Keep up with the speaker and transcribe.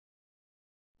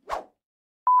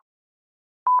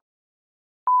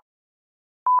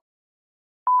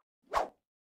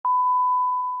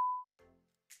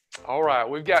All right,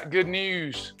 we've got good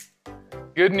news.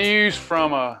 Good news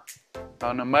from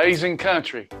an amazing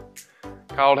country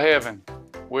called heaven.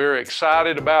 We're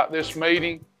excited about this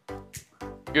meeting.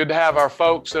 Good to have our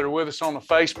folks that are with us on the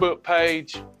Facebook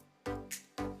page.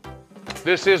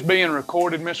 This is being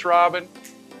recorded, Miss Robin.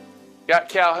 Got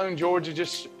Calhoun, Georgia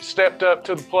just stepped up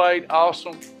to the plate.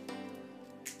 Awesome.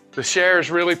 The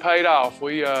shares really paid off.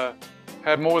 We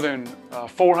had more than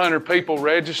 400 people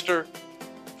register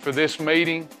for this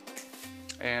meeting.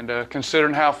 And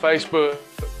considering how Facebook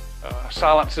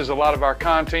silences a lot of our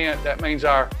content, that means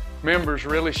our members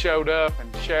really showed up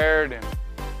and shared and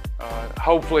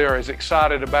hopefully are as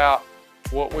excited about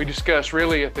what we discussed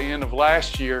really at the end of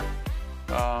last year.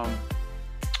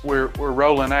 We're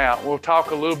rolling out. We'll talk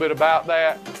a little bit about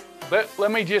that.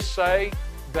 Let me just say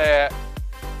that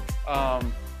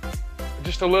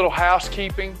just a little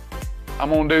housekeeping. I'm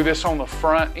going to do this on the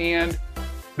front end.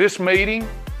 This meeting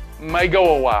may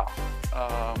go a while,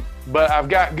 but I've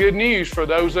got good news for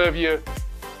those of you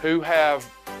who have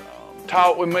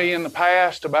talked with me in the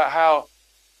past about how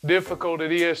difficult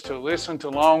it is to listen to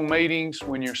long meetings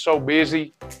when you're so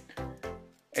busy.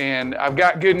 And I've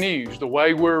got good news. The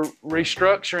way we're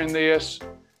restructuring this,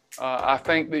 I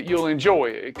think that you'll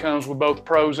enjoy it. It comes with both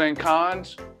pros and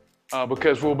cons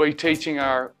because we'll be teaching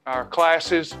our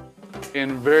classes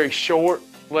in very short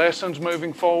lessons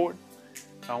moving forward.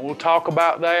 We'll talk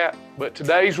about that, but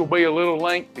today's will be a little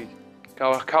lengthy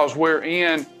because we're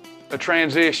in a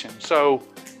transition. So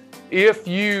if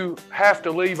you have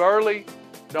to leave early,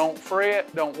 don't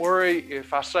fret, don't worry.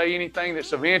 If I say anything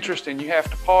that's of interest and you have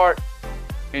to part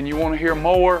and you want to hear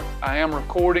more, I am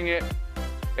recording it.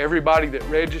 Everybody that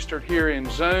registered here in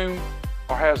Zoom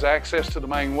or has access to the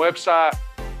main website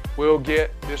will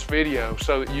get this video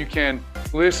so that you can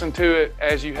listen to it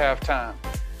as you have time.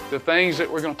 The things that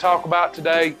we're going to talk about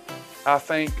today, I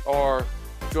think, are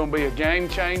going to be a game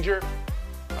changer.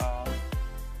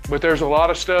 But there's a lot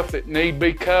of stuff that need to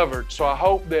be covered. So I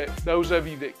hope that those of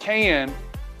you that can,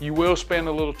 you will spend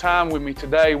a little time with me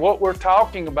today. What we're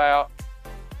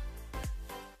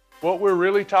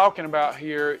really talking about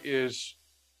here is,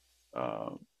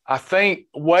 I think,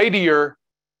 weightier.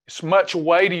 It's much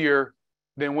weightier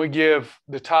than we give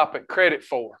the topic credit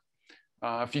for.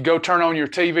 If you go turn on your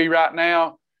TV right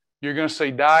now, you're going to see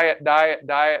diet, diet,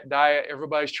 diet, diet.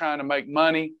 Everybody's trying to make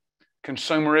money.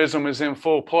 Consumerism is in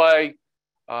full play.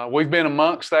 We've been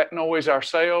amongst that noise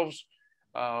ourselves,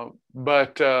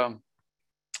 but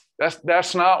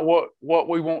that's not what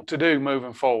we want to do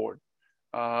moving forward.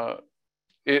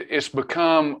 It's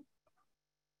become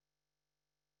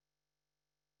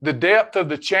the depth of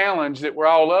the challenge that we're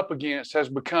all up against has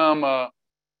become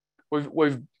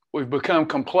we've become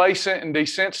complacent and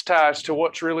desensitized to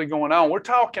what's really going on. We're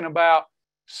talking about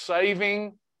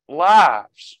saving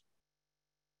lives.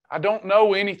 I don't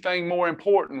know anything more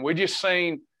important. We just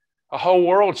seen a whole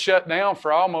world shut down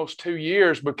for almost 2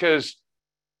 years because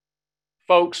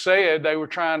folks said they were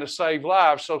trying to save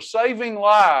lives. So saving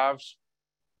lives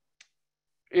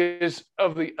is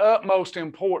of the utmost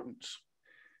importance.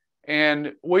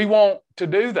 And we want to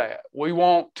do that. We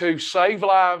want to save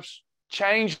lives,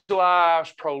 change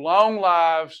lives, prolong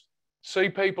lives, see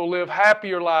people live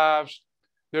happier lives.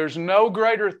 There's no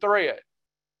greater threat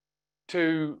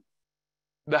to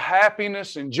the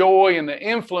happiness and joy and the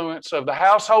influence of the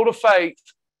household of faith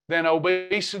than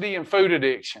obesity and food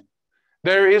addiction.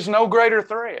 There is no greater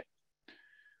threat.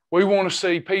 We want to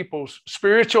see people's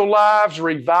spiritual lives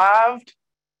revived.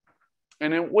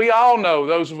 And then we all know,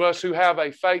 those of us who have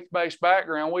a faith-based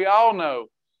background, we all know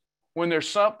when there's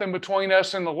something between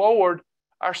us and the Lord,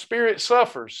 our spirit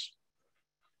suffers.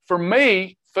 For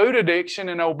me, food addiction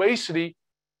and obesity,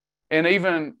 and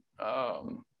even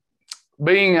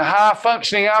being a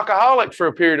high-functioning alcoholic for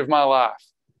a period of my life,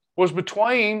 was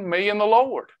between me and the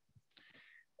Lord.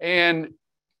 And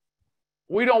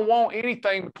we don't want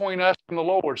anything between us and the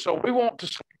Lord. So we want to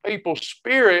see people's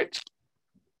spirits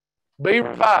be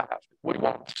revived. We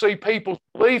want to see people's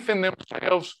belief in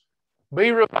themselves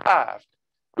be revived.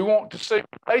 We want to see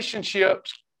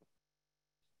relationships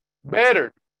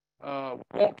better. We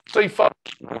want to see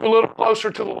folks move a little closer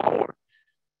to the Lord.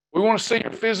 We want to see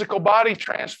your physical body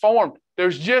transformed.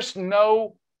 There's just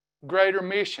no greater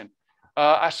mission.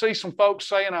 I see some folks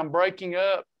saying I'm breaking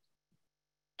up.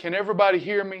 Can everybody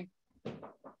hear me? You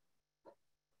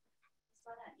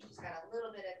just got a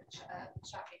little bit of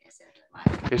choppiness in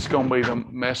the mic. It's going to be the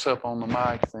mess up on the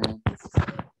mic then.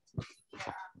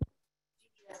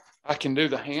 I can do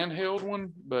the handheld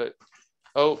one, but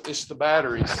oh, it's the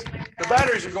batteries. The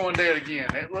batteries are going dead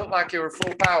again. It looked like they were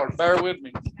full powered. Bear with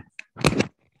me.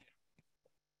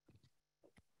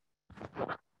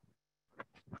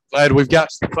 Glad we've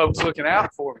got some folks looking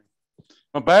out for me.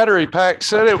 My battery pack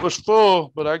said it was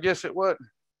full, but I guess it wasn't.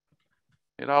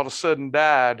 It all of a sudden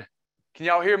died. Can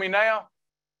y'all hear me now?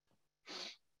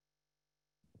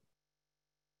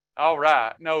 All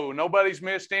right. No, nobody's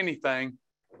missed anything.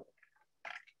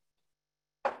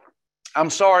 I'm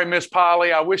sorry, Miss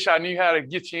Polly. I wish I knew how to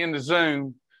get you into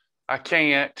Zoom. I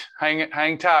can't.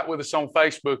 Hang tight with us on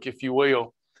Facebook, if you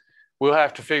will. We'll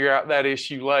have to figure out that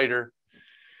issue later.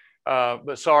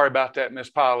 But sorry about that, Miss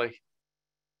Polly.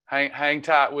 Hang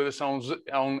tight with us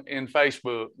in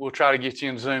Facebook. We'll try to get you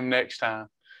in Zoom next time.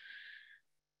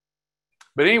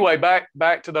 But anyway,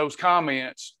 back to those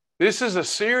comments. This is a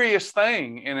serious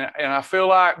thing, and I feel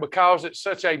like because it's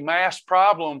such a mass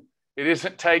problem, it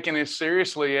isn't taken as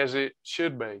seriously as it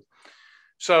should be.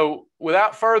 So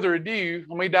without further ado,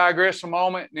 let me digress a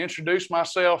moment and introduce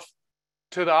myself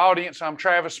to the audience. I'm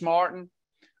Travis Martin.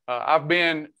 I've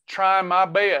been trying my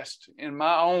best in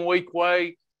my own weak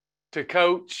way to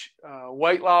coach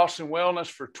weight loss and wellness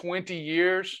for 20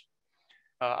 years.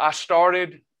 I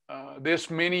started this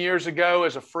many years ago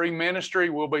as a free ministry.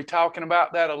 We'll be talking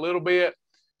about that a little bit.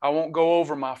 I won't go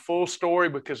over my full story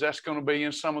because that's going to be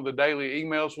in some of the daily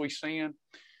emails we send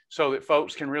so that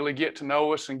folks can really get to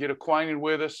know us and get acquainted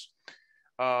with us.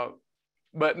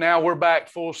 But now we're back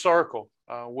full circle.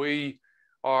 We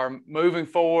are moving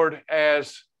forward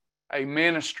as a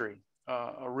ministry,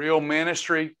 a real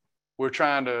ministry. We're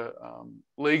trying to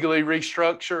legally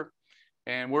restructure,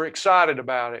 and we're excited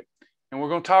about it. And we're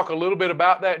going to talk a little bit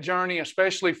about that journey,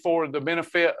 especially for the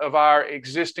benefit of our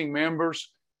existing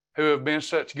members who have been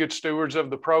such good stewards of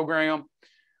the program.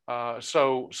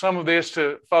 So some of this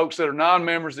to folks that are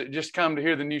non-members that just come to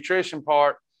hear the nutrition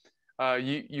part,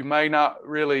 you may not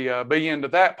really be into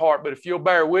that part, but if you'll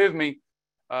bear with me,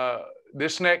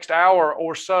 this next hour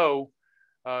or so,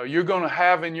 you're going to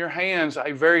have in your hands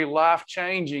a very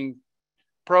life-changing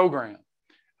program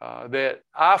that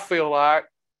I feel like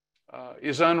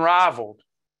is unrivaled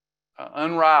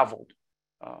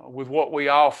with what we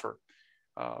offer.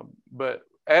 But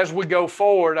as we go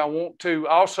forward, I want to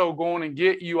also go on and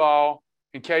get you all,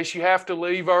 in case you have to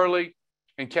leave early,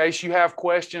 in case you have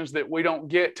questions that we don't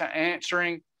get to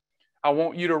answering, I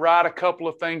want you to write a couple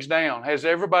of things down. Has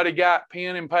everybody got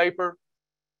pen and paper?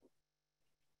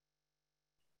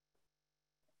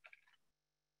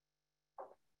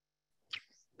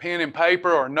 Pen and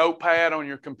paper or notepad on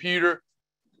your computer.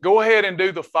 Go ahead and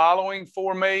do the following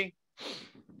for me.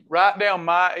 Write down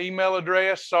my email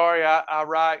address. Sorry, I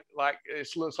write like it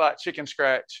looks like chicken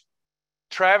scratch.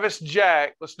 Travis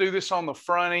Jack, let's do this on the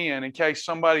front end in case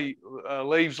somebody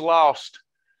leaves lost.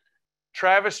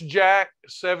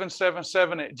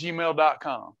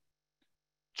 TravisJack777@gmail.com.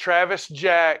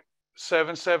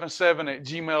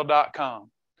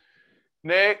 TravisJack777@gmail.com.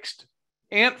 Next,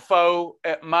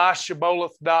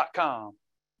 info@myshibboleth.com.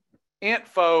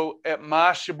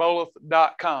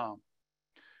 info@myshibboleth.com.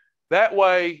 That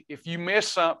way, if you miss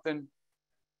something,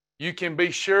 you can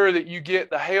be sure that you get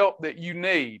the help that you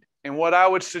need. And what I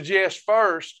would suggest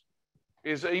first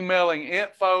is emailing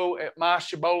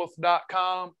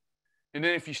info@myshibboleth.com. And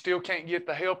then if you still can't get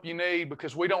the help you need,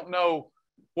 because we don't know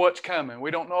what's coming.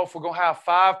 We don't know if we're going to have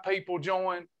 5 people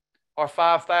join or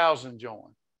 5,000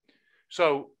 join.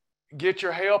 So get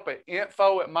your help at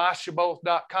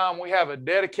info@myshibboleth.com. We have a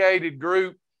dedicated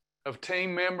group of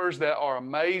team members that are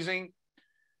amazing,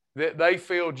 that they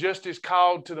feel just as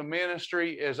called to the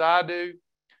ministry as I do,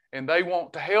 and they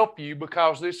want to help you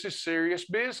because this is serious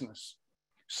business.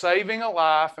 Saving a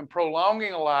life and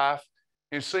prolonging a life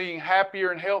and seeing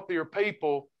happier and healthier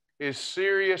people is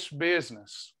serious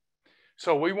business.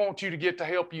 So we want you to get the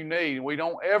help you need. We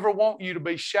don't ever want you to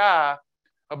be shy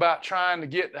about trying to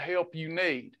get the help you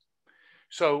need.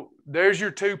 So there's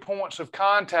your 2 points of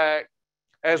contact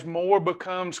as more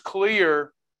becomes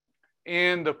clear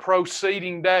in the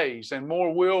proceeding days, and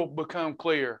more will become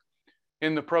clear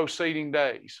in the proceeding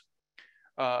days.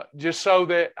 Just so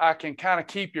that I can kind of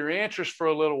keep your interest for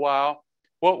a little while,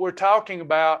 what we're talking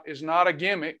about is not a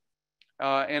gimmick,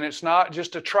 and it's not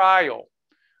just a trial.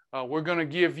 We're going to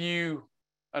give you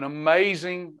an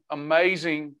amazing,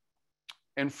 amazing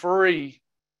and free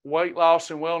weight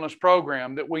loss and wellness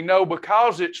program that we know,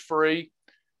 because it's free,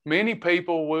 many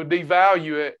people will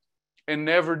devalue it and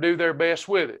never do their best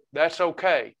with it. That's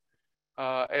okay.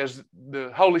 As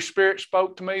the Holy Spirit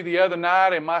spoke to me the other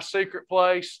night in my secret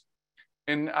place,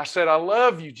 and I said, I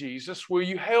love you, Jesus. Will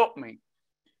you help me?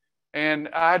 And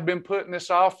I had been putting this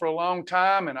off for a long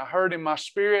time, and I heard in my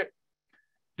spirit,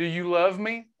 do you love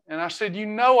me? And I said, you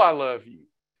know I love you.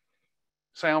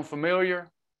 Sound familiar?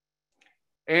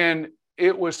 And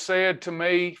it was said to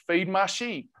me, feed my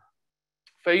sheep.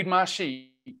 Feed my sheep.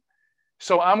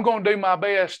 So I'm going to do my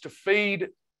best to feed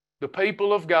the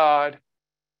people of God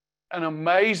an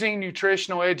amazing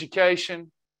nutritional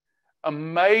education,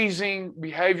 amazing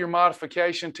behavior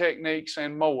modification techniques,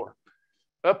 and more.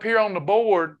 Up here on the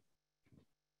board,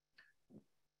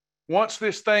 once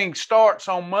this thing starts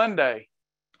on Monday,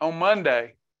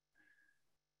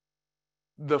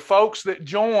 the folks that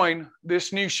join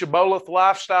this new Shibboleth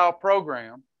lifestyle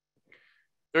program,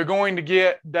 they're going to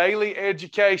get daily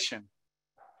education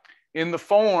in the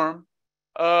form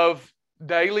of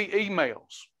daily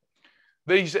emails.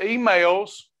 These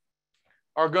emails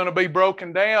are going to be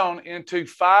broken down into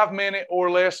 5-minute or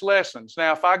less lessons.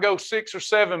 Now, if I go 6 or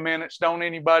 7 minutes, don't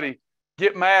anybody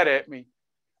get mad at me,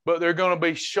 but they're going to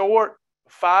be short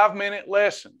 5-minute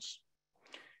lessons.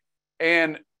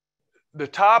 And the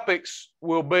topics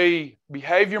will be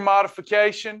behavior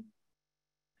modification,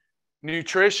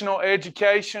 nutritional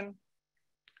education,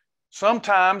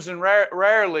 sometimes and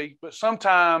rarely, but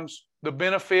sometimes the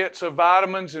benefits of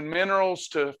vitamins and minerals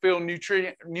to fill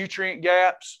nutrient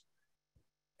gaps,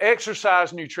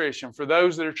 exercise nutrition for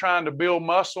those that are trying to build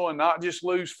muscle and not just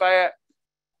lose fat.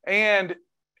 And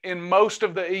in most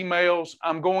of the emails,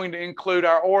 I'm going to include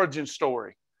our origin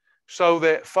story so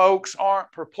that folks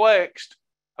aren't perplexed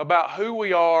about who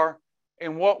we are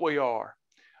and what we are.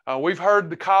 We've heard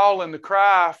the call and the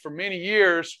cry for many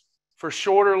years for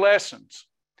shorter lessons.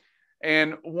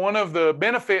 And one of the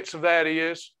benefits of that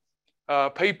is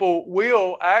people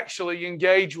will actually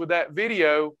engage with that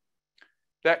video,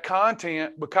 that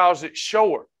content, because it's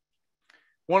short.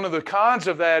 One of the cons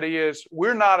of that is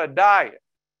we're not a diet.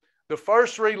 The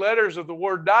first 3 letters of the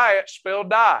word diet spell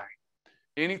die.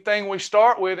 Anything we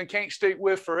start with and can't stick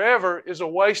with forever is a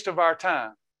waste of our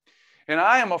time. And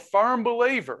I am a firm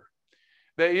believer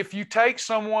that if you take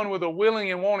someone with a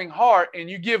willing and wanting heart and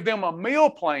you give them a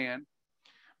meal plan,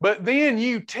 but then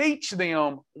you teach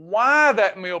them why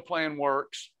that meal plan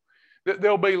works, that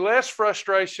there'll be less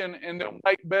frustration and they'll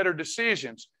make better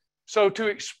decisions. So to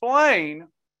explain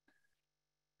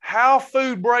how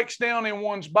food breaks down in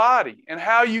one's body and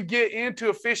how you get into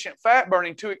efficient fat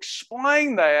burning, to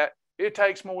explain that, it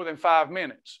takes more than 5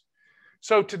 minutes.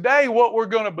 So today, what we're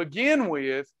going to begin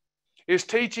with is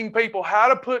teaching people how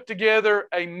to put together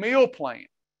a meal plan.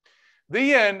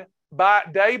 Then, by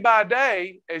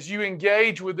day, as you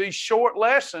engage with these short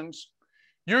lessons,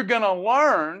 you're going to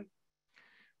learn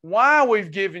why we've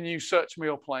given you such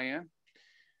meal plan,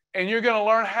 and you're going to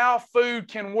learn how food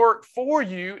can work for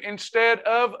you instead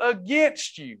of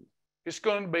against you. It's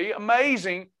going to be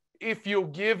amazing if you'll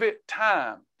give it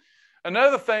time.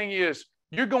 Another thing is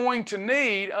you're going to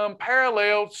need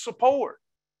unparalleled support.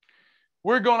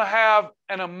 We're going to have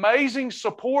an amazing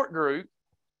support group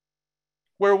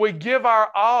where we give our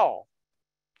all.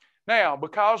 Now,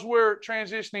 because we're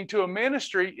transitioning to a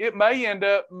ministry, it may end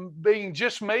up being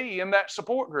just me in that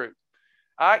support group.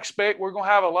 I expect we're going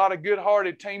to have a lot of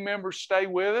good-hearted team members stay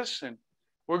with us, and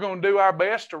we're going to do our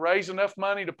best to raise enough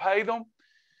money to pay them.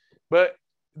 But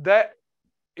that,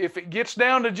 if it gets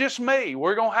down to just me,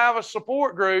 we're going to have a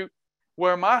support group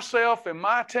where myself and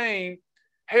my team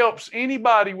helps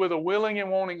anybody with a willing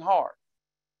and wanting heart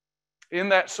in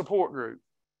that support group.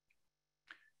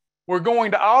 We're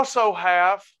going to also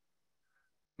have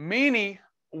many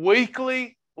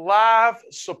weekly live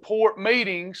support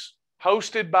meetings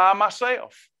hosted by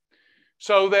myself,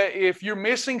 so that if you're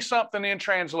missing something in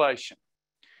translation,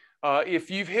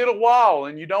 if you've hit a wall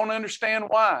and you don't understand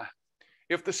why,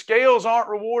 if the scales aren't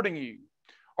rewarding you,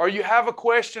 or you have a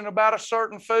question about a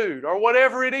certain food, or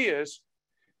whatever it is,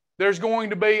 there's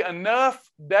going to be enough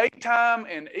daytime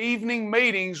and evening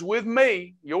meetings with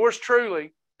me, yours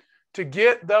truly, to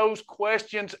get those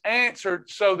questions answered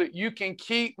so that you can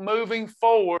keep moving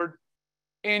forward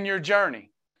in your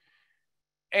journey.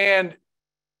 And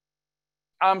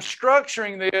I'm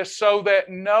structuring this so that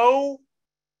no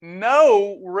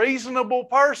reasonable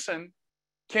person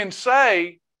can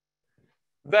say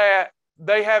that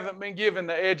they haven't been given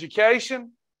the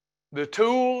education, the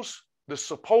tools, the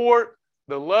support,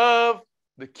 the love,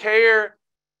 the care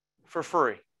for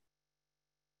free.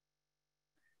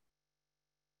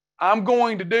 I'm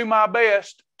going to do my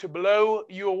best to blow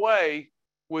you away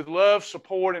with love,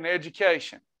 support, and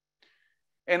education.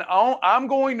 And I'm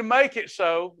going to make it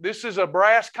so, this is a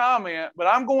brass comment, but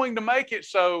I'm going to make it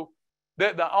so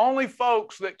that the only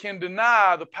folks that can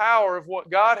deny the power of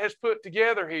what God has put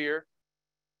together here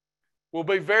will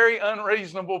be very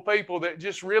unreasonable people that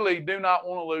just really do not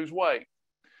want to lose weight.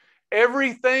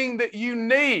 Everything that you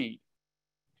need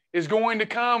is going to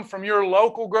come from your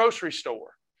local grocery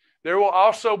store. There will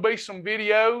also be some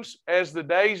videos as the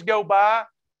days go by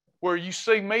where you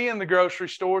see me in the grocery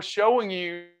store showing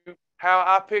you how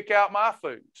I pick out my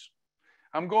foods.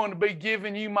 I'm going to be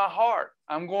giving you my heart.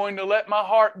 I'm going to let my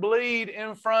heart bleed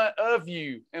in front of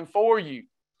you and for you.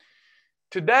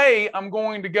 Today, I'm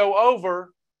going to go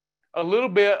over a little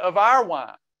bit of our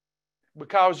why,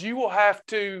 because you will have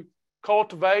to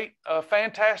cultivate a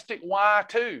fantastic why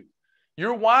too.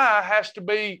 Your why has to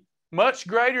be much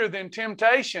greater than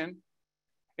temptation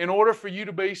in order for you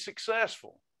to be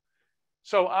successful.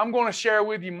 So I'm going to share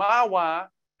with you my why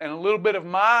and a little bit of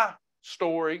my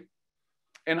story,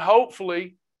 and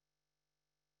hopefully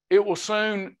it will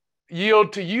soon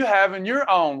yield to you having your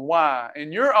own why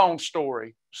and your own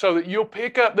story, so that you'll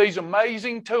pick up these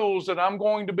amazing tools that I'm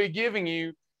going to be giving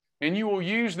you, and you will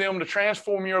use them to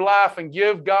transform your life and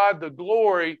give God the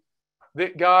glory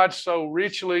that God so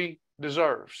richly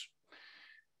deserves.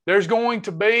 There's going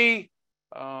to be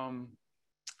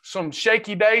some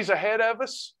shaky days ahead of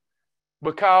us,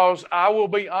 because I will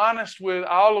be honest with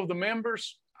all of the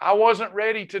members, I wasn't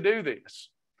ready to do this.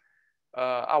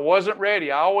 I wasn't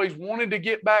ready. I always wanted to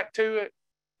get back to it,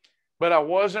 but I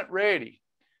wasn't ready.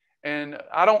 And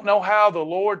I don't know how the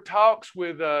Lord talks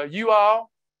with you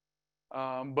all,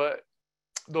 but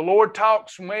the Lord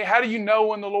talks to me. How do you know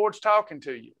when the Lord's talking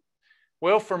to you?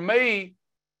 Well, for me,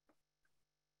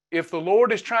 if the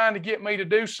Lord is trying to get me to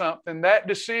do something, that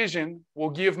decision will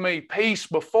give me peace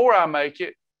before I make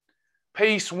it,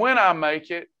 peace when I make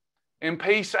it, and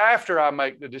peace after I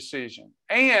make the decision.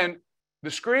 And the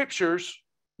scriptures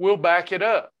will back it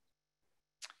up.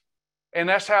 And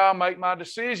that's how I make my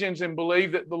decisions and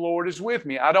believe that the Lord is with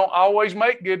me. I don't always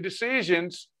make good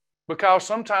decisions, because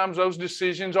sometimes those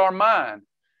decisions are mine.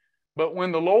 But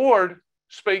when the Lord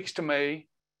speaks to me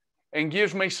and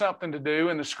gives me something to do,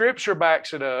 and the scripture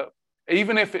backs it up,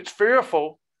 even if it's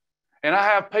fearful, and I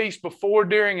have peace before,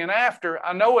 during, and after,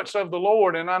 I know it's of the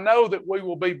Lord, and I know that we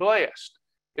will be blessed.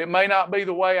 It may not be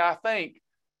the way I think,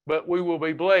 but we will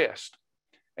be blessed.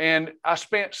 And I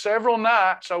spent several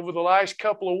nights over the last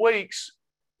couple of weeks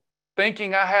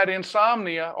thinking I had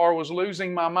insomnia or was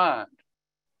losing my mind.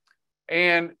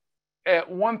 And at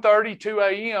 1:30, 2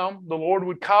 a.m., the Lord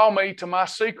would call me to my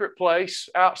secret place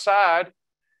outside,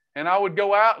 and I would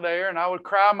go out there and I would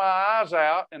cry my eyes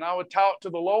out and I would talk to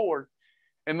the Lord.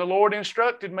 And the Lord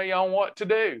instructed me on what to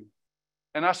do.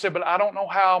 And I said, but I don't know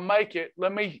how I'll make it.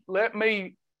 Let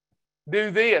me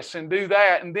do this and do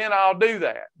that, and then I'll do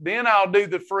that. Then I'll do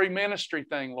the free ministry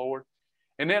thing, Lord.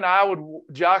 And then I would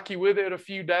jockey with it a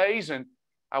few days, and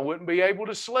I wouldn't be able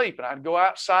to sleep. And I'd go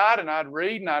outside and I'd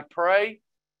read and I'd pray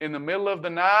in the middle of the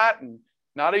night and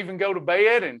not even go to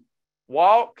bed, and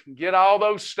walk and get all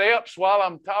those steps while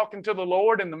I'm talking to the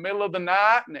Lord in the middle of the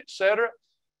night, and etc.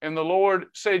 And the Lord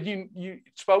said, you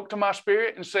spoke to my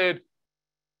spirit and said,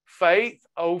 faith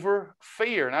over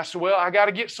fear. And I said, well, I got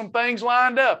to get some things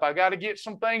lined up. I got to get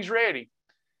some things ready.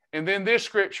 And then this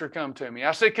scripture come to me.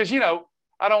 I said, because,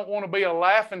 I don't want to be a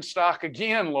laughing stock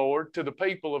again, Lord, to the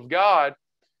people of God.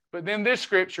 But then this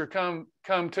scripture come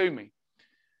to me.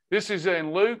 This is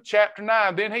in Luke chapter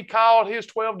 9. Then he called his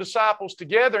 12 disciples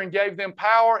together and gave them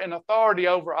power and authority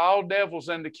over all devils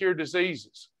and to cure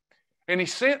diseases. And he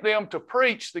sent them to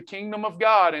preach the kingdom of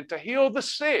God and to heal the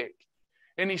sick.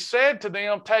 And he said to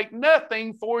them, take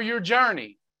nothing for your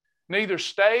journey, neither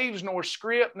staves nor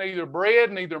scrip, neither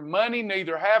bread, neither money,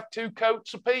 neither have 2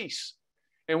 coats apiece.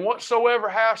 And whatsoever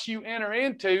house you enter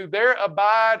into, there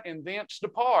abide and thence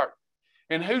depart.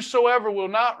 And whosoever will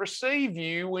not receive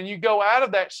you when you go out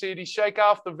of that city, shake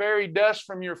off the very dust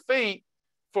from your feet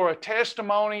for a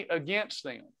testimony against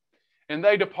them. And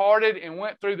they departed and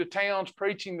went through the towns,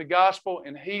 preaching the gospel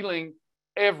and healing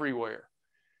everywhere.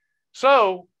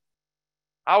 So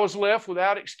I was left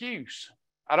without excuse.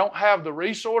 I don't have the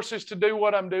resources to do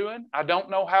what I'm doing. I don't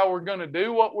know how we're going to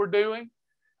do what we're doing,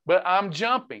 but I'm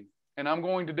jumping, and I'm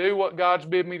going to do what God's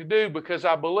bid me to do, because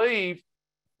I believe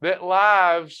that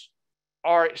lives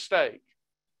are at stake.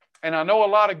 And I know a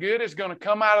lot of good is going to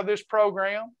come out of this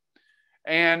program.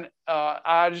 And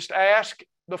I just ask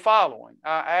the following.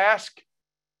 I ask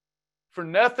for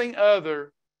nothing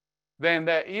other than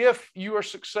that if you are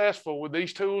successful with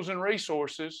these tools and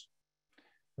resources,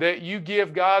 that you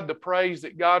give God the praise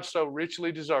that God so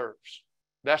richly deserves.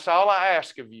 That's all I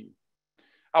ask of you.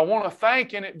 I want to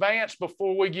thank in advance,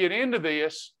 before we get into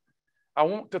this, I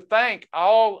want to thank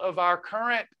all of our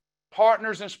current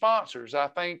partners and sponsors. I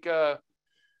think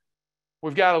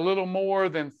we've got a little more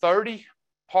than 30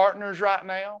 partners right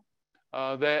now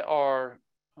that are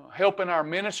helping our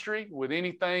ministry with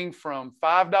anything from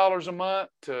 $5 a month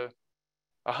to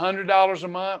 $100 a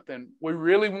month. And we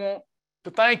really want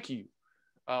to thank you.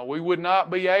 We would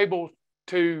not be able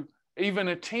to even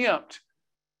attempt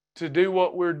to do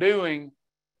what we're doing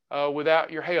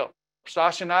without your help.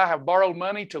 Sasha and I have borrowed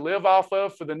money to live off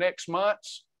of for the next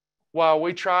months while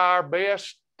we try our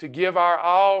best to give our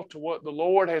all to what the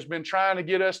Lord has been trying to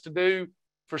get us to do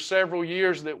for several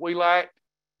years that we lacked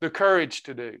the courage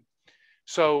to do.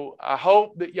 So I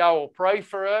hope that y'all will pray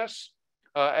for us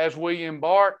as we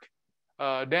embark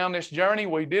down this journey.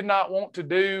 We did not want to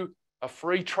do a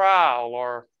free trial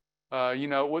or,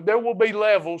 there will be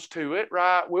levels to it,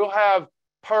 right? We'll have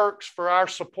perks for our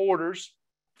supporters,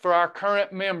 for our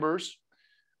current members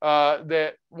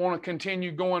that want to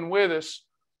continue going with us.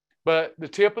 But the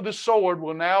tip of the sword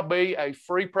will now be a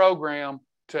free program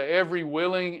to every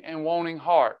willing and wanting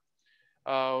heart.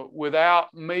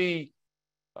 Without me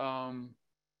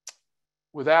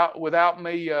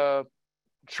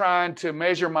trying to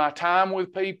measure my time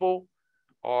with people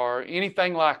or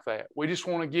anything like that. We just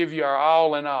want to give you our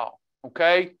all in all.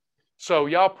 Okay? So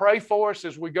y'all pray for us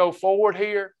as we go forward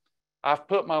here. I've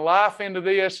put my life into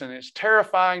this, and it's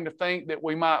terrifying to think that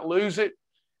we might lose it,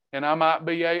 and I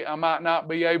might not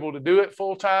be able to do it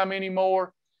full time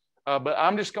anymore. But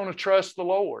I'm just going to trust the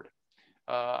Lord.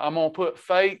 I'm going to put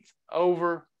faith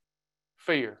over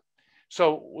fear.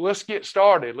 So let's get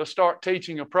started. Let's start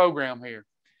teaching a program here.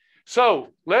 So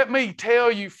let me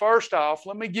tell you first off,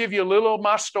 let me give you a little of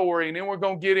my story, and then we're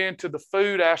going to get into the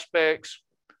food aspects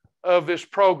of this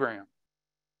program.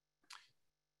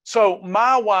 So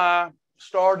my why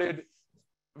started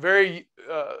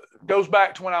goes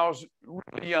back to when I was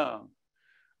really young.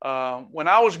 When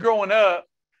I was growing up,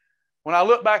 when I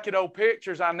look back at old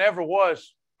pictures, I never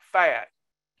was fat.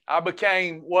 I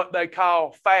became what they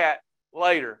call fat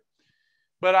later.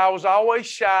 But I was always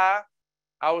shy.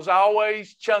 I was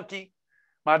always chunky.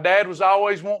 My dad was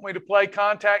always wanting me to play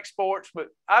contact sports, but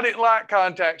I didn't like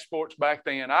contact sports back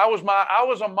then. I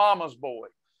was a mama's boy,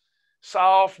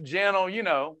 soft,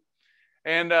 gentle,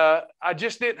 and I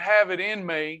just didn't have it in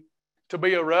me to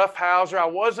be a roughhouser. I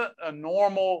wasn't a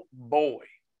normal boy.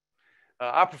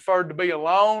 I preferred to be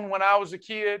alone when I was a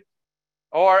kid.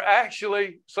 Or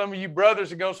actually, some of you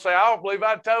brothers are going to say, I don't believe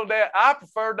I told that. I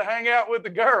preferred to hang out with the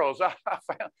girls. I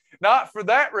found, not for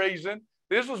that reason.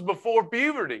 This was before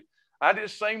puberty. I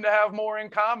just seemed to have more in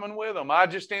common with them. I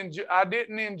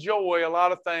didn't enjoy a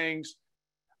lot of things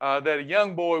that a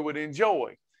young boy would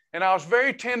enjoy. And I was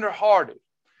very tender-hearted,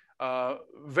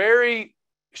 very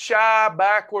shy,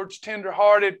 backwards,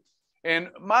 tender-hearted. And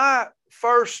my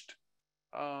first,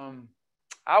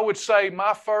 I would say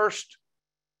my first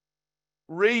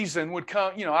reason would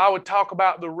come, I would talk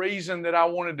about the reason that I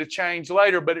wanted to change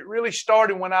later, but it really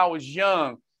started when I was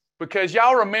young. Because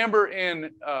y'all remember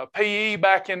in PE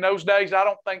back in those days, I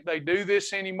don't think they do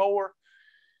this anymore,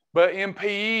 but in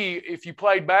PE, if you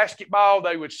played basketball,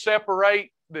 they would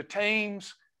separate the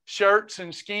teams, shirts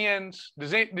and skins.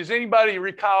 Does anybody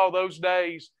recall those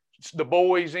days? It's the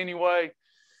boys anyway.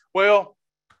 Well,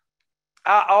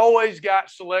 I always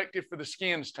got selected for the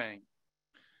skins team.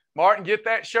 Martin, get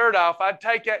that shirt off. I'd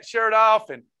take that shirt off,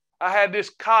 and I had this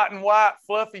cotton white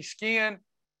fluffy skin.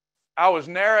 I was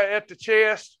narrow at the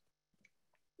chest,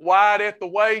 wide at the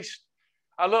waist.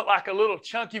 I looked like a little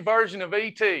chunky version of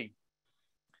E.T.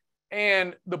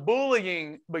 And the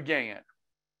bullying began.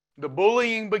 The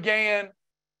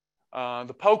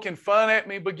poking fun at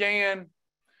me began.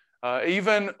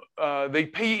 Even the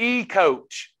PE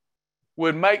coach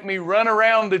would make me run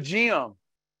around the gym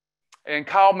and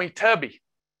call me Tubby.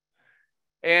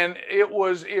 And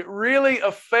it really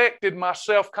affected my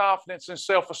self-confidence and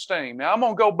self-esteem. Now, I'm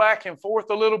going to go back and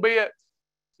forth a little bit.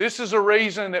 This is a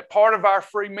reason that part of our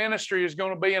free ministry is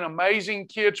going to be an amazing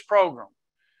kids program.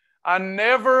 I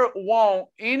never want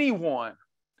anyone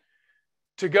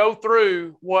to go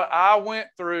through what I went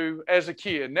through as a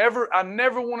kid. I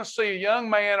never want to see a young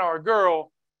man or a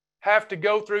girl have to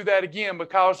go through that again,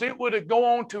 because it would have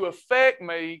gone on to affect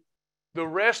me the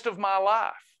rest of my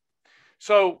life.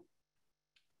 So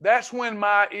that's when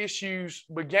my issues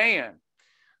began.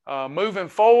 Moving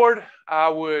forward, I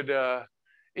would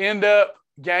end up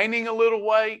gaining a little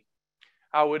weight.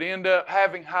 I would end up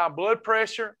having high blood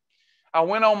pressure. I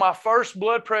went on my first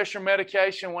blood pressure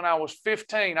medication when I was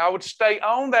 15. I would stay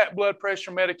on that blood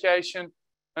pressure medication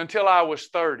until I was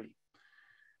 30.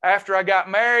 After I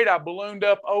got married, I ballooned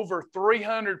up over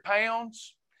 300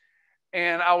 pounds,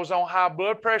 and I was on high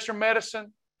blood pressure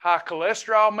medicine, high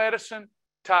cholesterol medicine,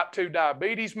 type 2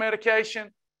 diabetes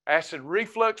medication, acid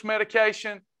reflux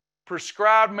medication,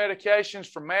 prescribed medications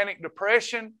for manic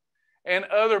depression, and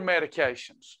other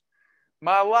medications.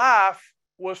 My life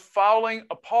was falling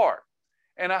apart,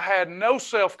 and I had no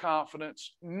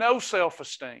self-confidence, no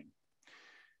self-esteem.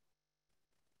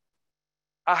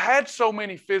 I had so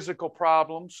many physical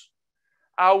problems,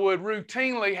 I would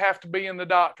routinely have to be in the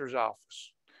doctor's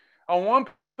office. On one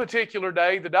particular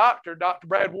day, the doctor, Dr.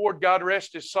 Brad Ward, God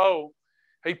rest his soul,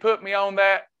 he put me on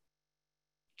that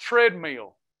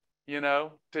treadmill,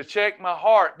 to check my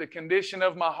heart, the condition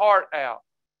of my heart out.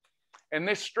 And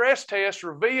this stress test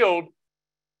revealed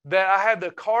that I had the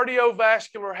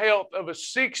cardiovascular health of a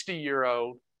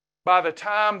 60-year-old by the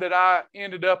time that I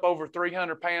ended up over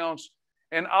 300 pounds.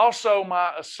 And also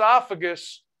my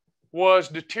esophagus was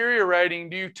deteriorating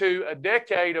due to a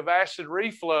decade of acid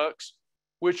reflux,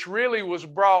 which really was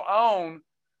brought on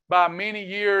by many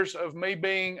years of me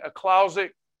being a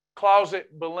closet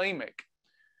bulimic.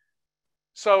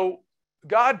 So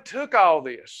God took all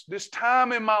this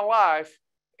time in my life,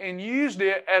 and used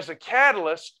it as a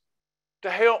catalyst to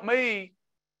help me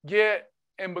get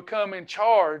and become in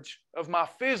charge of my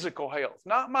physical health.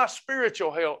 Not my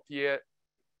spiritual health yet,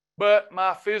 but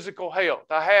my physical health.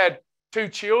 I had 2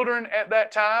 children at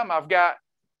that time.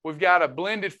 We've got a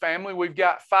blended family. We've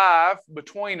got 5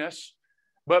 between us.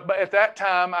 But at that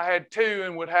time, I had 2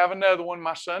 and would have another one,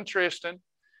 my son Tristan.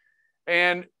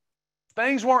 And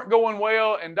things weren't going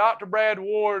well. And Dr. Brad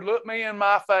Ward looked me in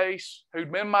my face,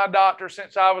 who'd been my doctor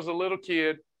since I was a little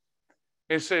kid,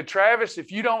 and said, Travis, if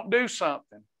you don't do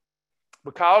something,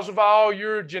 because of all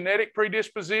your genetic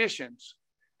predispositions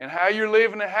and how you're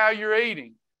living and how you're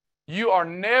eating, you are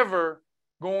never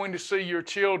going to see your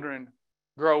children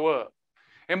grow up.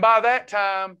 And by that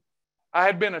time, I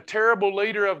had been a terrible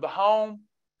leader of the home.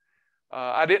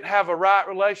 I didn't have a right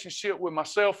relationship with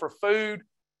myself or food.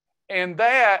 And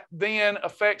that then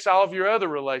affects all of your other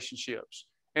relationships.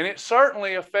 And it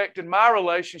certainly affected my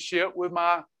relationship with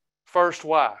my first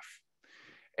wife.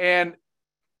 And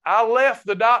I left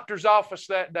the doctor's office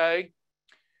that day,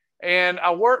 and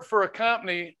I worked for a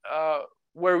company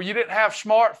where you didn't have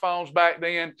smartphones back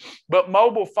then, but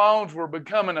mobile phones were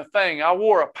becoming a thing. I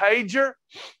wore a pager,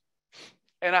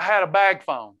 and I had a bag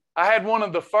phone. I had one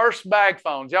of the first bag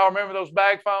phones. Y'all remember those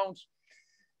bag phones?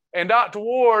 And Dr.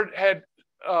 Ward had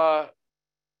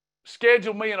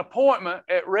scheduled me an appointment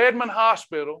at Redmond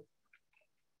Hospital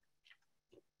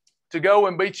to go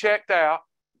and be checked out.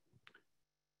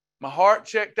 My heart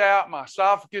checked out, my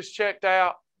esophagus checked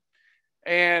out,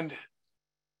 and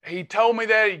he told me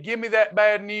that he'd give me that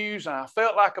bad news, and I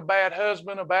felt like a bad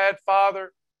husband, a bad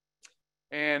father,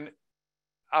 and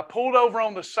I pulled over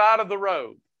on the side of the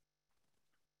road.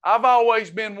 I've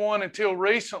always been one until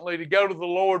recently to go to the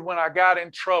Lord when I got in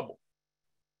trouble.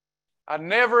 I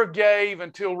never gave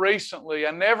until recently.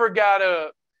 I never got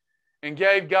up and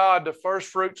gave God the first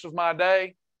fruits of my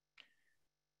day.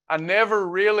 I never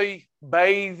really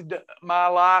bathed my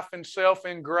life and self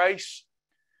in grace.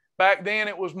 Back then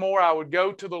it was more I would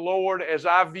go to the Lord as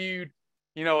I viewed,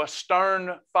 a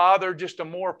stern father, just a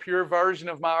more pure version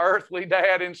of my earthly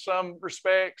dad in some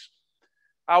respects.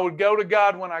 I would go to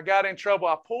God when I got in trouble.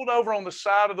 I pulled over on the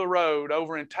side of the road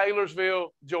over in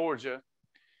Taylorsville, Georgia.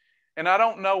 And I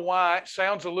don't know why, it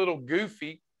sounds a little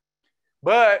goofy,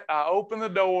 but I opened the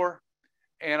door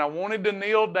and I wanted to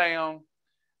kneel down,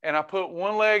 and I put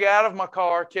one leg out of my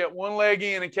car, kept one leg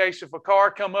in case if a car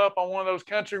come up on one of those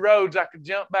country roads, I could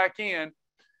jump back in.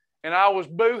 And I was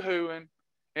boo-hooing,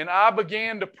 and I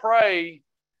began to pray,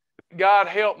 God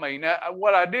help me. Now,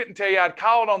 what I didn't tell you, I'd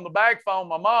called on the bag phone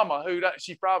my mama, who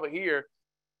she's probably here,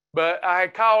 but I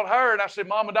had called her and I said,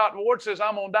 Mama, Dr. Ward says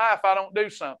I'm going to die if I don't do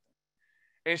something.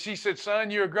 And she said, son,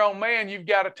 you're a grown man. You've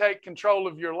got to take control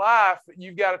of your life.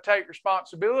 You've got to take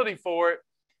responsibility for it.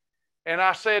 And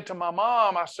I said to my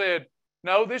mom, I said,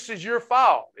 no, this is your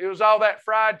fault. It was all that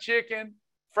fried chicken,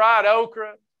 fried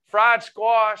okra, fried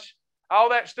squash, all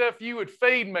that stuff you would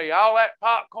feed me, all that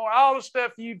popcorn, all the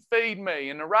stuff you'd feed me.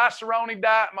 And the rice-a-roni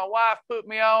diet my wife put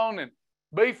me on, and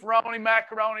beef-a-roni,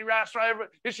 macaroni, rice-a-roni,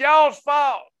 it's y'all's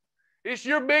fault. It's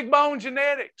your big bone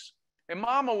genetics. And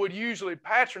Mama would usually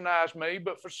patronize me,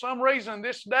 but for some reason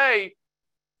this day,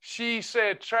 she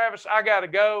said, Travis, I got to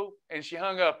go, and she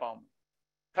hung up on me.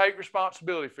 Take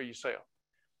responsibility for yourself.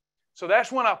 So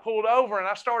that's when I pulled over and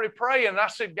I started praying, and I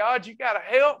said, God, you got to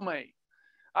help me.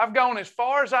 I've gone as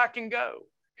far as I can go.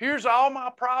 Here's all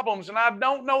my problems, and I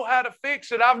don't know how to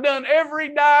fix it. I've done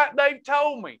every diet they've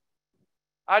told me.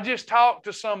 I just talked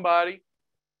to somebody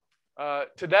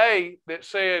today that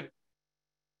said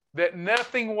that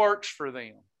nothing works for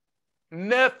them.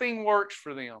 Nothing works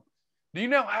for them. Do you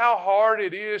know how hard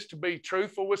it is to be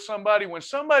truthful with somebody? When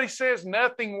somebody says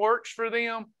nothing works for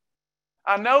them,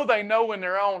 I know they know in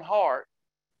their own heart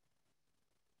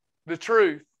the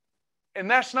truth.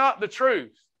 And that's not the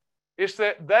truth. It's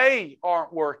that they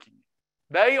aren't working.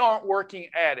 They aren't working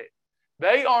at it.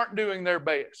 They aren't doing their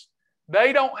best.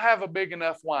 They don't have a big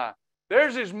enough why.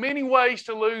 There's as many ways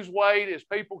to lose weight as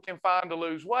people can find to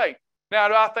lose weight. Now,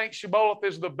 do I think Shibboleth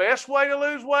is the best way to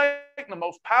lose weight and the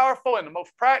most powerful and the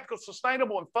most practical,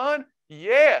 sustainable, and fun?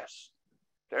 Yes.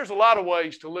 There's a lot of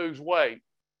ways to lose weight.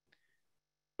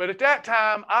 But at that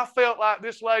time, I felt like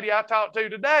this lady I talked to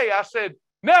today. I said,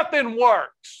 nothing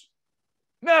works.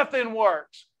 Nothing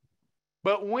works.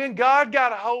 But when God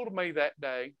got a hold of me that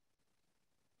day,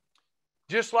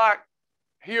 just like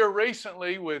here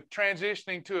recently with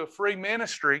transitioning to a free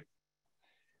ministry,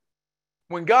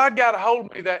 when God got a hold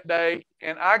of me that day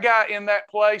and I got in that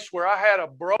place where I had a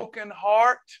broken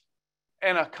heart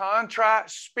and a contrite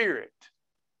spirit,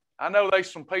 I know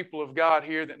there's some people of God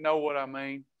here that know what I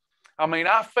mean.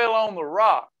 I fell on the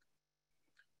rock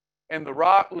and the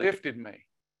rock lifted me.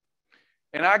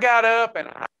 And I got up and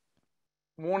I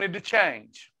wanted to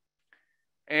change.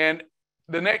 And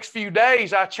the next few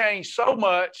days I changed so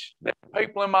much that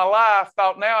people in my life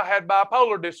thought now I had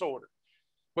bipolar disorder,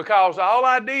 because all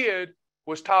I did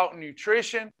was talk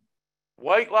nutrition,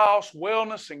 weight loss,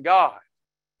 wellness, and God.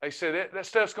 They said, that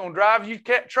stuff's going to drive you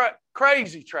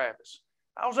crazy, Travis.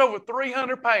 I was over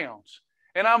 300 pounds.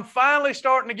 And I'm finally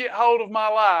starting to get hold of my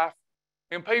life,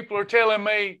 and people are telling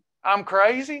me I'm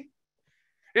crazy.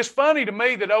 It's funny to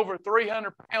me that over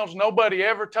 300 pounds, nobody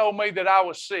ever told me that I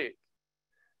was sick.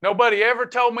 Nobody ever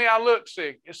told me I looked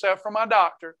sick, except for my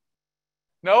doctor.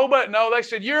 No, they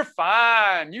said, you're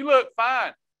fine. You look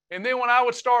fine. And then when I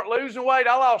would start losing weight,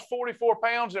 I lost 44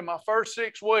 pounds in my first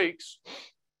 6 weeks.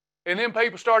 And then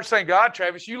people started saying, God,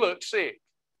 Travis, you look sick.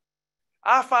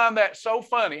 I find that so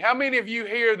funny. How many of you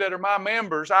here that are my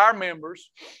members, our members,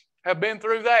 have been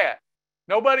through that?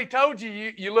 Nobody told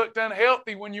you you looked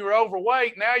unhealthy when you were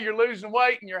overweight. Now you're losing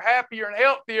weight and you're happier and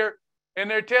healthier, and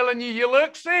they're telling you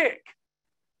look sick.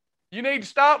 You need to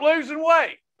stop losing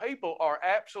weight. People are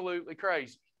absolutely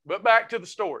crazy. But back to the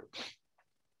story.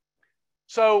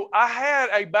 So I had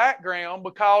a background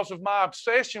because of my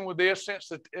obsession with this since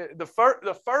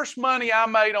the first money I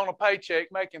made on a paycheck,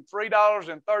 making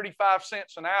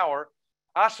 $3.35 an hour,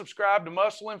 I subscribed to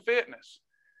Muscle and Fitness.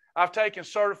 I've taken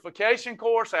certification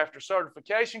course after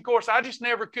certification course. I just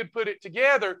never could put it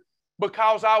together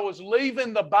because I was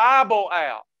leaving the Bible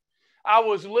out. I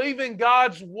was leaving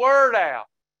God's Word out.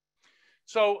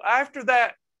 So after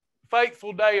that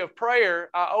faithful day of prayer,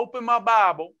 I opened my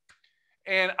Bible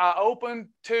and I opened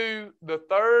to the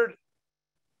 3rd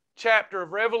chapter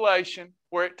of Revelation,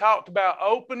 where it talked about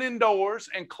opening doors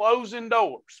and closing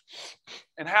doors,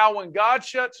 and how when God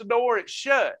shuts a door, it's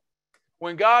shut.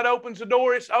 When God opens a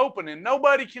door, it's open, and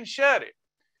nobody can shut it.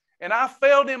 And I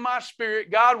felt in my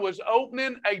spirit God was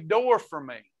opening a door for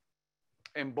me.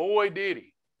 And boy, did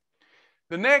He.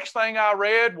 The next thing I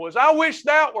read was, I wish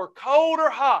thou were cold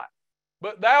or hot,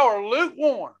 but thou art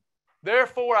lukewarm.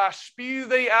 Therefore I spew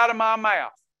thee out of my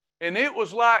mouth. And it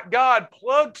was like God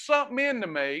plugged something into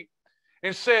me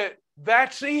and said,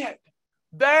 that's it.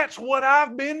 That's what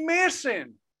I've been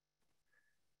missing.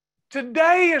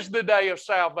 Today is the day of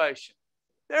salvation.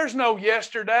 There's no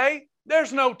yesterday.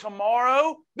 There's no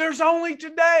tomorrow. There's only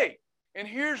today. And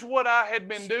here's what I had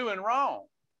been doing wrong.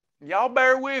 Y'all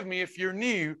bear with me if you're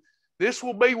new. This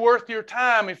will be worth your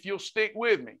time if you'll stick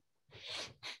with me.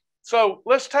 So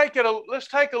let's take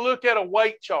a look at a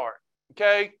weight chart,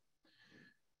 okay?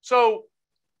 So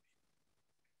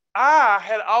I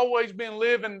had always been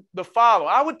living the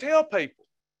following. I would tell people,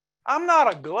 I'm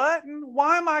not a glutton.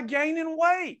 Why am I gaining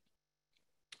weight?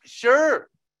 Sure,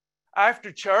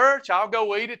 after church, I'll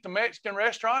go eat at the Mexican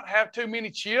restaurant, have too many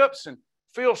chips and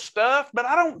feel stuffed, but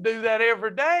I don't do that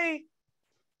every day.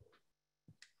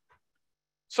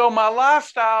 So my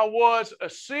lifestyle was a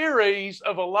series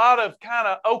of a lot of kind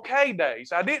of okay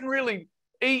days. I didn't really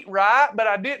eat right, but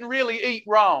I didn't really eat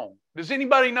wrong. Does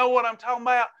anybody know what I'm talking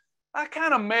about? I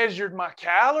kind of measured my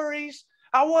calories.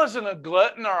 I wasn't a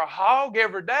glutton or a hog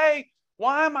every day.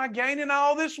 Why am I gaining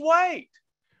all this weight?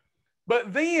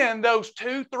 But then those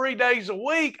 2-3 days a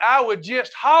week, I would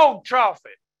just hog trough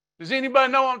it. Does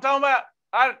anybody know what I'm talking about?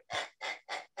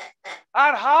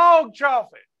 I'd hog trough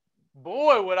it.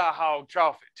 Boy, would I hog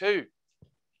trough it too.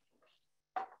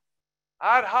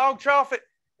 I'd hog trough it.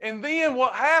 And then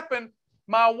what happened,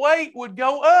 my weight would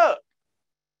go up.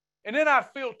 And then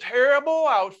I'd feel terrible.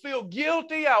 I would feel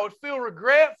guilty. I would feel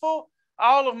regretful.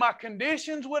 All of my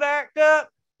conditions would act up.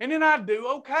 And then I'd do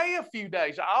okay a few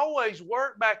days. I always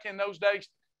worked back in those days,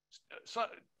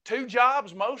 2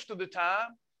 jobs most of the time.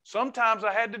 Sometimes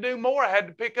I had to do more. I had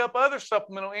to pick up other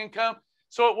supplemental income.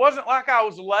 So it wasn't like I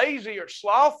was lazy or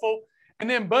slothful. And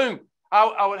then boom,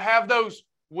 I would have those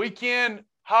weekend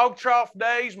hog trough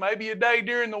days, maybe a day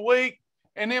during the week.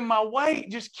 And then my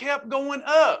weight just kept going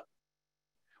up.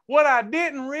 What I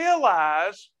didn't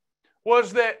realize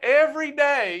was that every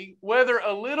day, whether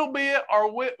a little bit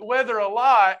or whether a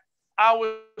lot, I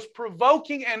was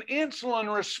provoking an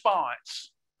insulin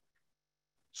response.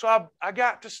 So I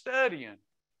got to studying.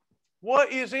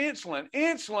 What is insulin?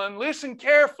 Insulin, listen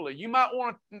carefully. You might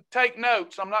want to take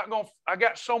notes. I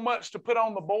got so much to put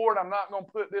on the board, I'm not going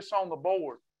to put this on the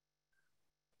board.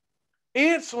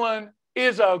 Insulin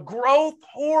is a growth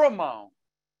hormone.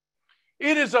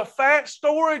 It is a fat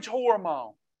storage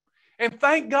hormone. And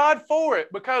thank God for it,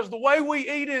 because the way we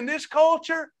eat in this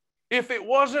culture, if it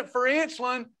wasn't for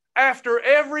insulin, after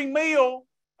every meal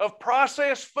of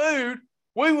processed food,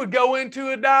 we would go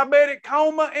into a diabetic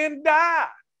coma and die.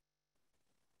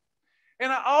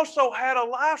 And I also had a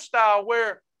lifestyle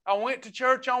where I went to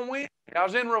church on Wednesday. I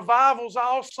was in revivals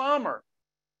all summer.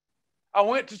 I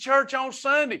went to church on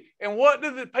Sunday. And what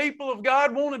do the people of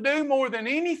God want to do more than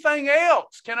anything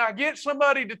else? Can I get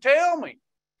somebody to tell me?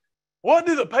 What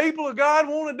do the people of God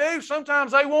want to do?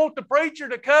 Sometimes they want the preacher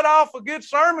to cut off a good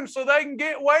sermon so they can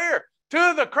get where?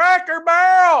 To the Cracker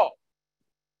Barrel.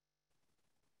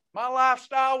 My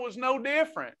lifestyle was no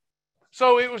different.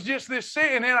 So it was just this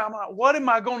sitting, and I'm like, what am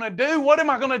I going to do? What am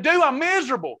I going to do? I'm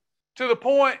miserable. To the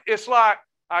point, it's like,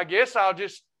 I guess I'll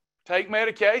just take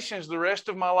medications the rest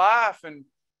of my life. And,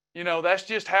 that's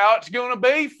just how it's going to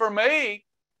be for me.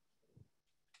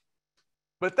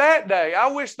 But that day, I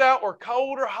wish thou were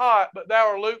cold or hot, but thou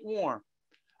art lukewarm.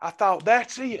 I thought,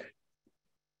 that's it.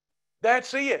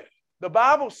 That's it. The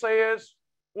Bible says,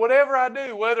 whatever I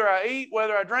do, whether I eat,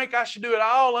 whether I drink, I should do it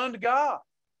all unto God.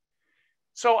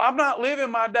 So I'm not living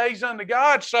my days unto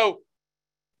God. So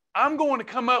I'm going to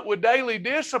come up with daily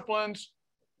disciplines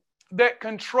that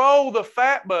control the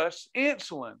fat bus,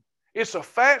 insulin. It's a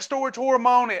fat storage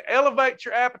hormone. It elevates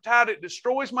your appetite. It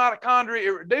destroys mitochondria.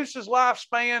 It reduces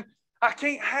lifespan. I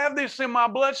can't have this in my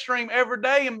bloodstream every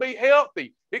day and be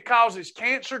healthy. It causes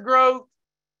cancer growth.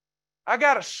 I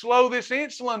got to slow this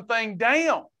insulin thing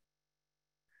down.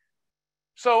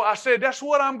 So I said, that's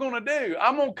what I'm going to do.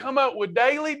 I'm going to come up with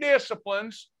daily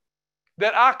disciplines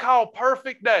that I call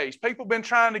perfect days. People have been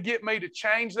trying to get me to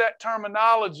change that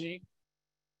terminology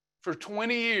for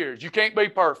 20 years. You can't be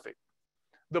perfect.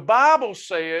 The Bible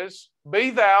says, be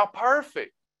thou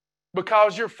perfect,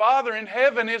 because your Father in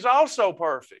heaven is also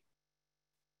perfect.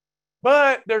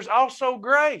 But there's also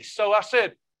grace. So I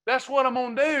said, that's what I'm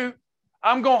going to do.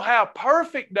 I'm going to have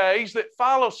perfect days that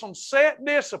follow some set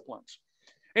disciplines.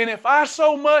 And if I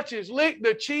so much as lick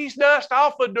the cheese dust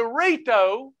off a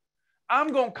Dorito, I'm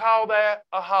going to call that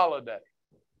a holiday.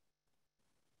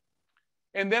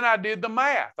 And then I did the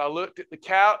math. I looked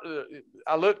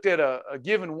at a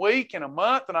given week and a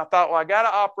month, and I thought, well, I got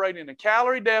to operate in a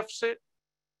calorie deficit,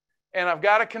 and I've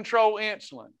got to control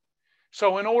insulin.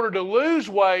 So in order to lose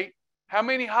weight, how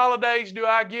many holidays do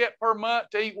I get per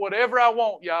month to eat whatever I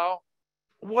want, y'all?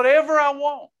 Whatever I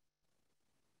want.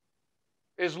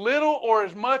 As little or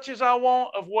as much as I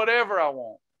want of whatever I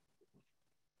want.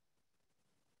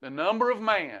 The number of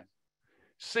man,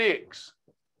 6.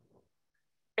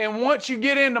 And once you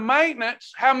get into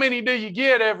maintenance, how many do you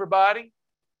get, everybody?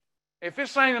 If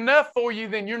this ain't enough for you,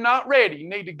 then you're not ready. You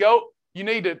need to go.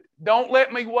 Don't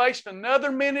let me waste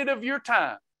another minute of your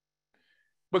time.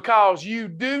 Because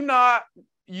you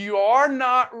are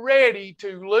not ready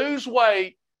to lose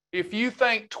weight if you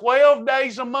think 12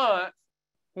 days a month,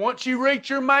 once you reach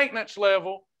your maintenance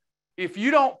level, if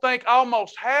you don't think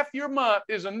almost half your month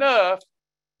is enough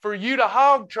for you to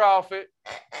hog trough it,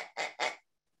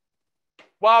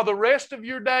 while the rest of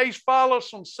your days follow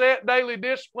some set daily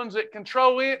disciplines that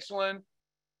control insulin,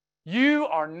 you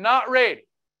are not ready.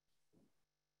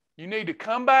 You need to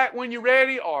come back when you're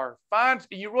ready, or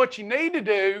what you need to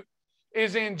do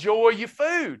is enjoy your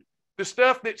food. The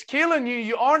stuff that's killing you,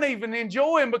 you aren't even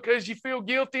enjoying because you feel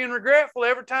guilty and regretful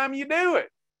every time you do it.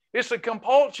 It's a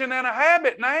compulsion and a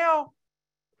habit now.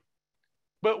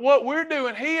 But what we're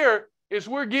doing here is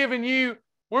we're giving you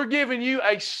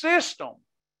a system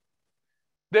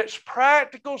that's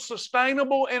practical,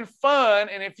 sustainable, and fun.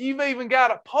 And if you've even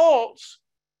got a pulse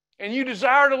and you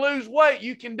desire to lose weight,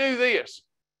 you can do this.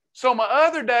 So my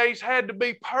other days had to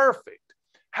be perfect.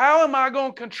 How am I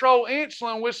going to control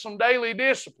insulin with some daily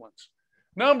disciplines?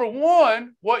 Number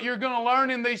one, what you're going to learn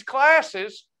in these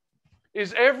classes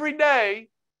is every day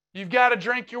you've got to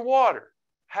drink your water.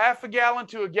 Half a gallon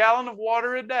to a gallon of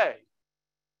water a day.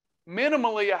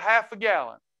 Minimally a half a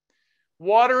gallon.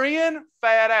 Water in,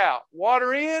 fat out.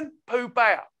 Water in, poop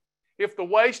out. If the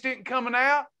waste isn't coming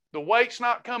out, the weight's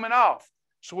not coming off.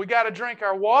 So we got to drink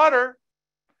our water.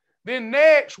 Then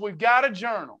next, we've got a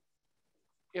journal.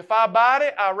 If I bite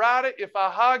it, I write it. If I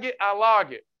hog it, I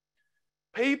log it.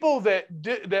 People that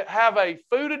have a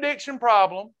food addiction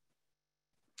problem,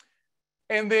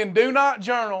 and then do not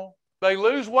journal. They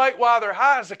lose weight while they're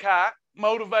high as a kite,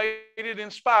 motivated,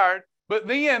 inspired, but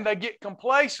then they get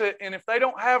complacent, and if they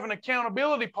don't have an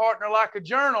accountability partner like a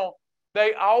journal,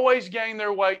 they always gain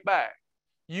their weight back.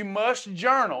 You must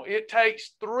journal. It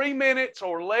takes 3 minutes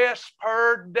or less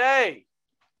per day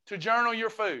to journal your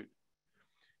food.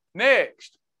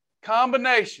 Next,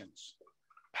 combinations.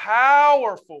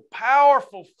 Powerful,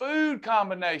 powerful food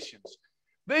combinations.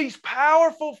 These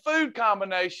powerful food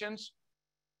combinations,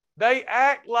 they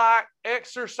act like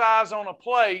exercise on a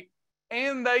plate,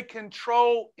 and they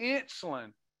control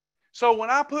insulin. So when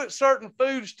I put certain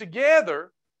foods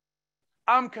together,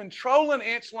 I'm controlling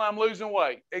insulin, I'm losing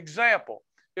weight. Example,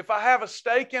 if I have a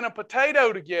steak and a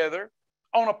potato together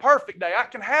on a perfect day, I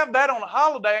can have that on a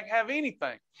holiday, I can have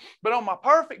anything. But on my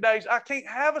perfect days, I can't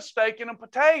have a steak and a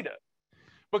potato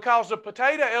because the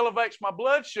potato elevates my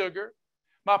blood sugar.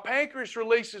 My pancreas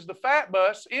releases the fat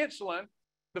bus, insulin.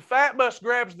 The fat bus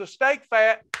grabs the steak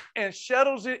fat and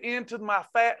shuttles it into my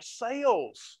fat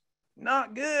cells.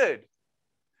 Not good.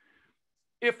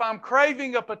 If I'm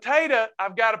craving a potato,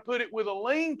 I've got to put it with a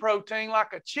lean protein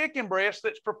like a chicken breast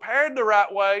that's prepared the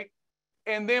right way,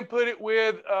 and then put it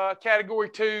with a category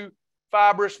 2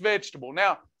 fibrous vegetable.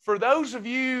 Now, for those of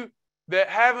you that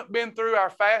haven't been through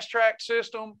our fast track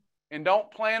system and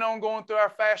don't plan on going through our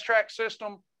fast track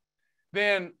system,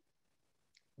 then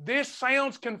this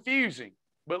sounds confusing.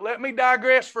 But let me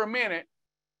digress for a minute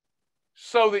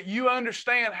so that you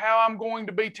understand how I'm going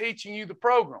to be teaching you the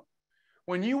program.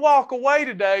 When you walk away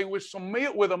today with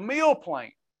a meal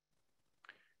plan,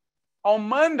 on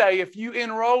Monday, if you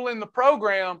enroll in the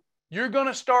program, you're going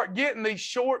to start getting these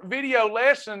short video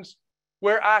lessons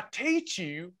where I teach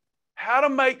you how to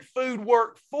make food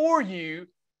work for you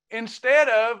instead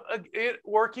of it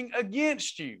working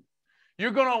against you.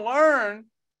 You're going to learn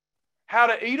how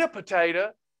to eat a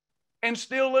potato and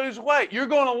still lose weight. You're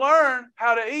going to learn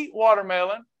how to eat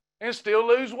watermelon and still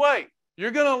lose weight.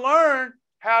 You're going to learn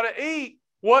how to eat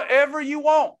whatever you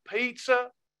want. Pizza,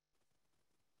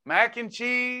 mac and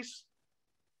cheese,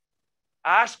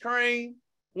 ice cream,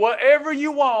 whatever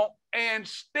you want, and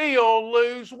still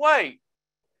lose weight.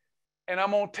 And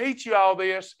I'm going to teach you all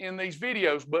this in these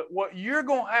videos. But what you're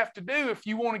going to have to do if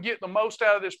you want to get the most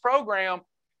out of this program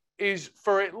is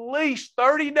for at least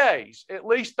 30 days,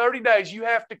 you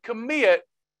have to commit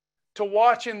to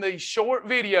watching these short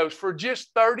videos for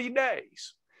just 30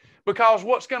 days. Because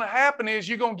what's going to happen is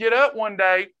you're going to get up one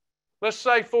day. Let's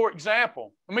say, for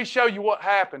example, let me show you what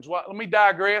happens. Let me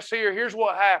digress here. Here's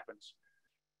what happens.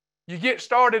 You get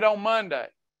started on Monday.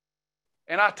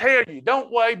 And I tell you,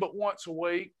 don't weigh but once a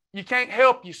week. You can't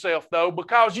help yourself, though,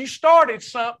 because you started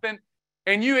something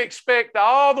and you expect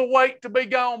all the weight to be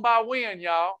gone by when,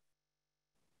 y'all?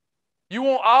 You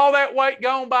want all that weight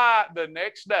gone by the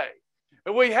next day.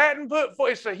 If we hadn't put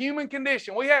forth, it's a human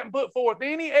condition. We hadn't put forth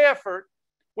any effort.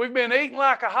 We've been eating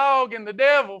like a hog and the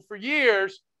devil for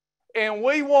years, and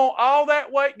we want all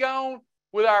that weight gone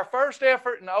with our first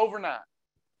effort and overnight.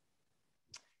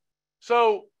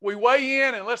 So we weigh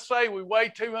in, and let's say we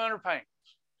weigh 200 pounds.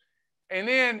 And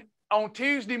then on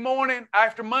Tuesday morning,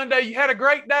 after Monday, you had a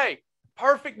great day.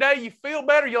 Perfect day. You feel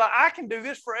better. You're like, I can do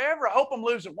this forever. I hope I'm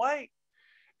losing weight.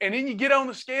 And then you get on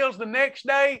the scales the next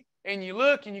day, and you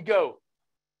look, and you go,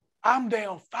 I'm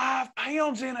down 5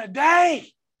 pounds in a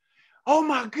day. Oh,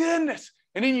 my goodness.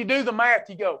 And then you do the math.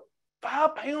 You go,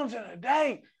 5 pounds in a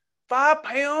day. 5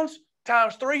 pounds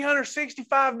times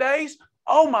 365 days.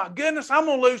 Oh, my goodness. I'm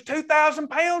going to lose 2,000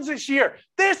 pounds this year.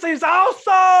 This is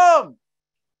awesome.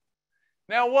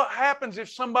 Now, what happens if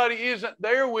somebody isn't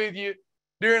there with you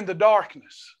during the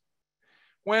darkness?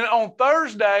 When on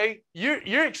Thursday,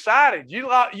 you're excited. You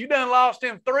done lost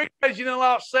in 3 days. You done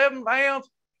lost 7 pounds.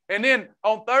 And then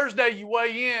on Thursday, you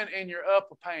weigh in and you're up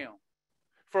a pound.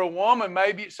 For a woman,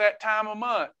 maybe it's that time of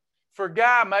month. For a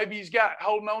guy, maybe he's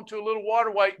holding on to a little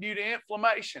water weight due to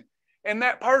inflammation. And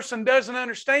that person doesn't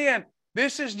understand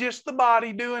this is just the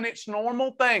body doing its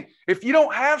normal thing. If you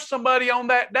don't have somebody on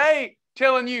that day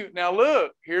telling you, now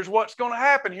look, here's what's going to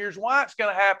happen. Here's why it's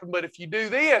going to happen. But if you do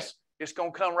this, it's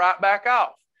going to come right back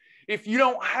off. If you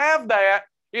don't have that,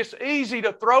 it's easy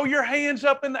to throw your hands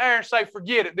up in the air and say,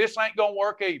 forget it. This ain't going to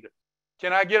work either.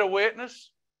 Can I get a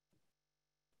witness?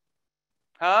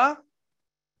 Huh?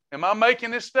 Am I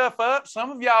making this stuff up?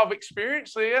 Some of y'all have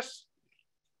experienced this.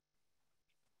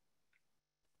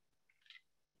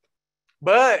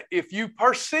 But if you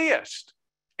persist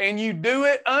and you do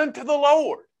it unto the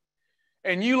Lord,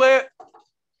 and you let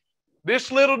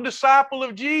this little disciple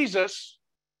of Jesus,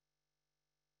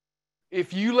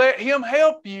 if you let him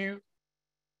help you,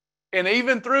 and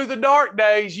even through the dark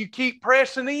days, you keep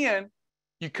pressing in,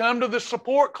 You come to the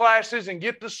support classes and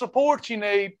get the support you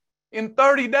need. In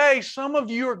 30 days, some of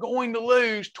you are going to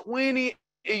lose 20,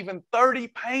 even 30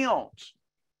 pounds.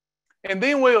 And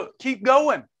then we'll keep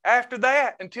going after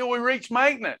that until we reach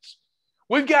maintenance.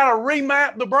 We've got to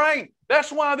remap the brain.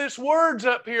 That's why this word's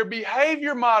up here,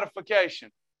 behavior modification.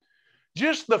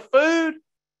 Just the food,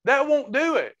 that won't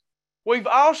do it. We've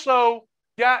also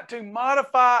got to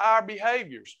modify our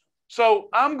behaviors. So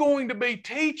I'm going to be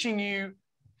teaching you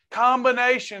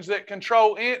combinations that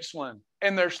control insulin.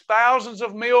 And there's thousands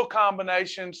of meal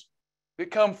combinations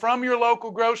that come from your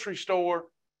local grocery store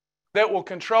that will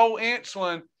control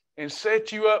insulin and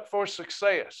set you up for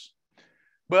success.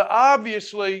 But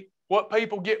obviously, what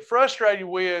people get frustrated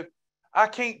with, I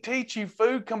can't teach you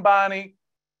food combining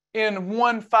in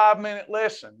one 5-minute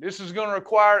lesson. This is going to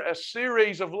require a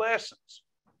series of lessons.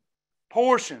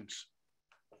 Portions.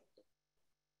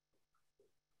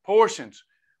 Portions.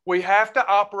 We have to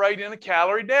operate in a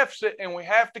calorie deficit and we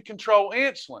have to control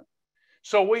insulin.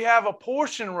 So we have a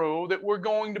portion rule that we're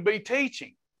going to be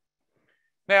teaching.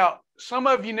 Now, some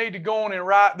of you need to go on and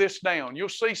write this down. You'll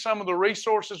see some of the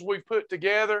resources we've put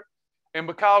together. And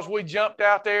because we jumped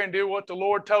out there and did what the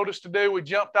Lord told us to do, we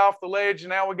jumped off the ledge and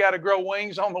now we got to grow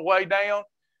wings on the way down.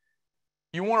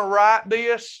 You want to write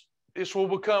this. This will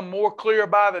become more clear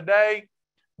by the day.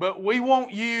 But we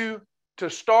want you to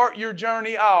start your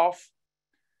journey off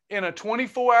in a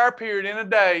 24-hour period in a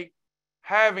day,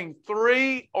 having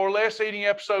 3 or less eating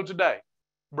episodes a day.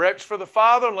 Breakfast for the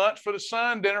Father, lunch for the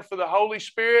Son, dinner for the Holy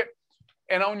Spirit.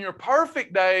 And on your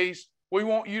perfect days, we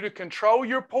want you to control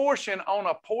your portion on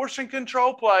a portion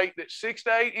control plate that's 6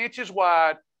 to 8 inches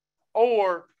wide,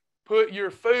 or put your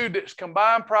food that's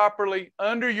combined properly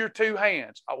under your 2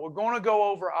 hands. We're going to go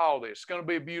over all this. It's going to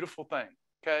be a beautiful thing,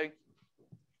 okay?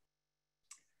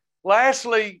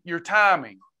 Lastly, your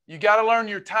timing. You got to learn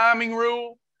your timing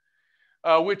rule,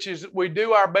 which is we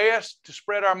do our best to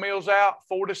spread our meals out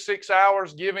 4 to 6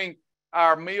 hours, giving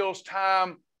our meals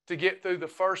time to get through the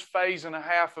first phase and a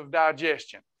half of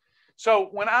digestion. So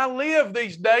when I live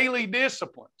these daily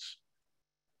disciplines,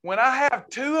 when I have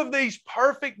 2 of these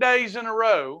perfect days in a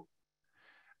row,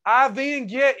 I then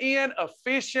get in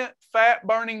efficient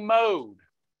fat-burning mode.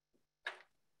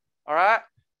 All right?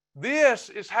 This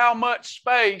is how much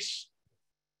space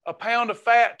a pound of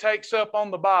fat takes up on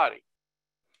the body.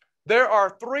 There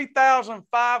are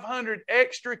 3,500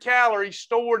 extra calories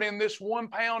stored in this 1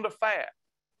 pound of fat.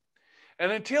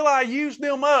 And until I use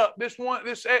them up, this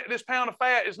pound of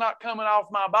fat is not coming off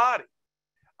my body.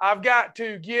 I've got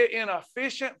to get in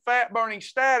efficient fat-burning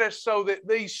status so that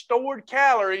these stored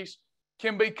calories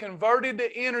can be converted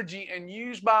to energy and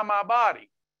used by my body.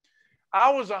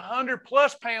 I was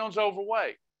 100+ pounds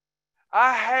overweight.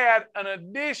 I had an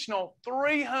additional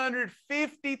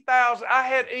 350,000. I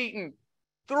had eaten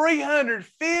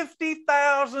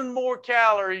 350,000 more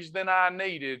calories than I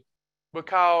needed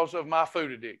because of my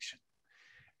food addiction.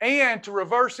 And to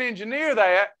reverse engineer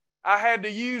that, I had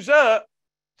to use up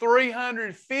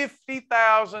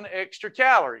 350,000 extra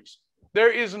calories. There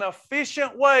is an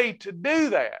efficient way to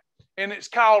do that, and it's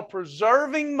called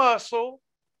preserving muscle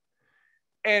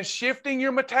and shifting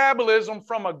your metabolism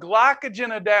from a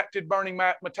glycogen-adapted burning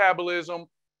metabolism,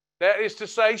 that is to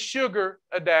say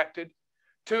sugar-adapted,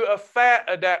 to a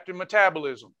fat-adapted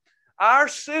metabolism. Our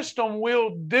system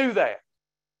will do that,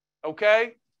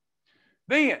 okay?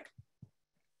 Then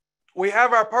we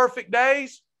have our perfect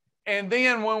days, and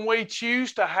then when we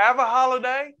choose to have a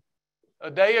holiday,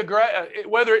 a day of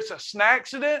whether it's a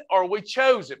snacksident or we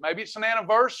chose it, maybe it's an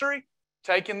anniversary,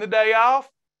 taking the day off,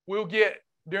 we'll get,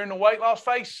 during the weight loss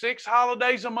phase, 6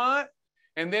 holidays a month,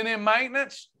 and then in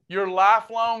maintenance, your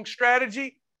lifelong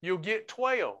strategy, you'll get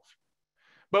 12.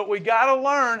 But we got to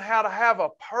learn how to have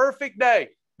a perfect day.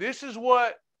 This is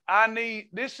what I need.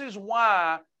 This is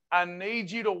why I need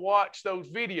you to watch those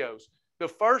videos. The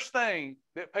first thing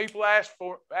that people ask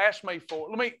me for,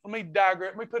 let me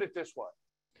diagram, let me put it this way.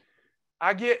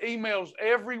 I get emails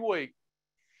every week.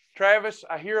 Travis,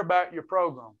 I hear about your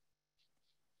program.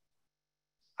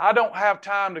 I don't have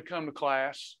time to come to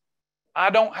class.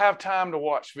 I don't have time to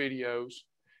watch videos.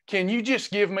 Can you just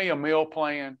give me a meal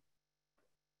plan?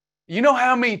 You know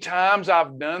how many times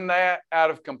I've done that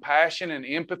out of compassion and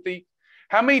empathy?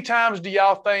 How many times do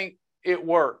y'all think it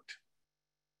worked?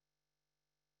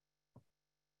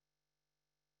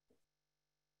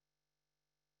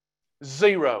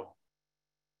 Zero.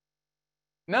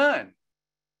 None.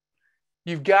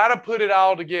 You've got to put it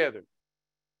all together.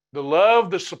 The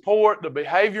love, the support, the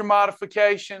behavior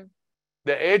modification,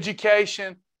 the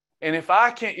education. And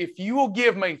if you will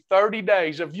give me 30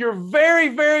 days of your very,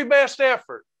 very best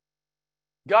effort,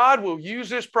 God will use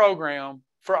this program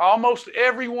for almost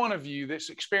every one of you that's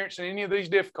experiencing any of these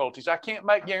difficulties, I can't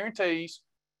make guarantees.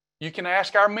 You can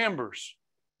ask our members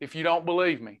if you don't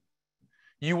believe me.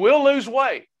 You will lose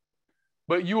weight,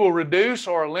 but you will reduce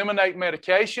or eliminate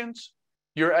medications.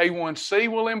 Your A1C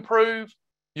will improve.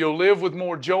 You'll live with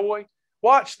more joy.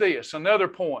 Watch this, another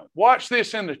point. Watch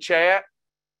this in the chat.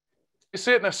 It's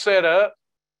in a setup,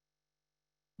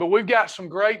 but we've got some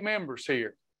great members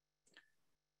here.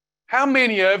 How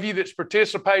many of you that's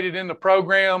participated in the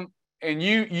program and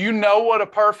you know what a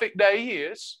perfect day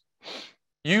is?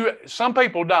 Some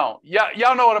people don't.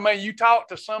 Y'all know what I mean? You talk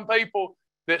to some people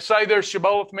that say they're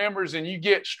Shibboleth members and you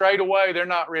get straight away, they're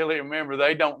not really a member.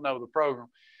 They don't know the program.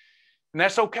 And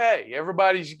that's okay.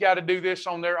 Everybody's got to do this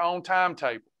on their own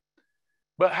timetable.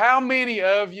 But how many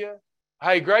of you,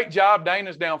 hey, great job.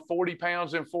 Dana's down 40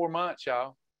 pounds in 4 months,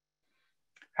 y'all.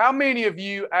 How many of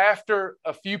you, after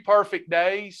a few perfect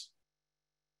days,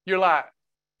 you're like,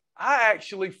 I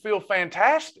actually feel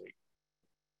fantastic.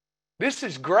 This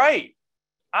is great.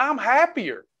 I'm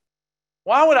happier.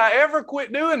 Why would I ever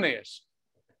quit doing this?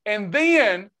 And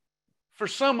then, for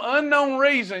some unknown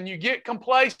reason, you get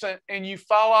complacent and you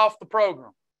fall off the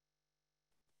program.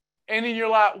 And then you're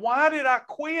like, why did I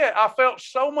quit? I felt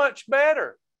so much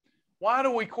better. Why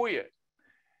do we quit?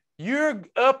 You're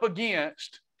up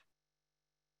against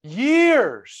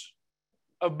years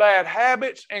of bad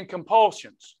habits and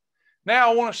compulsions.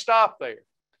 Now I want to stop there.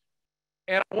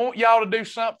 And I want y'all to do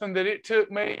something that it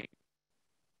took me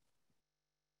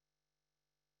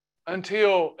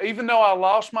until, even though I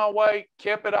lost my weight,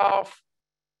 kept it off,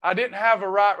 I didn't have a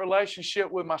right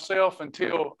relationship with myself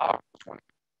until I was 20.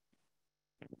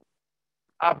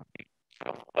 I beat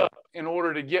myself up in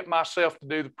order to get myself to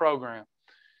do the program.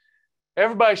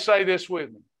 Everybody say this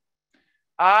with me.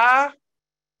 I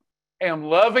am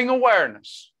loving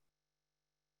awareness.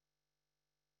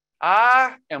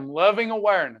 I am loving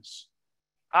awareness.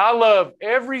 I love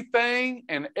everything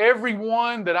and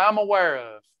everyone that I'm aware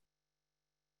of.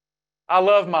 I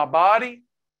love my body.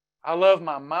 I love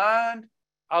my mind.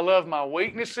 I love my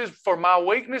weaknesses. For my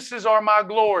weaknesses are my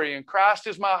glory, and Christ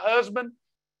is my husband.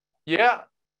 Yeah,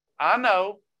 I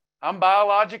know. I'm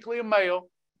biologically a male,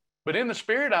 but in the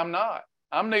spirit, I'm not.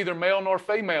 I'm neither male nor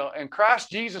female, and Christ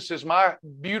Jesus is my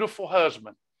beautiful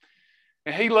husband.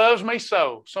 And he loves me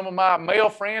so. Some of my male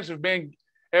friends have been,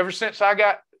 ever since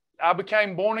I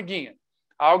became born again,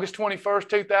 August 21st,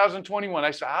 2021.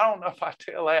 They say, I don't know if I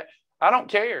tell that. I don't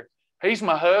care. He's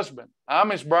my husband. I'm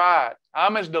his bride.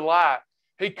 I'm his delight.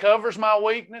 He covers my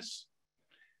weakness.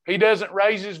 He doesn't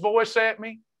raise his voice at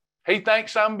me. He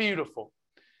thinks I'm beautiful.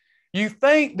 You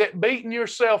think that beating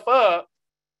yourself up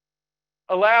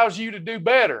allows you to do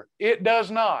better. It does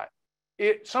not.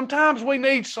 Sometimes we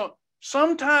need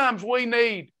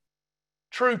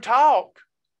true talk.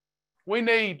 We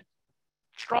need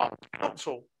strong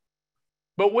counsel.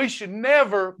 But we should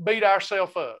never beat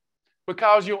ourselves up,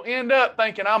 because you'll end up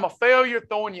thinking I'm a failure,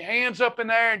 throwing your hands up in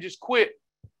the air and just quit.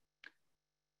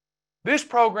 This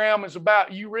program is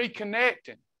about you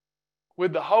reconnecting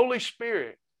with the Holy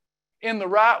Spirit in the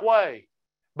right way,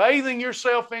 bathing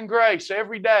yourself in grace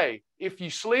every day. If you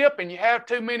slip and you have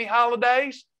too many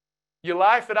holidays, you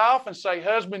laugh it off and say,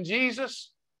 Husband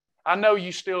Jesus, I know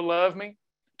you still love me.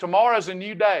 Tomorrow's a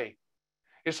new day.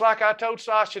 It's like I told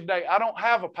Sasha today, I don't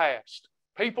have a past.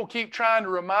 People keep trying to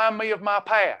remind me of my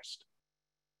past.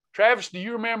 Travis, do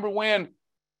you remember when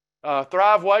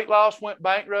Thrive Weight Loss went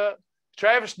bankrupt?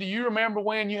 Travis, do you remember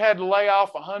when you had to lay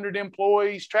off 100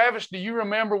 employees? Travis, do you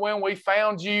remember when we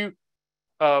found you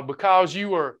because you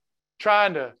were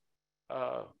trying to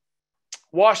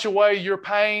wash away your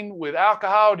pain with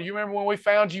alcohol? Do you remember when we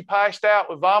found you passed out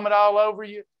with vomit all over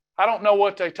you? I don't know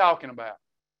what they're talking about.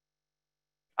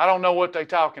 I don't know what they're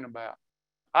talking about.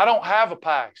 I don't have a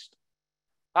past.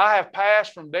 I have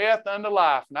passed from death unto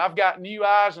life, and I've got new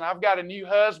eyes, and I've got a new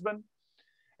husband,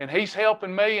 and he's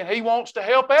helping me, and he wants to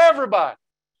help everybody.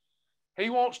 He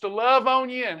wants to love on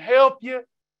you and help you,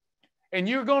 and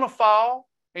you're going to fall,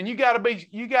 and you got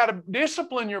to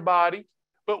discipline your body.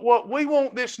 But what we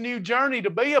want this new journey to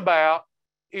be about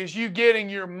is you getting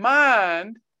your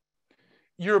mind,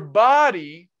 your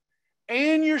body,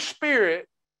 and your spirit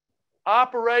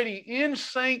operating in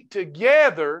sync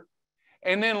together,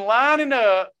 and then lining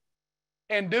up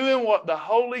and doing what the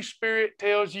Holy Spirit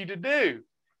tells you to do.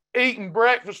 Eating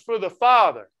breakfast for the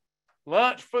Father,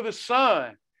 lunch for the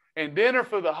Son, and dinner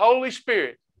for the Holy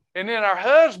Spirit. And then our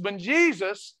husband,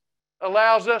 Jesus,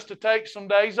 allows us to take some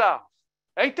days off.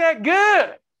 Ain't that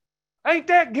good? Ain't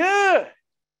that good?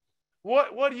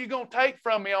 What are you going to take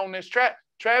from me on this?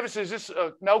 Travis, is this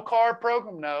a no-carb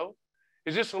program? No.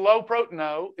 Is this a low protein?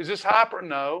 No. Is this hyper?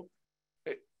 No.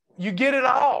 you get it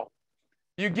all.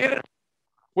 You get it.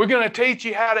 We're going to teach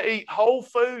you how to eat whole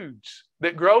foods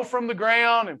that grow from the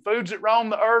ground and foods that roam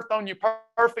the earth on your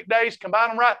perfect days, combine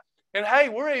them right. And hey,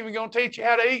 we're even going to teach you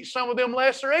how to eat some of them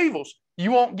lesser evils.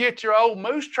 You won't get your old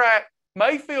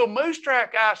Mayfield Moose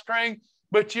Track ice cream,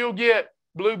 but you'll get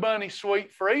Blue Bunny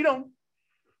Sweet Freedom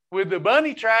with the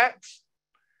bunny tracks.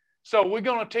 So we're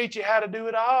going to teach you how to do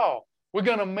it all. We're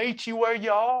going to meet you where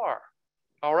you are.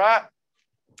 All right?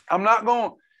 I'm not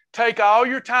going to take all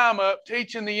your time up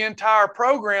teaching the entire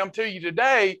program to you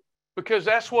today, because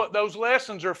that's what those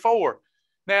lessons are for.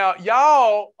 Now,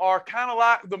 y'all are kind of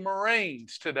like the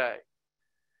Marines today.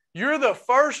 You're the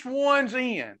first ones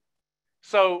in.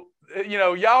 So,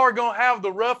 y'all are going to have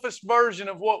the roughest version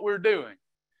of what we're doing,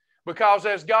 because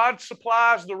as God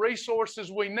supplies the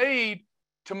resources we need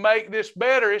to make this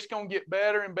better, it's going to get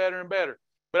better and better and better.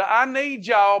 But I need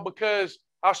y'all, because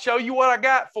I'll show you what I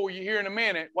got for you here in a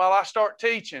minute while I start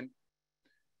teaching.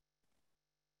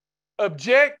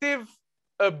 Objective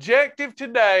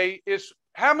today is,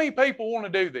 how many people want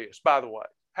to do this, by the way?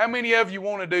 How many of you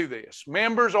want to do this?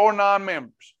 Members or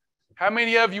non-members? How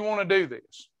many of you want to do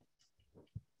this?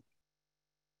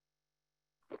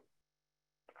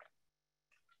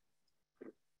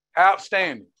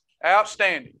 Outstanding.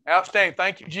 Outstanding. Outstanding.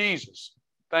 Thank you, Jesus.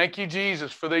 Thank you,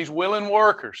 Jesus, for these willing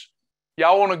workers.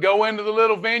 Y'all want to go into the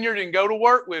little vineyard and go to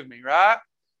work with me, right?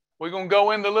 We're going to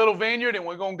go in the little vineyard and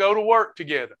we're going to go to work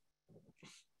together.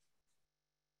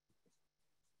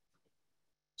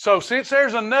 So since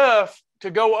there's enough to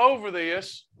go over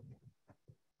this,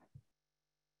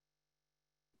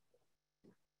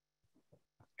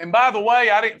 and by the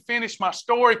way, I didn't finish my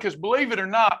story, because believe it or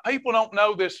not, people don't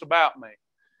know this about me.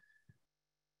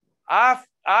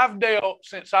 I've dealt,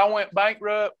 since I went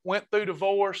bankrupt, went through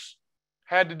divorce,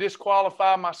 had to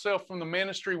disqualify myself from the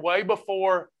ministry way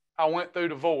before I went through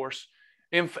divorce.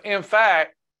 In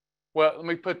fact, well, let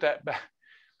me put that back.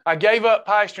 I gave up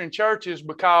pastoring churches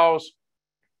because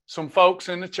some folks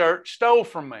in the church stole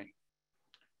from me,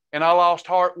 and I lost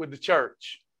heart with the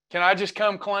church. Can I just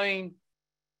come clean?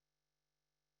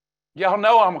 Y'all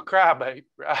know I'm a crybaby,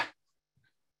 right?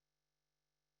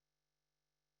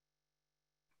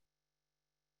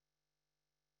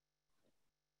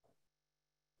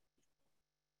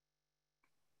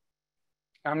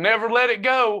 I've never let it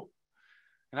go,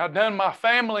 and I've done my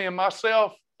family and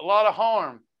myself a lot of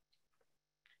harm.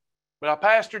 But I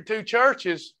pastored 2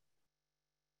 churches,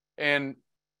 and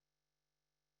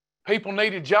people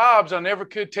needed jobs. I never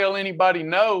could tell anybody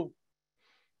no.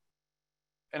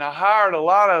 And I hired a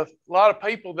lot of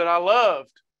people that I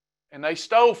loved, and they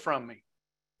stole from me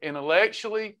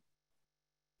intellectually,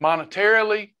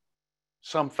 monetarily,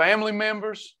 some family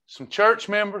members, some church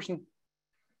members.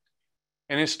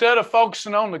 And instead of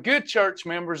focusing on the good church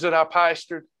members that I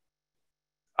pastored,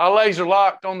 I laser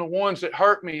locked on the ones that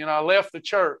hurt me, and I left the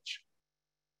church.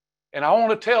 And I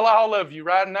want to tell all of you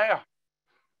right now,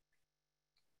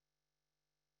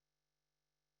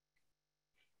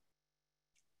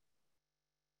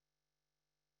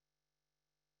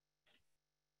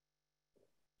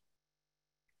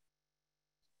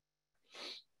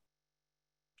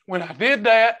 when I did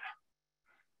that,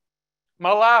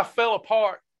 my life fell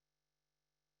apart.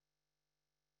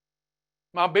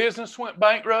 My business went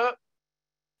bankrupt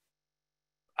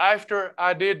after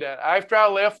I did that. After I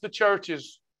left the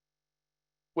churches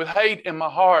with hate in my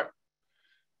heart,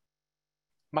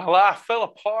 my life fell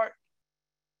apart.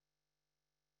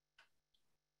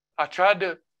 I tried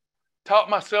to talk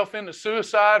myself into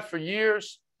suicide for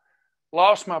years,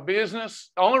 lost my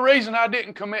business. The only reason I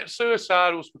didn't commit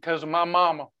suicide was because of my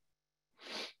mama.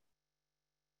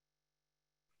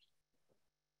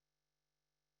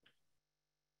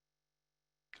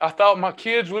 I thought my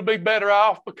kids would be better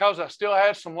off because I still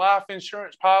had some life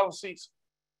insurance policies.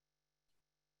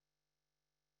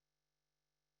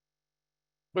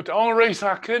 But the only reason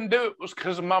I couldn't do it was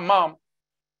because of my mom.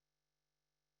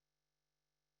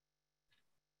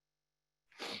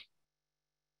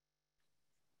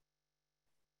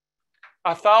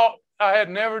 I thought I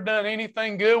had never done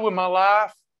anything good with my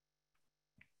life.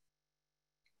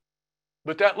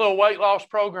 But that little weight loss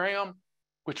program,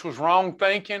 which was wrong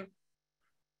thinking,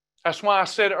 that's why I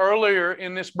said earlier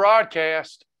in this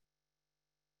broadcast,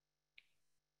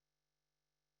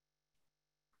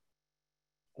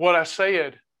 what I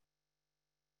said,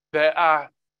 that I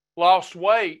lost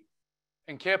weight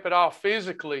and kept it off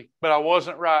physically, but I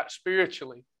wasn't right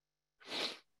spiritually.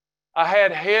 I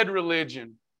had head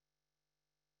religion.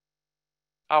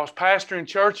 I was pastoring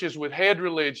churches with head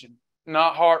religion,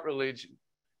 not heart religion.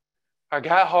 I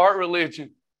got heart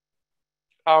religion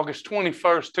August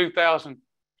 21st,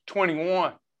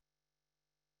 2021.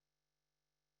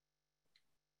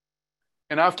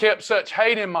 And I've kept such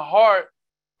hate in my heart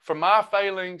for my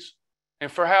failings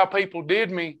and for how people did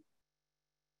me,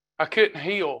 I couldn't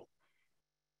heal.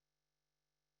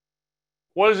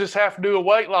 What does this have to do with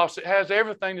weight loss? It has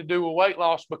everything to do with weight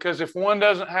loss, because if one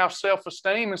doesn't have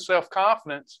self-esteem and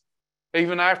self-confidence,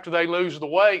 even after they lose the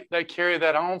weight, they carry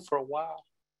that on for a while.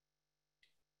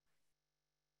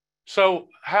 So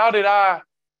how did I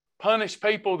punish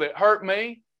people that hurt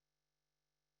me?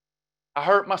 I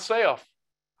hurt myself.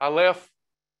 I left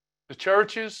the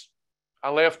churches. I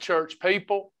left church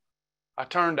people. I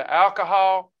turned to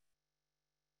alcohol.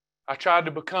 I tried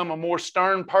to become a more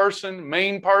stern person,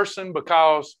 mean person,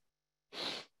 because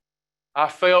I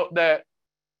felt that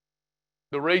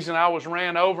the reason I was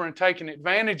ran over and taken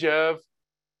advantage of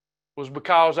was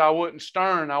because I wasn't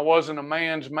stern. I wasn't a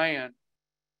man's man.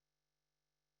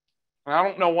 And I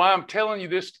don't know why I'm telling you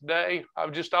this today.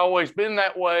 I've just always been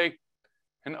that way,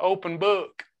 an open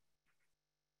book.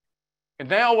 And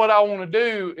now what I want to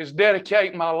do is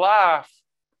dedicate my life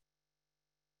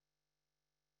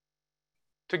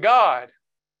to God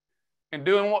and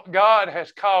doing what God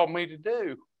has called me to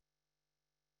do.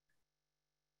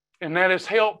 And that is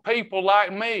help people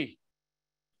like me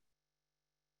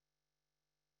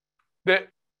that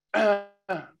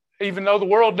even though the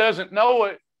world doesn't know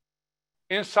it,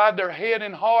 inside their head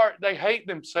and heart, they hate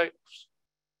themselves.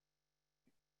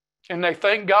 And they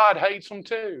think God hates them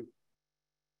too.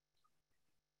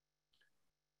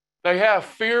 They have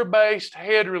fear-based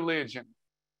head religion.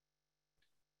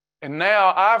 And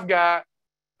now I've got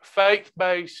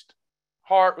faith-based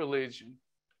heart religion.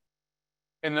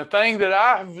 And the thing that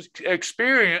I've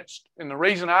experienced, and the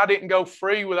reason I didn't go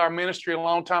free with our ministry a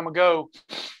long time ago,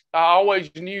 I always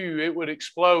knew it would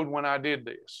explode when I did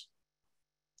this.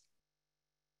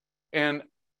 And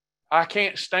I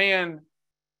can't stand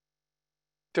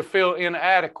to feel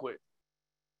inadequate.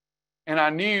 And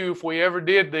I knew if we ever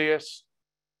did this,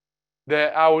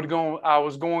 that I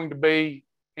was going to be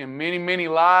in many, many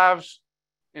lives,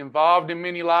 involved in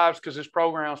many lives, because this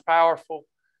program is powerful.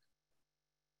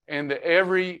 And that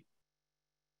every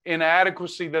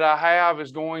inadequacy that I have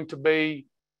is going to be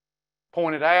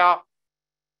pointed out,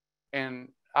 and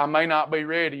I may not be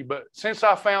ready. But since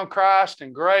I found Christ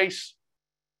and grace,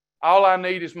 all I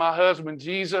need is my husband,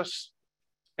 Jesus,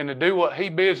 and to do what he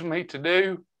bids me to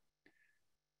do,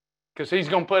 because he's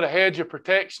going to put a hedge of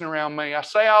protection around me. I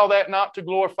say all that not to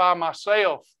glorify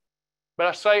myself, but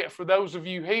I say it for those of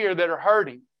you here that are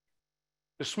hurting.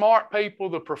 The smart people,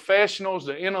 the professionals,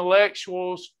 the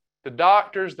intellectuals, the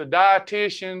doctors, the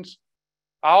dietitians,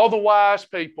 all the wise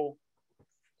people.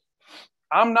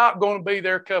 I'm not going to be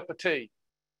their cup of tea.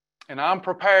 And I'm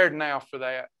prepared now for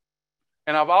that.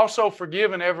 And I've also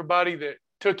forgiven everybody that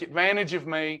took advantage of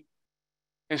me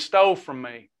and stole from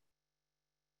me.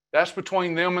 That's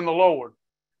between them and the Lord.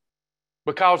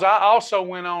 Because I also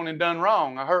went on and done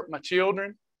wrong. I hurt my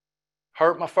children,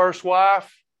 hurt my first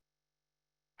wife,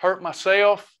 hurt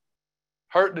myself,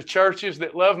 hurt the churches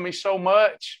that love me so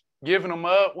much, giving them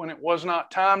up when it was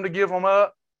not time to give them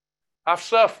up. I've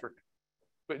suffered.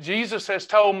 But Jesus has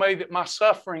told me that my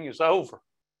suffering is over.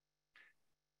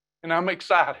 And I'm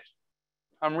excited.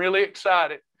 I'm really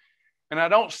excited. And I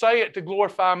don't say it to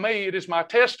glorify me. It is my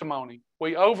testimony.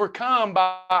 We overcome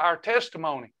by our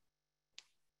testimony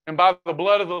and by the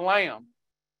blood of the Lamb.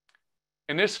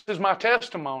 And this is my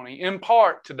testimony in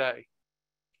part today.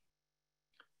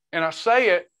 And I say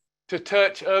it to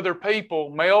touch other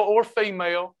people, male or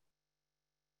female.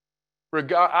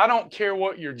 I don't care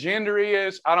what your gender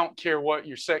is. I don't care what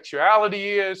your sexuality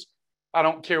is. I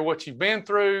don't care what you've been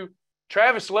through.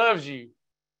 Travis loves you.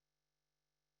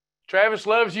 Travis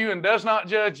loves you and does not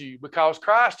judge you, because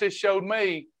Christ has showed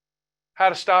me how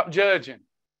to stop judging,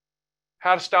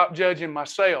 how to stop judging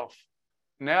myself.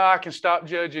 Now I can stop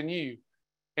judging you.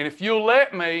 And if you'll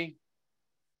let me,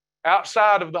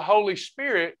 outside of the Holy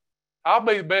Spirit, I'll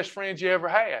be the best friend you ever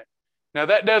had. Now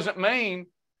that doesn't mean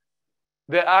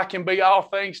that I can be all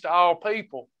things to all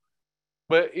people.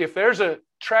 But if there's a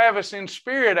Travis in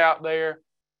spirit out there,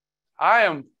 I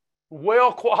am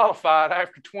well qualified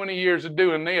after 20 years of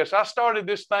doing this. I started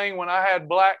this thing when I had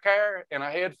black hair and a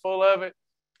head full of it,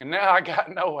 and now I got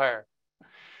no hair.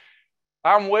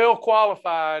 I'm well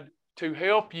qualified to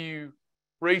help you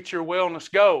reach your wellness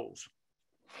goals.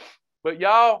 But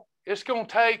y'all, it's going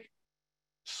to take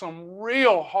some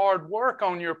real hard work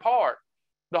on your part.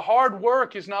 The hard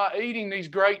work is not eating these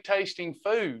great tasting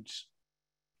foods.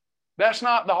 That's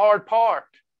not the hard part.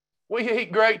 We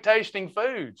eat great tasting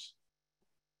foods.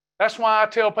 That's why I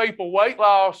tell people weight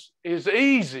loss is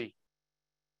easy.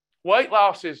 Weight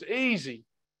loss is easy.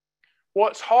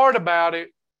 What's hard about it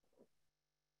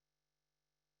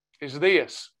is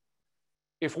this.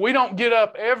 if we don't get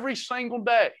up every single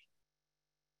day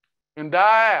and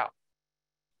die out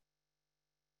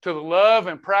to the love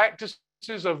and practices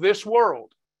of this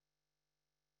world,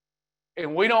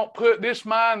 and we don't put this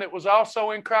mind that was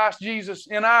also in Christ Jesus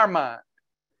in our mind,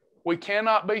 we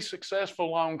cannot be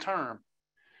successful long term.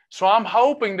 So I'm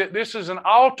hoping that this is an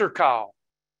altar call.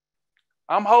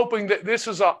 I'm hoping that this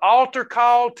is an altar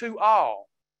call to all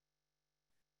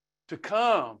to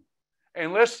come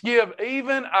and let's give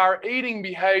even our eating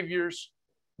behaviors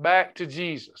back to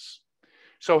Jesus.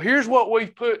 So here's what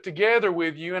we've put together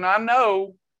with you, and I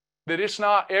know that it's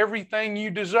not everything you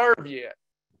deserve yet.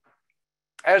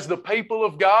 As the people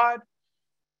of God,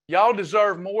 y'all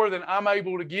deserve more than I'm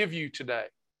able to give you today.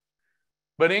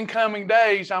 But in coming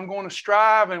days, I'm going to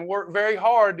strive and work very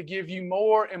hard to give you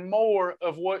more and more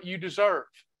of what you deserve.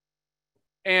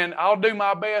 And I'll do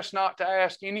my best not to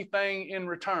ask anything in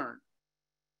return.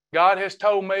 God has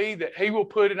told me that He will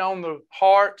put it on the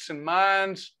hearts and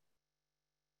minds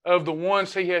of the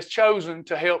ones He has chosen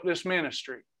to help this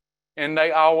ministry. And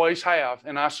they always have,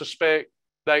 and I suspect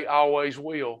they always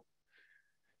will.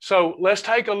 So let's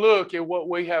take a look at what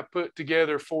we have put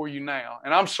together for you now.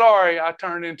 And I'm sorry I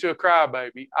turned into a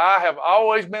crybaby. I have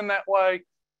always been that way.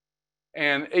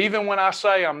 And even when I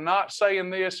say I'm not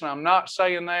saying this and I'm not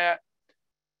saying that,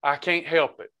 I can't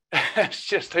help it. It's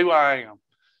just who I am.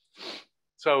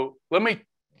 So let me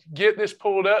get this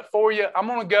pulled up for you. I'm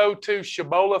going to go to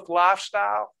Shibboleth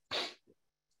Lifestyle.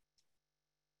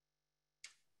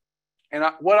 And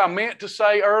what I meant to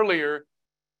say earlier,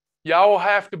 y'all will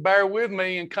have to bear with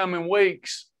me in coming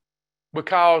weeks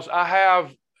because I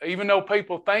have, even though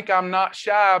people think I'm not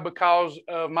shy because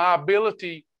of my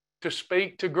ability to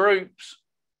speak to groups,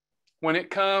 when it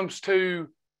comes to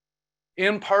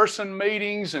in-person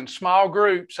meetings and small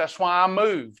groups, that's why I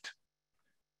moved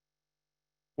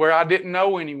where I didn't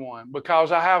know anyone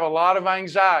because I have a lot of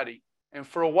anxiety. And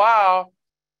for a while,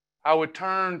 I would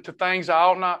turn to things I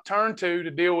ought not turn to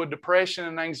deal with depression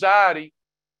and anxiety.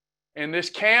 And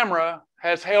this camera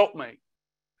has helped me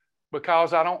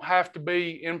because I don't have to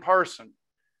be in person.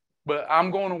 But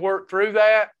I'm going to work through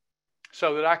that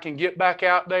so that I can get back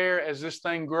out there as this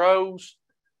thing grows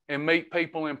and meet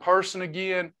people in person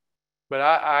again. But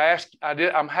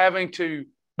I'm having to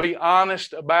be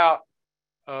honest about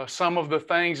some of the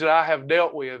things that I have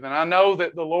dealt with. And I know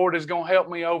that the Lord is going to help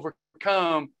me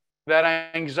overcome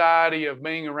that anxiety of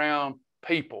being around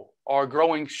people or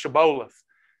growing Shibboleth,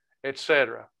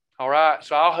 etc. All right,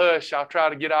 so I'll hush. I'll try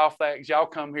to get off that because y'all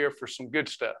come here for some good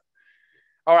stuff.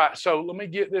 All right, so let me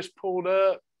get this pulled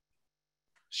up.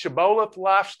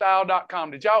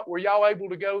 ShibbolethLifestyle.com. Were y'all able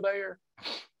to go there?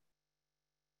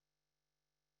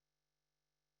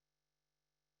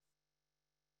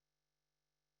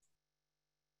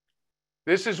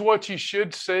 This is what you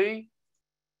should see.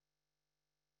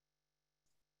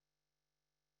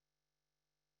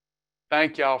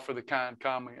 Thank y'all for the kind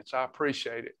comments. I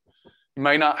appreciate it. You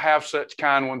may not have such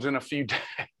kind ones in a few days.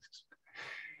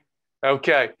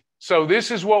 Okay, so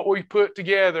this is what we put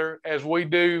together as we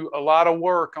do a lot of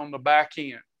work on the back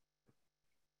end.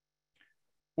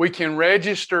 We can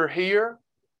register here.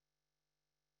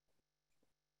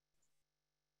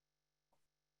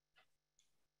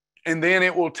 And then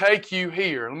it will take you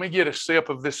here. Let me get a sip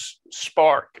of this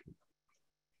Spark.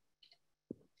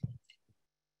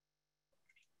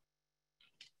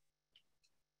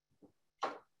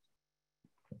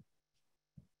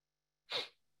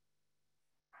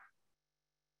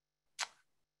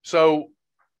 So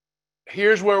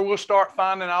here's where we'll start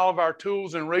finding all of our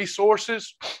tools and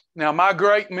resources. Now, my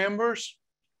great members,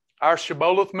 our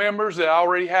Shibboleth members that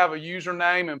already have a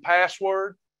username and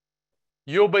password,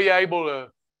 you'll be able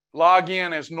to log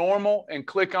in as normal and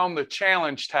click on the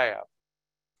challenge tab.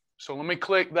 So let me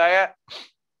click that.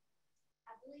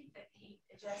 I believe that he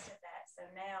adjusted that, so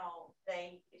now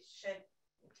it should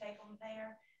take them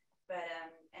there. But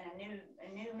and a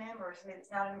new member, so it's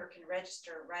not a member can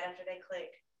register right after they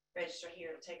click register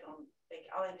here to take them.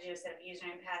 All they have to do is set up a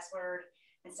username and password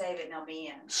and save it, and they'll be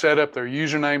in. Set up their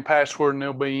username, password, and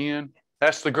they'll be in.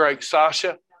 That's the great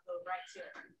Sasha.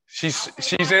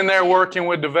 She's in there working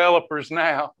with developers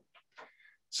now.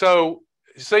 So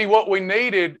see what we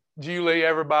needed, Julie,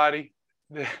 everybody.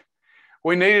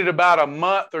 We needed about a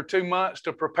month or 2 months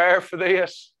to prepare for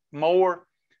this more,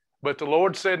 but the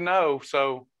Lord said no.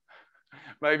 So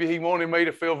maybe He wanted me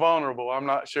to feel vulnerable. I'm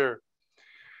not sure.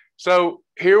 So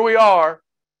here we are,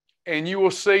 and you will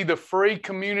see the free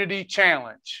community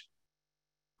challenge.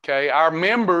 Okay, our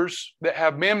members that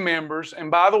have been members, and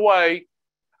by the way,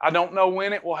 I don't know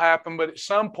when it will happen, but at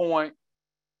some point,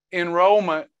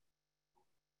 enrollment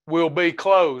will be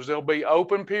closed. There'll be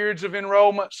open periods of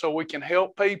enrollment so we can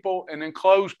help people, and then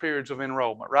closed periods of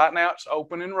enrollment. Right now it's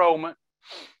open enrollment.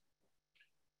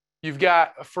 You've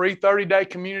got a free 30-day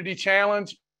community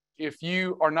challenge. If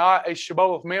you are not a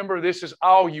Shibboleth member, this is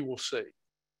all you will see.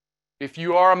 If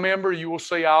you are a member, you will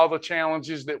see all the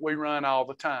challenges that we run all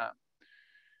the time.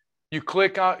 You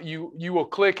click on, you will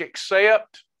click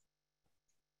accept,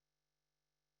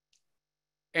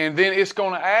 and then it's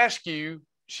going to ask you,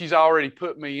 she's already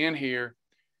put me in here,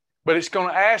 but it's going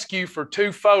to ask you for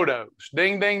 2 photos.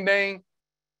 Ding, ding, ding.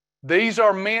 These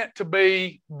are meant to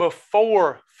be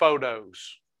before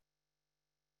photos.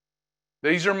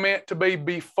 These are meant to be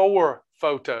before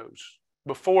photos,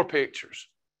 before pictures.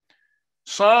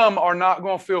 Some are not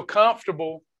going to feel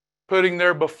comfortable putting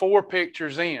their before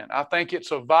pictures in. I think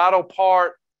it's a vital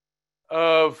part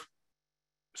of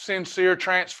sincere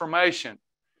transformation.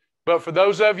 But for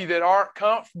those of you that aren't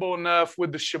comfortable enough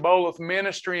with the Shibboleth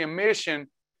ministry and mission,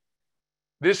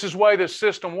 this is the way the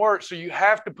system works. So you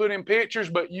have to put in pictures,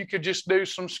 but you could just do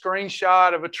some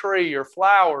screenshot of a tree or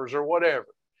flowers or whatever.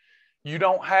 You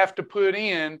don't have to put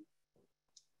in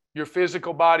your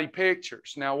physical body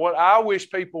pictures. Now, what I wish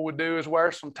people would do is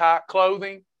wear some tight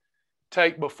clothing,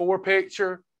 take before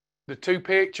picture, the 2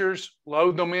 pictures,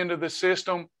 load them into the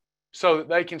system so that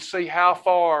they can see how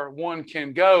far one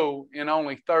can go in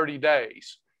only 30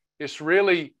 days. It's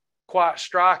really quite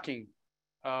striking.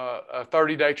 A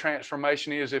 30-day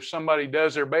transformation is if somebody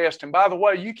does their best. And by the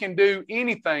way, you can do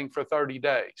anything for 30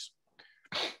 days.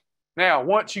 Now,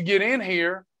 once you get in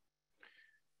here,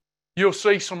 you'll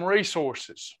see some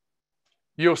resources.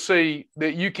 You'll see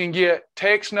that you can get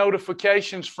text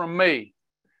notifications from me.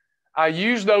 I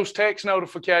use those text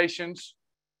notifications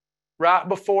right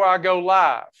before I go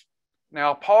live.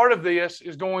 Now, part of this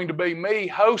is going to be me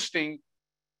hosting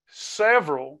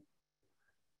several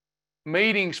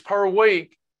meetings per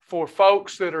week for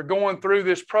folks that are going through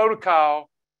this protocol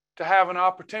to have an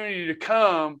opportunity to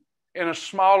come in a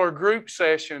smaller group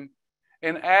session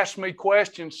and ask me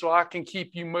questions so I can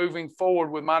keep you moving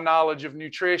forward with my knowledge of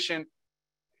nutrition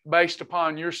based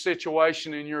upon your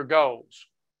situation and your goals.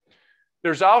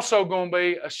 There's also going to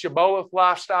be a Shibboleth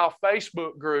Lifestyle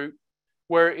Facebook group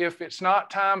where if it's not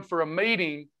time for a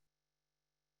meeting,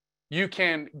 you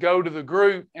can go to the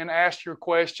group and ask your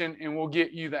question and we'll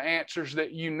get you the answers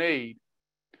that you need.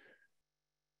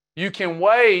 You can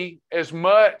weigh as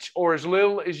much or as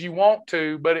little as you want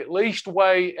to, but at least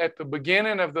weigh at the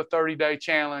beginning of the 30-day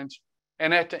challenge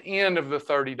and at the end of the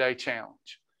 30-day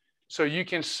challenge. So you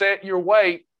can set your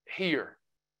weight here.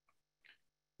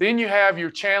 Then you have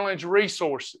your challenge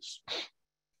resources.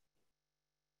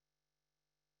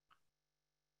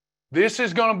 This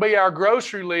is going to be our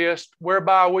grocery list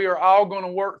whereby we are all going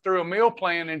to work through a meal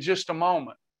plan in just a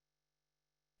moment.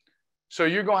 So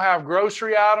you're going to have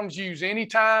grocery items use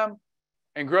anytime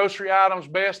and grocery items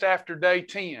best after day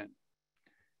 10.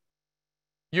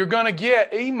 You're going to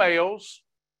get emails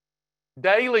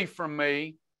daily from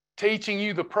me teaching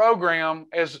you the program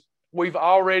as we've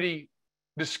already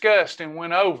discussed and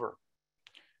went over.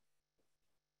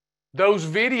 Those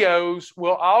videos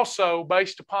will also,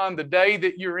 based upon the day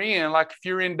that you're in, like if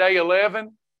you're in day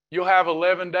 11, you'll have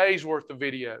 11 days worth of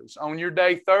videos. On your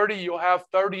day 30, you'll have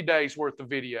 30 days worth of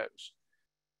videos.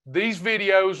 These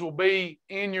videos will be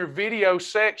in your video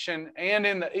section and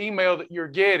in the email that you're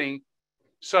getting.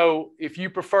 So if you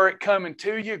prefer it coming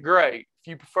to you, great. If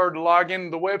you prefer to log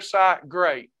into the website,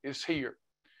 great, it's here.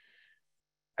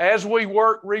 As we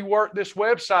rework this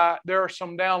website, there are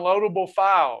some downloadable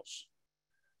files.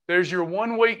 There's your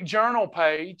 1-week journal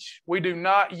page. We do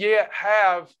not yet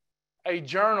have a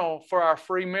journal for our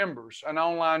free members, an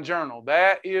online journal.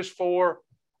 That is for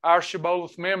our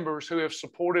Shibboleth members who have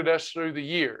supported us through the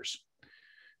years.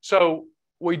 So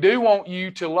we do want you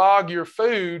to log your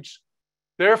foods.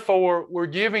 Therefore, we're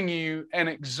giving you an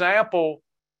example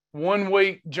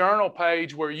 1-week journal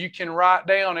page where you can write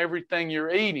down everything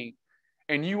you're eating.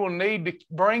 And you will need to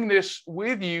bring this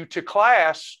with you to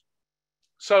class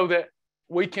so that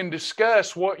we can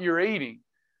discuss what you're eating.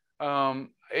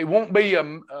 It won't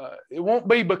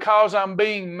be because I'm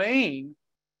being mean.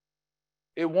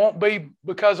 It won't be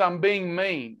because I'm being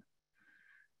mean.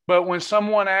 But when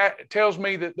someone tells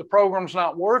me that the program's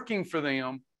not working for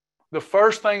them, the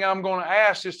first thing I'm going to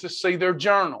ask is to see their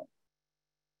journal.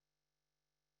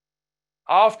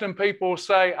 Often people will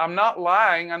say, I'm not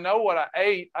lying. I know what I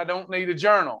ate. I don't need a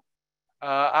journal.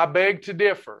 I beg to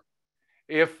differ.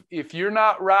 If you're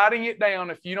not writing it down,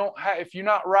 if you're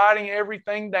not writing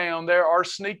everything down, there are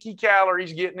sneaky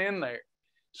calories getting in there.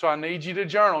 So I need you to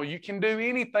journal. You can do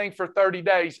anything for 30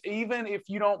 days, even if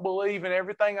you don't believe in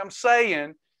everything I'm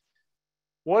saying.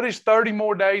 What is 30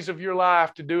 more days of your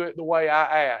life to do it the way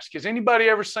I ask? Has anybody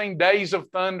ever seen Days of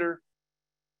Thunder?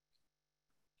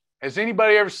 Has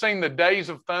anybody ever seen the Days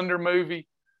of Thunder movie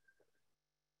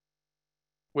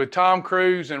with Tom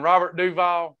Cruise and Robert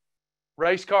Duvall,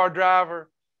 race car driver,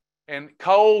 and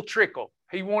Cole Trickle?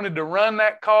 He wanted to run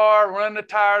that car, run the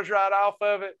tires right off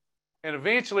of it. And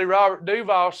eventually Robert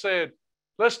Duvall said,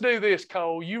 let's do this,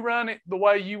 Cole. You run it the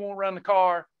way you want to run the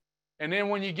car. And then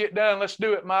when you get done, let's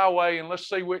do it my way and let's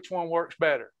see which one works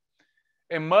better.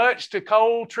 And much to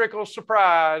Cole Trickle's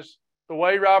surprise, the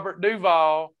way Robert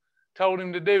Duvall told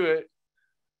him to do it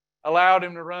allowed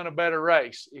him to run a better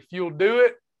race. If you'll do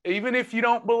it, even if you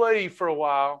don't believe for a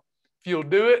while, if you'll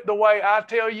do it the way I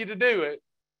tell you to do it,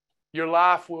 your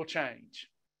life will change.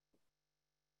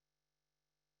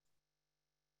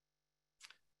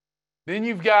 Then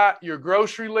you've got your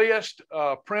grocery list,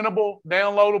 printable,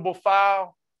 downloadable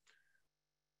file.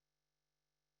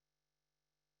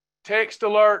 Text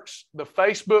alerts, the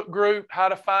Facebook group, how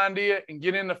to find it and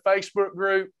get in the Facebook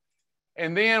group.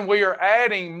 And then we are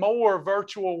adding more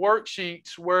virtual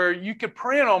worksheets where you could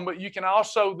print them, but you can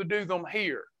also do them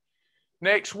here.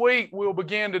 Next week, we'll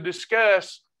begin to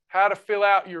discuss how to fill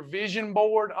out your vision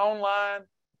board online,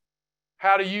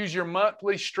 how to use your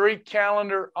monthly streak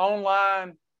calendar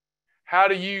online, how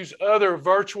to use other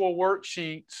virtual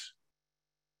worksheets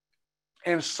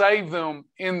and save them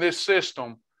in this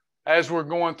system as we're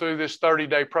going through this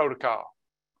 30-day protocol.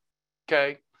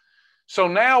 Okay? So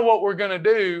now what we're going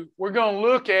to do, we're going to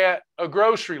look at a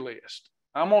grocery list.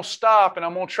 I'm going to stop and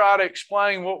I'm going to try to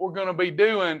explain what we're going to be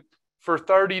doing for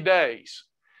 30 days.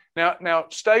 Now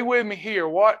stay with me here.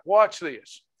 Watch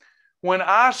this. When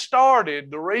I started,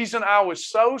 the reason I was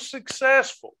so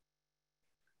successful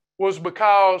was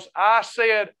because I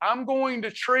said, I'm going to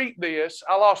treat this.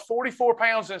 I lost 44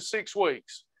 pounds in 6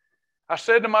 weeks. I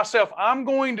said to myself, I'm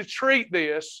going to treat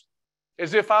this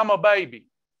as if I'm a baby.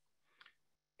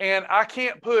 And I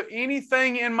can't put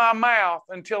anything in my mouth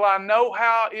until I know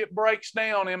how it breaks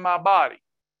down in my body.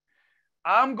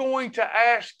 I'm going to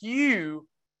ask you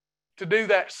to do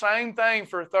that same thing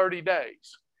for 30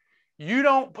 days. You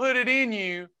don't put it in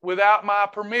you without my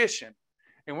permission.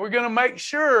 And we're going to make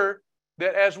sure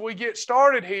that as we get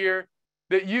started here,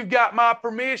 that you've got my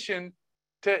permission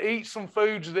to eat some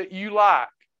foods that you like.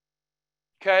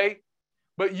 Okay?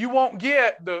 But you won't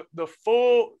get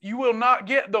you will not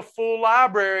get the full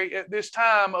library at this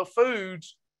time of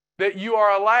foods that you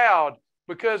are allowed,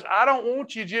 because I don't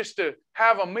want you just to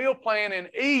have a meal plan and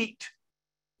eat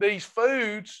these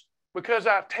foods because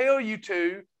I tell you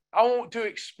to. I want to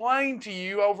explain to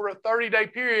you over a 30-day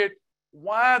period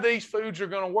why these foods are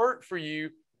going to work for you,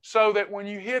 so that when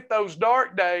you hit those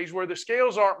dark days where the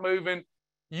scales aren't moving,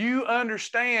 you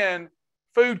understand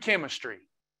food chemistry.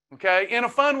 Okay, in a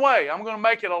fun way. I'm going to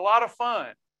make it a lot of fun.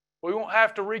 We won't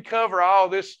have to recover all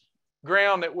this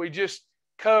ground that we just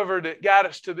covered that got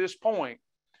us to this point.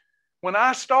 When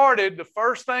I started, the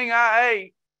first thing I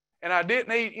ate, and I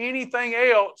didn't eat anything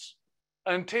else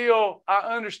until I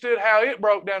understood how it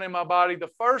broke down in my body,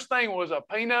 the first thing was a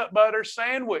peanut butter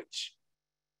sandwich.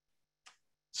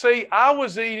 See, I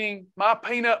was eating my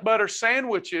peanut butter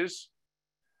sandwiches.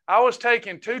 I was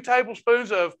taking 2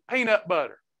 tablespoons of peanut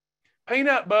butter.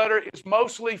 Peanut butter is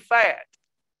mostly fat.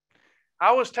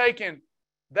 I was taking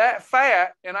that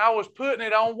fat and I was putting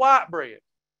it on white bread.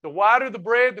 The whiter the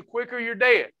bread, the quicker you're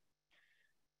dead.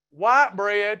 White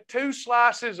bread, 2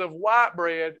 slices of white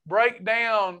bread break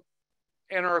down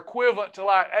and are equivalent to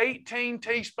like 18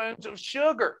 teaspoons of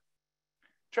sugar.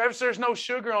 Travis, there's no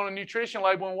sugar on a nutrition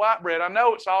label in white bread. I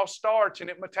know it's all starch and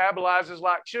it metabolizes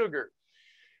like sugar.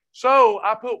 So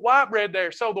I put white bread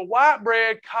there. So the white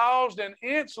bread caused an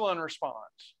insulin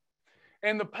response.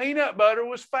 And the peanut butter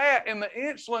was fat. And the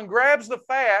insulin grabs the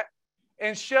fat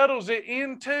and shuttles it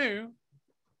into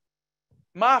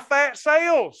my fat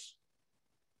cells.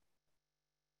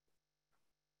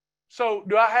 So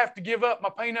do I have to give up my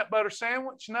peanut butter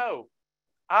sandwich? No.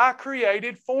 I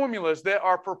created formulas that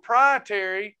are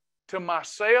proprietary to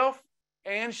myself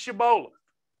and Shibboleth.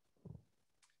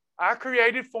 I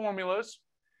created formulas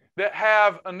that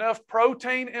have enough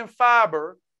protein and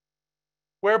fiber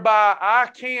whereby I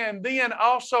can then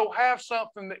also have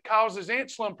something that causes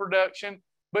insulin production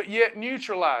but yet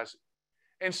neutralize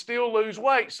it and still lose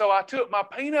weight. So I took my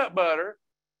peanut butter,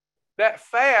 that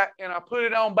fat, and I put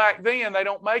it on. Back then. They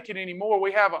don't make it anymore.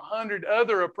 We have 100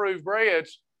 other approved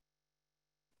breads.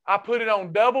 I put it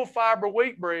on double fiber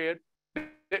wheat bread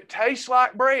that tastes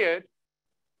like bread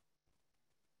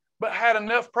but had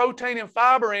enough protein and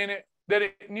fiber in it that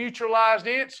it neutralized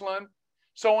insulin.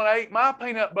 So when I ate my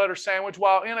peanut butter sandwich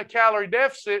while in a calorie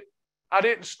deficit, I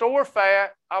didn't store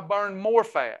fat, I burned more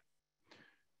fat.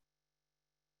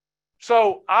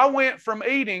 So I went from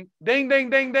eating, ding, ding,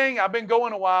 ding, ding. I've been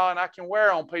going a while and I can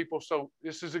wear on people, so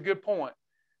this is a good point.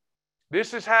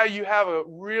 This is how you have a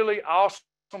really awesome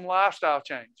lifestyle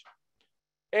change.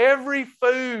 Every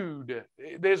food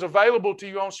that is available to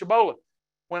you on Shibboleth.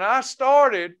 When I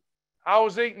started, I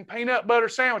was eating peanut butter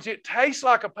sandwich. It tastes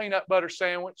like a peanut butter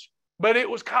sandwich, but it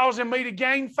was causing me to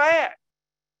gain fat.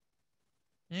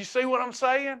 You see what I'm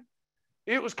saying?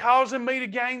 It was causing me to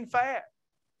gain fat.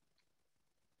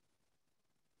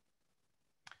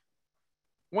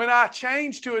 When I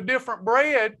changed to a different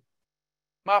bread,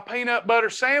 my peanut butter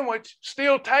sandwich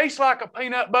still tastes like a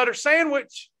peanut butter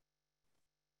sandwich,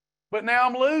 but now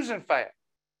I'm losing fat.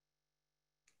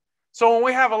 So when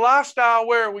we have a lifestyle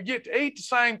where we get to eat the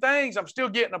same things, I'm still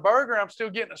getting a burger, I'm still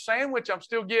getting a sandwich, I'm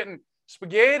still getting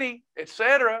spaghetti,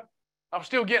 etc. I'm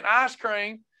still getting ice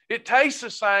cream. It tastes the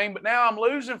same, but now I'm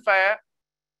losing fat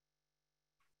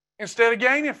instead of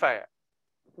gaining fat.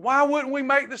 Why wouldn't we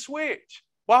make the switch?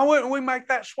 Why wouldn't we make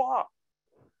that swap?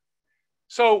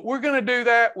 So we're going to do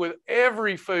that with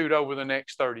every food over the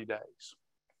next 30 days.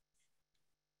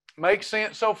 Make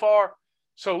sense so far?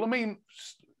 So let me,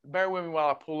 bear with me while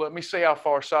I pull up. Let me see how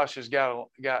far Sasha's gotten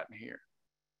here.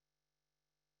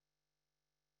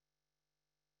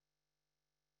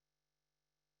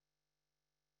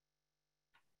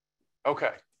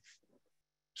 Okay.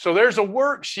 So there's a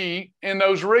worksheet in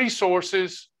those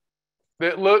resources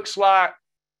that looks like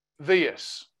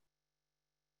this.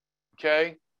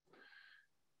 Okay.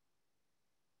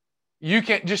 You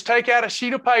can just take out a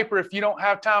sheet of paper if you don't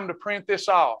have time to print this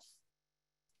off.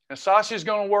 And Sasha's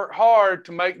going to work hard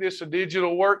to make this a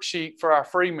digital worksheet for our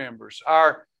free members.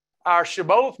 Our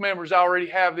Shibboleth members already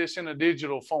have this in a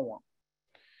digital form.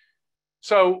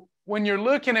 So when you're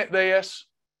looking at this,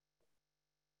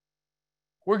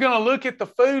 we're going to look at the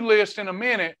food list in a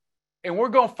minute, and we're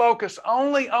going to focus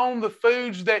only on the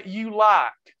foods that you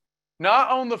like, not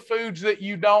on the foods that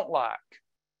you don't like.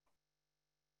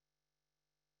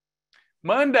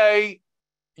 Monday,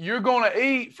 you're going to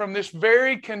eat from this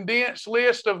very condensed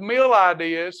list of meal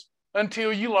ideas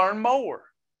until you learn more.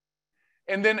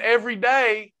 And then every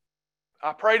day,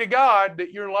 I pray to God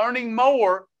that you're learning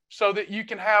more so that you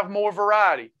can have more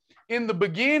variety. In the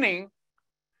beginning,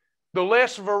 the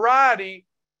less variety,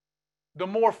 the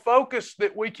more focused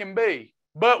that we can be.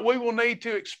 But we will need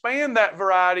to expand that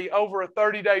variety over a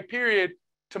 30-day period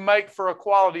to make for a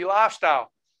quality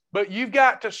lifestyle. But you've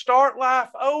got to start life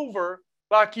over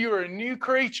like you're a new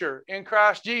creature in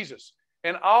Christ Jesus.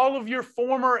 And all of your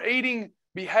former eating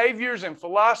behaviors and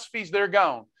philosophies, they're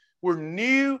gone. We're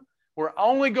new. We're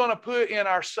only going to put in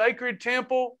our sacred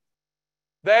temple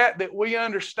that we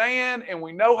understand and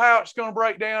we know how it's going to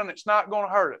break down. It's not going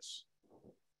to hurt us.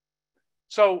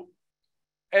 So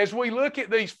as we look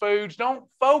at these foods, don't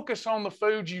focus on the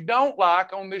foods you don't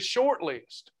like on this short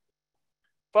list.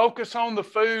 Focus on the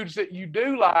foods that you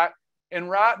do like and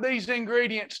write these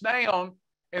ingredients down.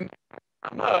 And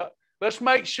let's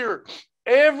make sure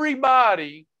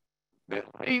everybody that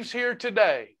leaves here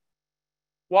today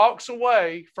walks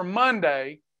away from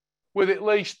Monday with at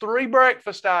least 3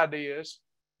 breakfast ideas,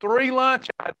 3 lunch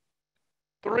ideas,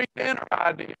 3 dinner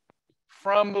ideas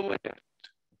from the list.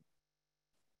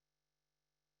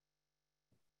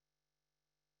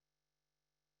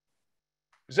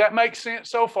 Does that make sense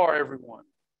so far, everyone?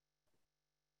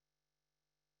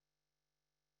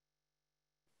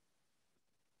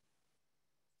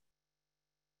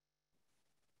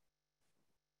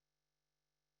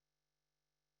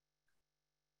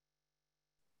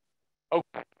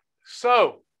 Okay,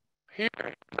 so here's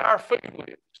our food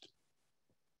list.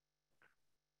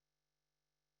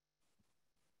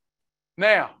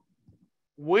 Now,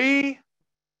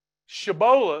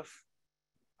 Shibboleth,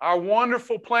 our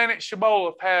wonderful planet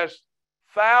Shibboleth, has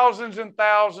thousands and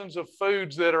thousands of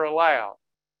foods that are allowed.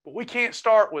 But we can't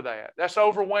start with that. That's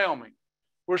overwhelming.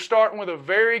 We're starting with a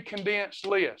very condensed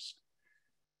list.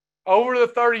 Over the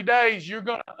 30 days, you're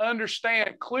going to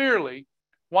understand clearly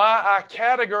why I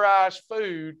categorize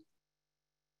food,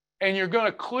 and you're going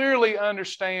to clearly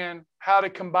understand how to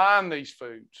combine these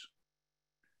foods.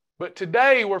 But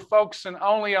today, we're focusing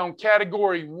only on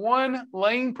category 1,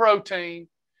 lean protein,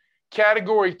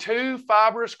 category 2,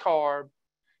 fibrous carb,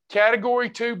 category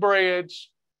 2, breads,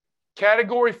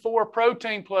 category 4,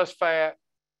 protein plus fat,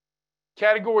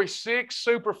 category 6,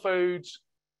 superfoods,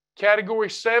 category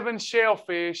 7,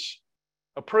 shellfish,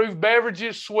 approved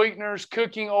beverages, sweeteners,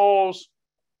 cooking oils,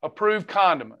 approved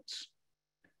condiments.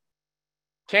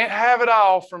 Can't have it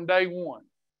all from day one.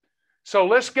 So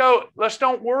let's go. Let's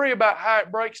don't worry about how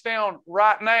it breaks down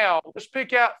right now. Let's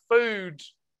pick out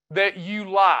foods that you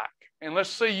like. And let's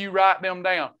see you write them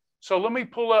down. So let me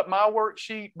pull up my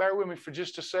worksheet. Bear with me for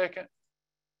just a second.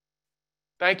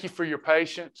 Thank you for your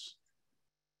patience.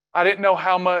 I didn't know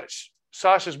how much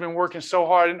Sasha's been working so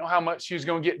hard. I didn't know how much she was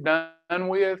going to get done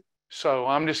with. So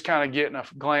I'm just kind of getting a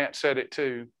glance at it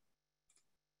too.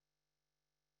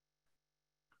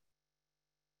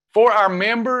 For our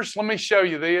members, let me show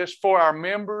you this. For our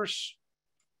members,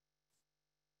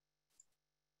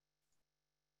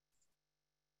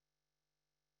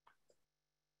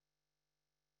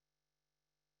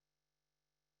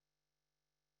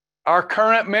 our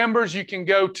current members, you can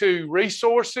go to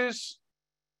resources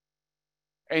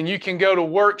and you can go to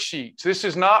worksheets. This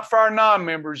is not for our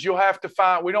non-members. You'll have to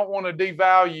find, we don't want to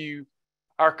devalue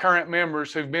our current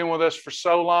members who've been with us for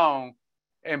so long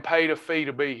and paid a fee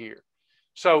to be here.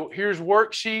 So here's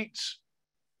worksheets.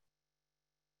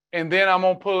 And then I'm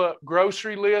going to pull up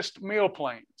grocery list meal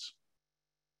plans.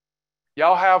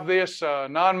 Y'all have this,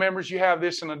 non-members, you have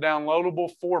this in a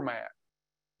downloadable format.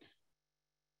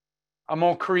 I'm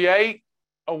going to create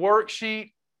a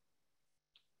worksheet,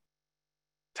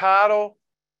 title,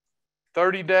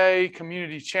 30-day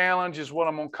community challenge is what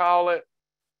I'm going to call it.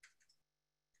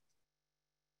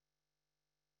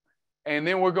 And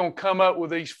then we're going to come up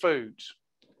with these foods.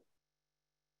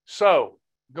 So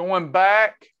going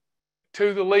back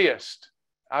to the list,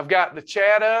 I've got the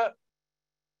chat up.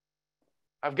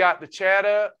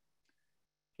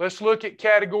 Let's look at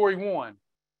category 1.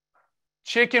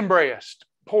 Chicken breast,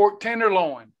 pork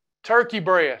tenderloin, turkey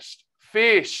breast,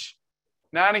 fish,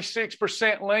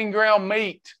 96% lean ground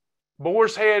meat,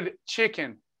 boar's head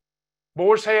chicken,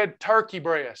 boar's head turkey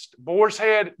breast, boar's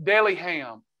head deli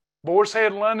ham, boar's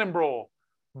head London broil,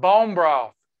 bone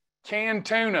broth, canned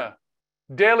tuna,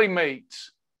 deli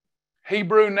meats,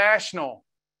 Hebrew National,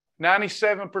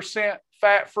 97%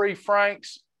 fat-free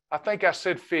Franks. I think I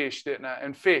said fish, didn't I?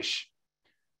 And fish.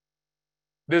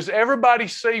 Does everybody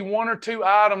see one or two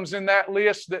items in that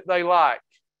list that they like?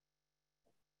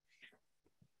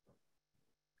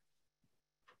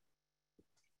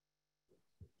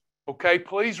 Okay,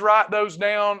 please write those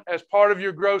down as part of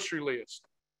your grocery list.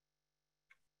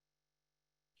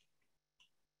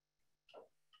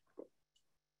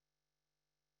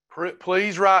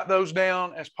 Please write those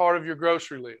down as part of your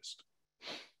grocery list.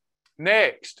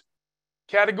 Next,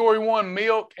 category 1,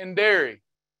 milk and dairy.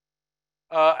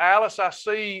 Alice,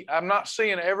 I'm not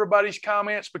seeing everybody's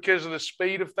comments because of the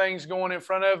speed of things going in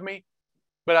front of me,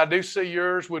 but I do see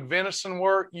yours. Would venison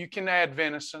work? You can add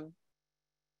venison.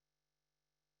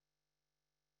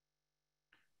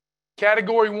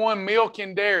 Category 1, milk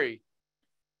and dairy.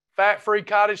 Fat-free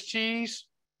cottage cheese,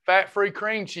 fat-free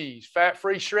cream cheese,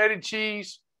 fat-free shredded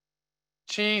cheese,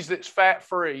 cheese that's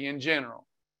fat-free in general.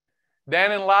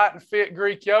 Dannon Light and Fit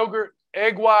Greek yogurt,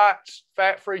 egg whites,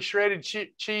 fat-free shredded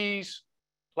cheese,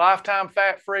 lifetime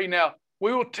fat-free. Now,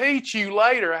 we will teach you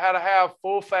later how to have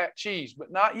full-fat cheese,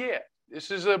 but not yet.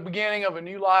 This is the beginning of a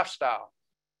new lifestyle.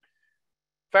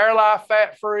 Fairlife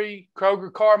fat-free,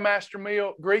 Kroger Carb Master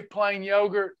Milk, Greek plain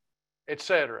yogurt,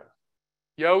 etc.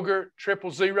 Yogurt,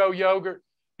 000 yogurt.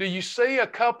 Do you see a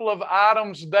couple of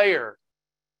items there?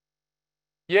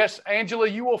 Yes, Angela,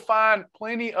 you will find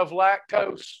plenty of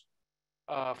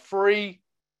lactose-free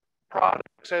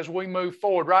products as we move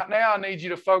forward. Right now, I need you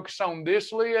to focus on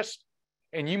this list,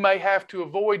 and you may have to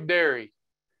avoid dairy.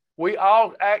 We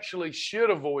all actually should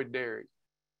avoid dairy,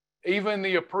 even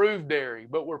the approved dairy,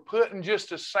 but we're putting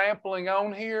just a sampling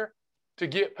on here to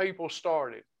get people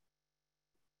started.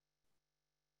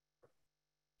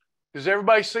 Does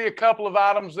everybody see a couple of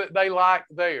items that they like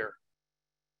there?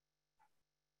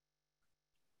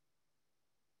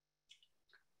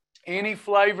 Any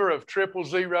flavor of 000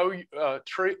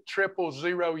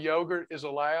 yogurt is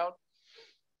allowed.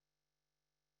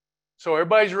 So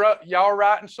y'all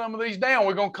writing some of these down.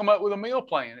 We're going to come up with a meal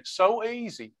plan. It's so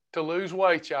easy to lose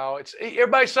weight, y'all.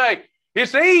 Everybody say,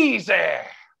 it's easy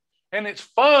and it's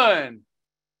fun.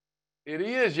 It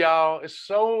is, y'all. It's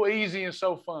so easy and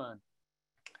so fun.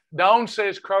 Dawn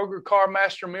says Kroger Carb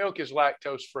Master Milk is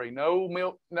lactose-free. No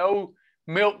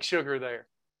milk sugar there.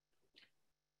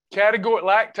 Category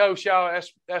lactose, y'all,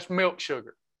 that's milk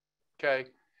sugar. Okay.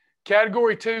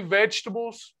 Category 2,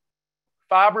 vegetables,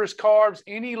 fibrous carbs,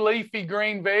 any leafy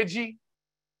green veggie,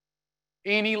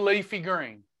 any leafy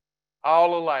green,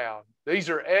 all allowed. These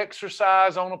are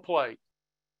exercise on a plate.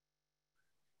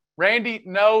 Randy,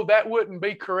 no, that wouldn't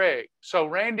be correct. So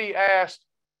Randy asked,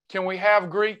 can we have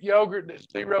Greek yogurt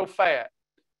that's 0 fat?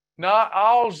 Not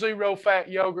all 0 fat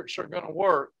yogurts are going to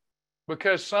work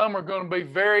because some are going to be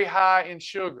very high in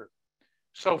sugar.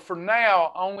 So for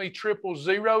now, only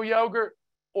 000 yogurt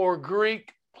or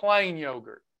Greek plain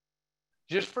yogurt.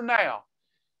 just for now.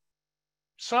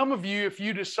 Some of you, if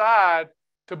you decide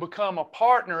to become a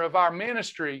partner of our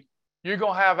ministry, you're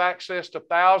going to have access to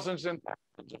thousands and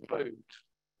thousands of foods.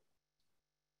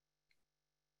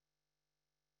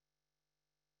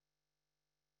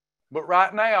 But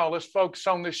right now, let's focus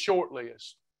on this short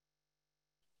list.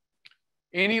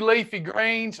 Any leafy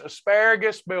greens,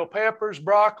 asparagus, bell peppers,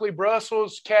 broccoli,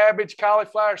 Brussels, cabbage,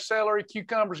 cauliflower, celery,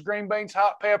 cucumbers, green beans,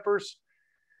 hot peppers,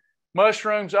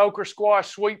 mushrooms, okra, squash,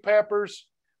 sweet peppers.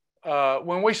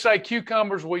 When we say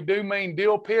cucumbers, we do mean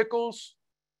dill pickles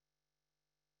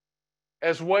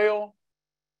as well.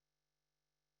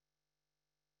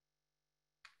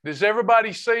 Does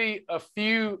everybody see a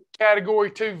few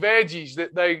category 2 veggies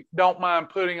that they don't mind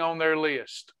putting on their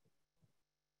list?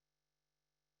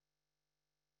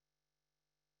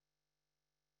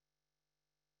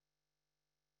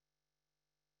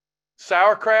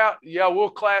 Sauerkraut, yeah, we'll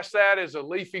class that as a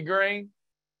leafy green.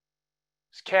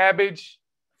 It's cabbage,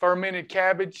 fermented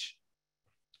cabbage.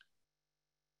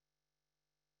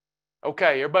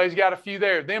 Okay, everybody's got a few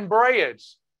there. Then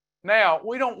breads. Now,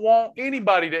 we don't want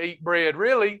anybody to eat bread,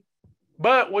 really,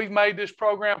 but we've made this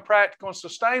program practical and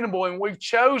sustainable, and we've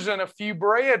chosen a few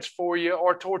breads for you,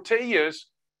 or tortillas,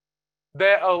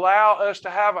 that allow us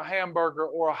to have a hamburger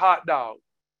or a hot dog.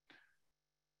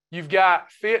 You've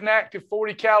got fit and active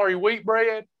 40-calorie wheat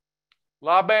bread,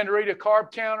 La Banderita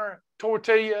carb counter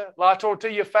tortilla, La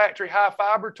Tortilla factory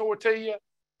high-fiber tortilla,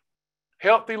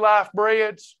 healthy life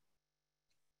breads,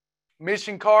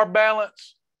 Mission Carb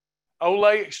Balance,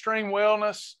 Olay Extreme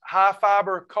Wellness,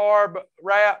 high-fiber carb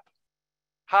wrap,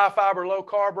 high-fiber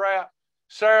low-carb wrap,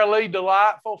 Sara Lee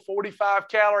Delightful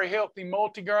 45-calorie healthy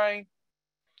multigrain,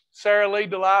 Sara Lee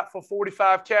Delightful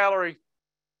 45-calorie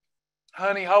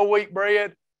honey whole wheat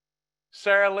bread,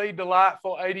 Sara Lee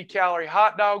Delightful 80-calorie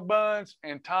hot dog buns,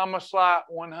 and Thomas Light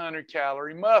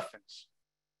 100-calorie muffins.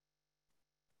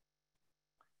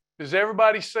 Does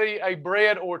everybody see a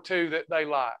bread or two that they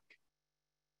like?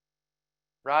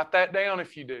 Write that down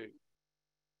if you do.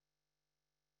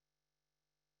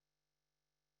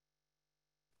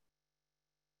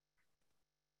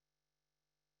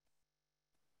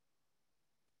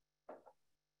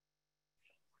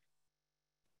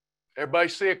 Everybody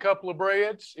see a couple of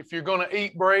breads? If you're going to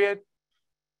eat bread,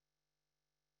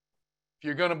 if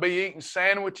you're going to be eating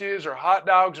sandwiches or hot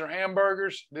dogs or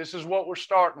hamburgers, this is what we're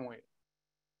starting with.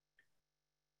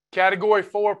 Category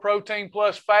 4, protein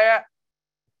plus fat.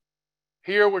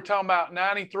 Here we're talking about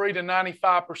 93 to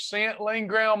 95% lean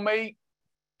ground meat.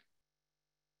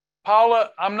 Paula,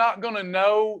 I'm not going to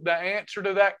know the answer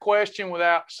to that question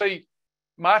without, see,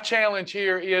 my challenge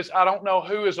here is I don't know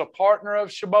who is a partner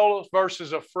of Shibboleth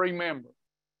versus a free member.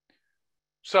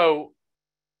 So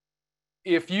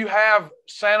if you have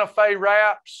Santa Fe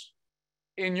wraps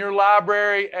in your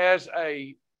library as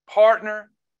a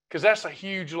partner, because that's a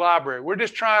huge library.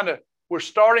 We're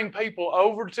starting people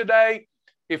over today.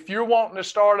 If you're wanting to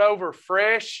start over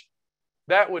fresh,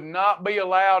 that would not be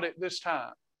allowed at this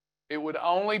time. It would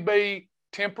only be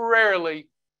temporarily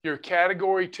your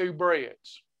category 2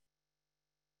 breads.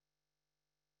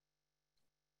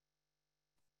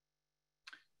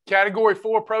 Category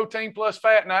 4, protein plus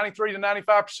fat, 93 to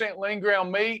 95% lean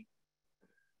ground meat,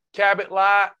 Cabot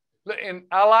Light. And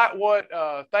I like what,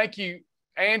 thank you,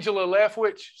 Angela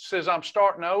Lefwich says, I'm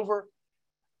starting over.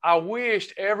 I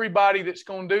wished everybody that's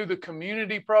going to do the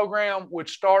community program would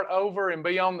start over and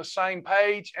be on the same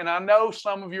page. And I know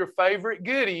some of your favorite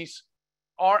goodies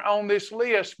aren't on this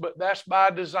list, but that's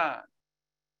by design.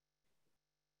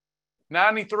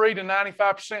 93 to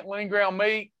 95% lean ground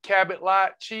meat, Cabot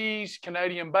Light cheese,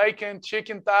 Canadian bacon,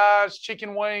 chicken thighs,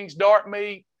 chicken wings, dark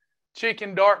meat,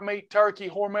 chicken, dark meat, turkey,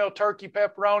 Hormel turkey,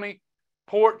 pepperoni,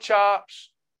 pork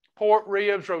chops, pork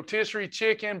ribs, rotisserie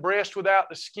chicken, breast without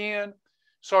the skin,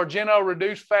 Sargento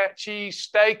reduced fat cheese,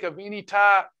 steak of any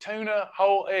type, tuna,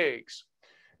 whole eggs.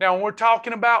 Now, when we're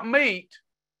talking about meat,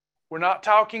 we're not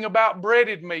talking about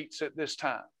breaded meats at this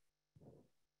time.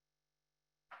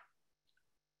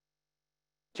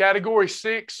 Category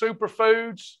 6,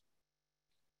 superfoods.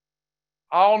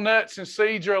 All nuts and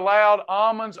seeds are allowed.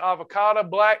 Almonds, avocado,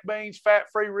 black beans,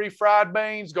 fat-free refried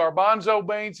beans, garbanzo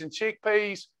beans and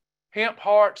chickpeas, hemp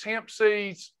hearts, hemp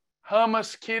seeds,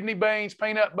 hummus, kidney beans,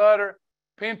 peanut butter,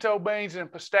 pinto beans,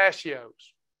 and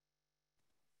pistachios.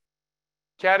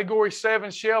 Category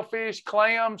 7, shellfish,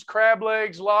 clams, crab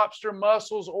legs, lobster,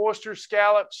 mussels, oysters,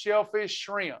 scallops, shellfish,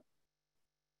 shrimp.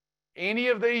 Any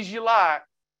of these you like,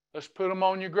 let's put them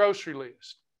on your grocery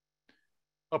list.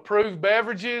 Approved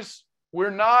beverages,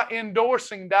 we're not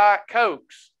endorsing Diet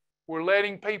Cokes. We're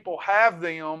letting people have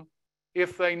them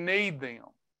if they need them.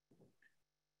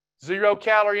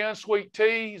 0-calorie unsweet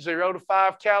tea, 0 to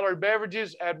 5 calorie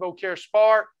beverages, Advocare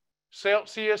Spark,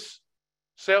 Celsius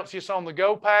on the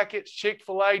go packets,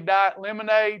 Chick-fil-A diet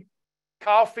lemonade,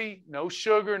 coffee, no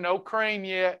sugar, no cream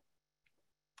yet.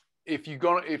 If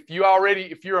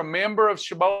you're a member of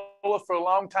Shibboleth for a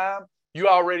long time, you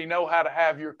already know how to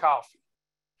have your coffee.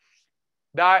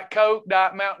 Diet Coke,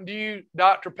 Diet Mountain Dew,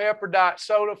 Dr. Pepper, Diet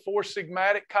Soda, Four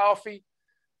Sigmatic coffee,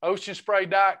 Ocean Spray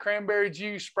Diet Cranberry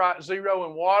Juice, Sprite Zero,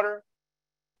 and water.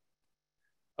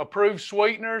 Approved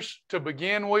sweeteners to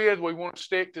begin with. We want to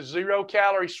stick to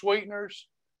 0-calorie sweeteners.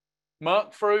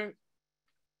 Monk fruit,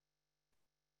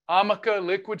 Amica,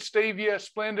 liquid stevia,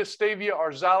 Splenda stevia,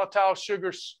 or xylitol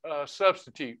sugar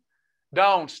substitute.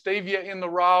 Dawn, stevia in the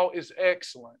raw is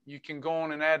excellent. You can go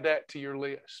on and add that to your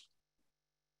list.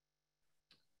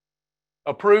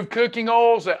 Approved cooking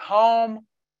oils at home.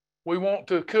 We want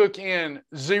to cook in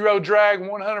 0 drag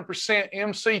 100%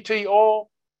 MCT oil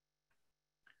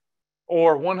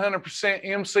or 100%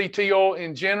 MCT oil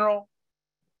in general.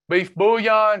 Beef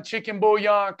bouillon, chicken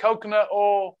bouillon, coconut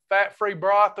oil, fat-free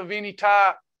broth of any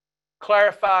type,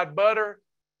 clarified butter,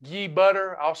 ghee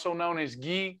butter, also known as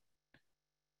ghee,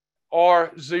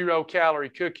 or 0-calorie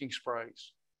cooking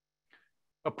sprays.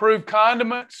 Approved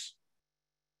condiments,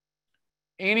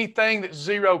 anything that's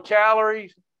 0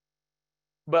 calories,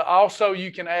 but also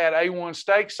you can add A1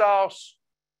 steak sauce,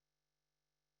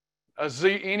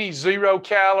 any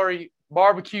 0-calorie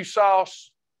barbecue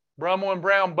sauce, Brummel and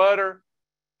Brown butter,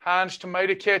 Heinz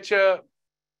tomato ketchup,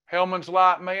 Hellman's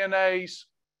Light mayonnaise,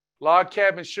 Log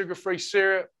Cabin sugar-free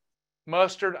syrup,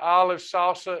 mustard, olive,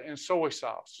 salsa, and soy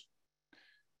sauce.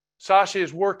 Sasha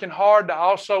is working hard to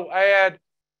also add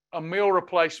a meal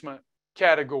replacement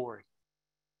category.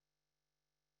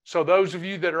 So those of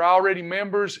you that are already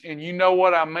members and you know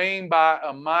what I mean by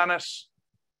a minus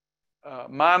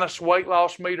weight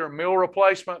loss meter meal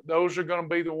replacement, those are going to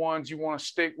be the ones you want to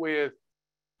stick with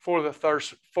for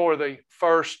the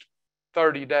first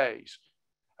 30 days.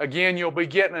 Again, you'll be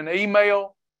getting an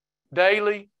email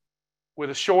daily with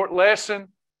a short lesson,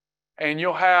 and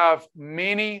you'll have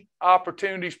many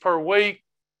opportunities per week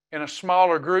in a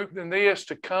smaller group than this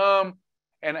to come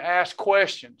and ask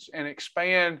questions and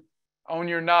expand on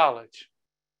your knowledge.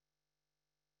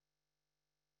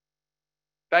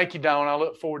 Thank you, Dawn. I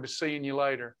look forward to seeing you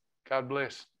later. God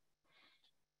bless.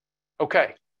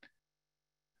 Okay.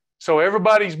 So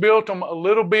everybody's built them a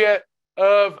little bit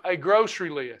of a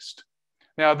grocery list.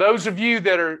 Now, those of you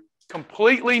that are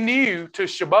completely new to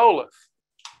Shibboleth,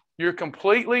 you're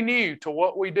completely new to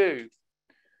what we do.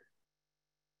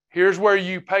 Here's where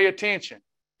you pay attention,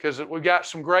 because we've got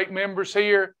some great members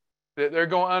here that they're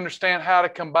going to understand how to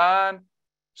combine.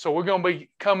 So we're going to be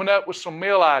coming up with some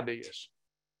meal ideas.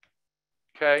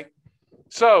 Okay?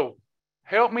 So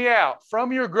help me out.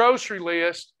 From your grocery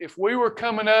list, if we were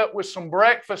coming up with some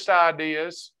breakfast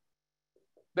ideas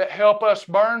that help us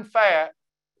burn fat,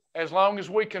 as long as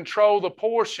we control the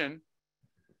portion,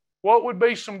 what would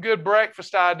be some good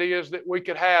breakfast ideas that we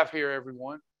could have here,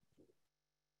 everyone?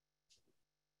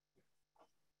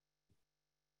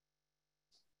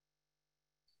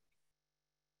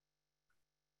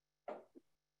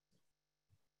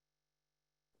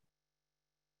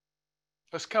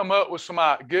 Let's come up with some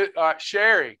good. All right,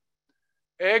 Sherry,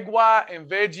 egg white and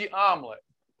veggie omelet.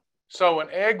 So an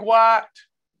egg white,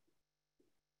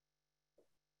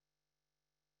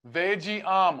 veggie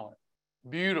omelet,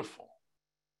 beautiful.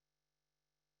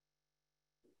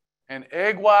 An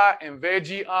egg white and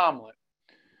veggie omelet.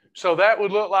 So that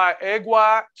would look like egg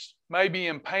whites, maybe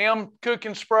in Pam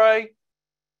cooking spray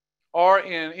or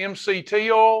in MCT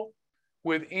oil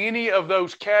with any of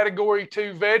those category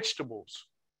 2 vegetables.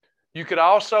 You could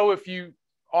also, if you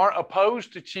aren't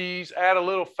opposed to cheese, add a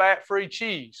little fat-free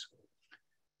cheese.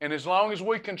 And as long as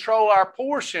we control our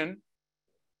portion,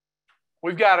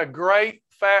 we've got a great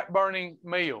fat-burning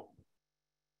meal.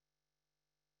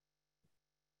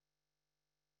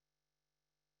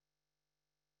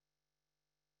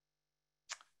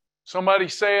 Somebody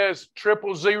says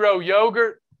 000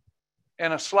 yogurt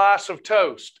and a slice of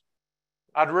toast.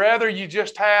 I'd rather you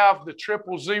just have the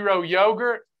 000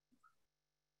 yogurt,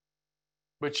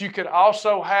 but you could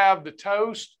also have the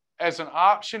toast as an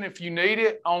option if you need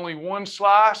it, only one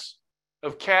slice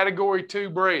of category 2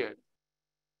 bread.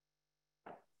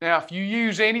 Now, if you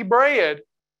use any bread,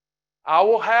 I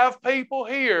will have people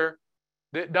here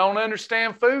that don't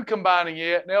understand food combining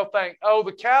yet, and they'll think, oh,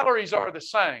 the calories are the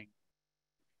same,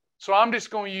 so I'm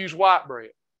just going to use white bread.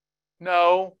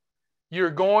 No, you're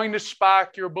going to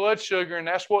spike your blood sugar, and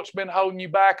that's what's been holding you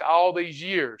back all these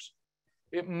years.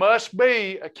 It must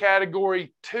be a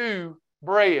category 2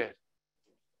 bread.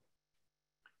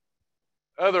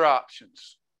 Other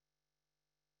options.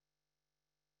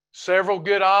 Several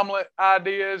good omelet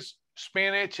ideas,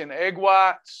 spinach and egg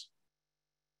whites.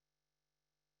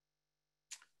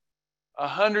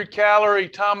 100-calorie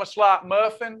Thomas Light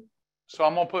muffin. So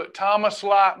I'm going to put Thomas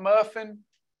Light muffin.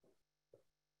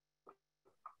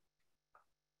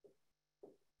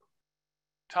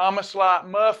 Thomas Light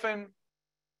muffin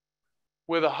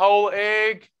with a whole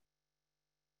egg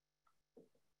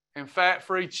and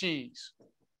fat-free cheese.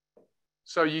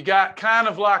 So you got kind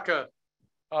of like a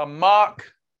mock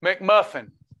McMuffin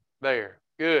there.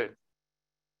 Good.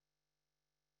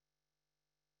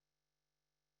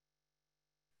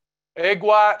 Egg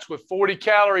whites with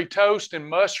 40-calorie toast and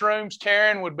mushrooms,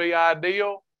 Karen, would be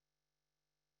ideal.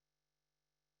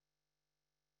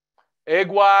 Egg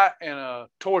white and a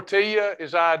tortilla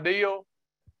is ideal.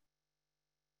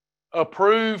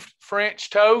 Approved French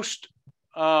toast.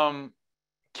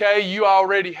 Kay, you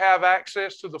already have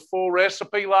access to the full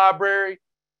recipe library.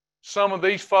 Some of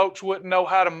these folks wouldn't know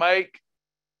how to make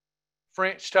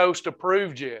French toast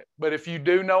approved yet. But if you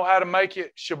do know how to make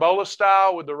it Shibboleth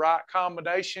style with the right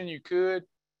combination, you could.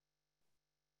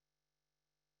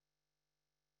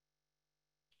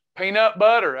 Peanut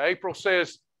butter. April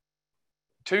says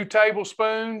 2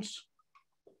 tablespoons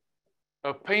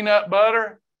of peanut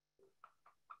butter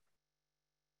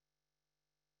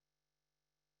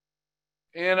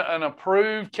in an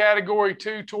approved Category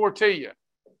 2 tortilla.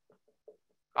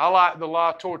 I like the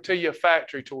La Tortilla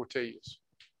factory tortillas.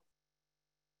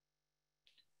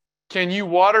 Can you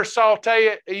water saute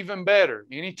it? Even better.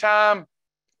 Anytime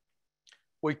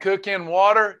we cook in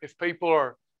water, if people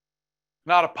are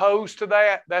not opposed to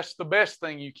that, that's the best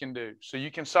thing you can do. So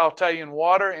you can saute in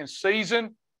water and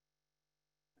season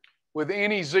with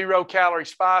any 0-calorie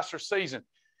spice or season.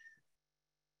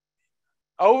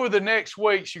 Over the next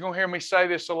weeks, you're going to hear me say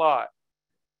this a lot.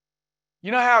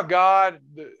 You know how God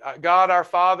our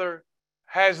Father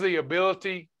has the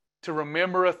ability to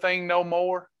remember a thing no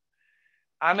more?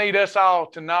 I need us all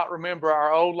to not remember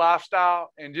our old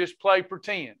lifestyle and just play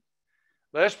pretend.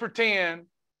 Let's pretend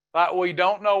like we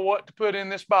don't know what to put in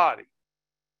this body.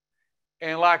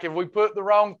 And like if we put the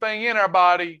wrong thing in our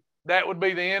body, that would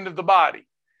be the end of the body.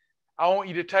 I want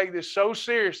you to take this so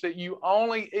serious that you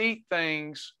only eat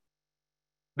things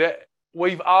that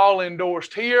we've all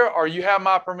endorsed here, or you have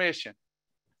my permission,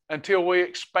 until we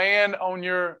expand on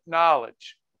your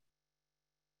knowledge.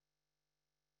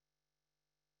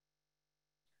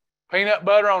 Peanut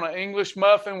butter on an English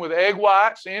muffin with egg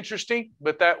whites. Interesting,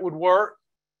 but that would work.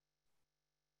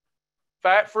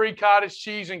 Fat-free cottage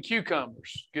cheese and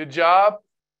cucumbers. Good job.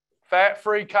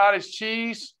 Fat-free cottage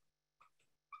cheese.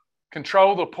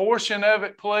 Control the portion of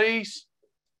it, please,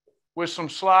 with some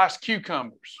sliced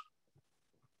cucumbers.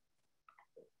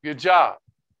 Good job.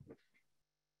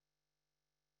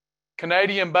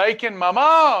 Canadian bacon. My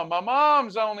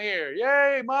mom's on the air.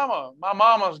 Yay, mama. My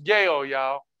mama's Gail,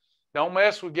 y'all. Don't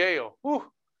mess with Gail. Whew.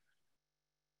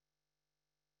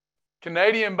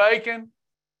 Canadian bacon.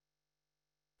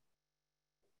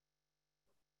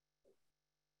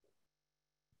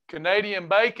 Canadian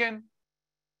bacon.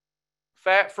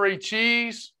 Fat-free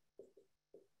cheese.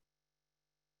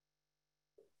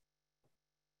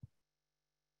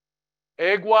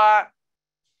 Egg white.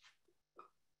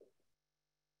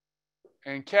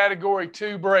 And Category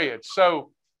 2 bread.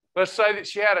 So let's say that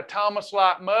she had a Thomas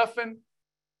Light muffin,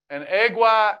 an egg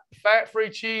white,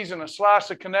 fat-free cheese, and a slice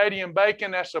of Canadian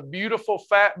bacon. That's a beautiful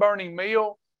fat-burning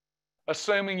meal,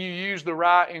 assuming you use the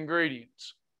right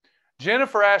ingredients.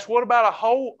 Jennifer asked, what about a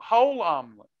whole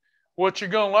omelet? What you're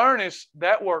going to learn is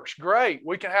that works great.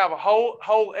 We can have a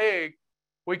whole egg.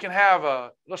 We can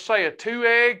have let's say a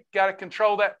 2-egg, got to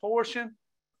control that portion.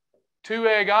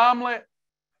 2-egg omelet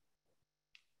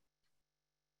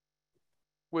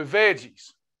with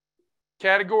veggies.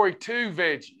 Category 2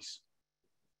 veggies.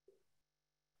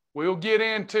 We'll get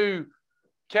into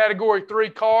Category 3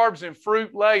 carbs and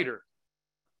fruit later.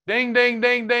 Ding, ding,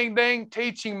 ding, ding, ding.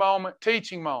 Teaching moment,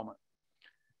 teaching moment.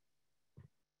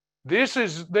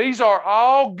 These are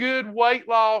all good weight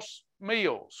loss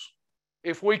meals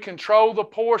if we control the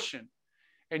portion.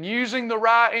 And using the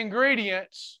right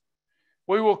ingredients,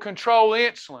 we will control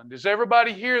insulin. Does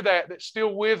everybody hear that that's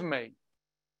still with me?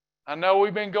 I know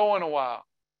we've been going a while.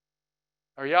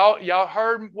 Or y'all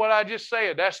heard what I just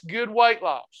said. That's good weight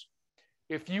loss.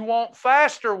 If you want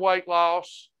faster weight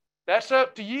loss, that's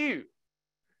up to you.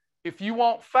 If you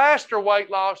want faster weight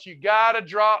loss, you got to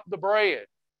drop the bread.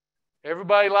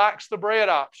 Everybody likes the bread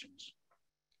options.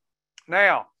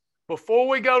 Now, before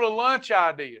we go to lunch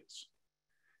ideas,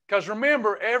 because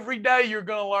remember, every day you're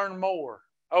going to learn more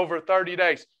over 30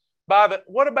 days.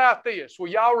 What about this? Will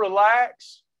y'all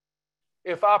relax?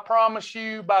 if I promise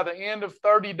you by the end of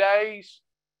 30 days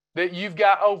that you've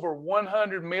got over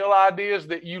 100 meal ideas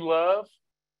that you love?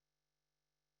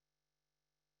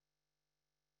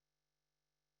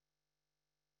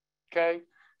 Okay,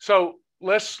 so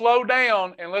let's slow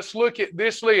down and let's look at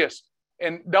this list.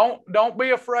 And don't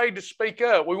be afraid to speak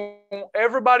up. We want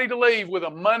everybody to leave with a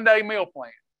Monday meal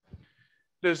plan.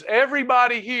 Does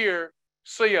everybody here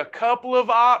see a couple of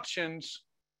options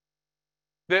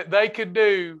that they could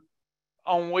do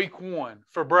on week 1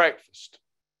 for breakfast?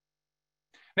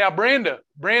 Now, Brenda,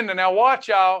 now watch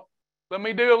y'all. Let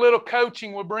me do a little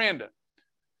coaching with Brenda.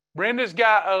 Brenda's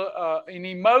got an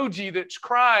emoji that's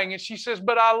crying, and she says,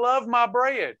 but I love my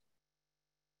bread.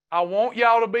 I want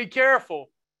y'all to be careful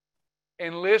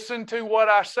and listen to what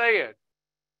I said.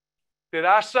 Did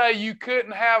I say you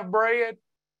couldn't have bread?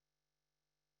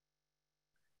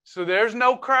 So there's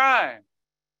no crying.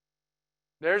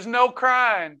 There's no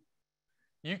crying.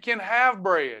 You can have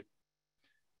bread.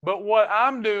 But what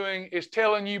I'm doing is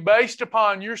telling you, based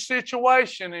upon your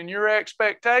situation and your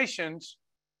expectations,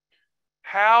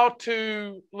 how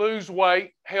to lose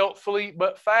weight healthfully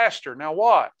but faster. Now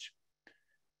watch.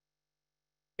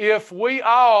 If we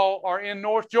all are in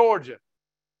North Georgia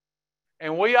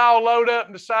and we all load up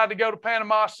and decide to go to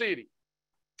Panama City,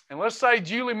 and let's say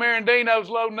Julie Marandino's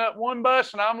loading up one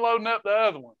bus and I'm loading up the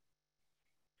other one.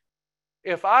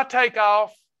 If I take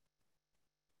off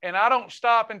and I don't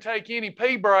stop and take any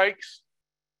pee breaks,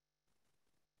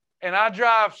 and I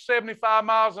drive 75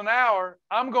 miles an hour,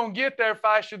 I'm going to get there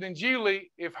faster than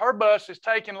Julie if her bus is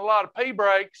taking a lot of pee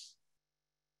breaks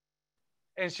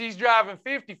and she's driving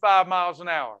 55 miles an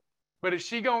hour. But is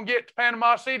she going to get to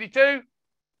Panama City too?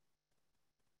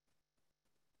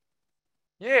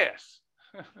 Yes.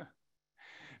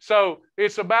 So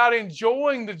it's about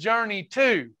enjoying the journey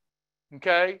too.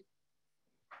 Okay?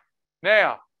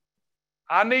 Now,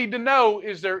 I need to know,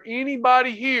 is there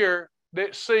anybody here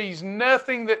that sees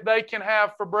nothing that they can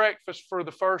have for breakfast for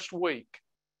the first week?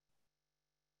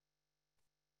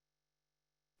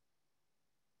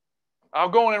 I'll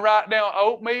go in and write down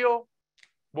oatmeal.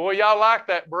 Boy, y'all like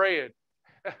that bread.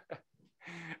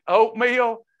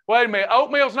 Oatmeal. Wait a minute.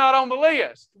 Oatmeal's not on the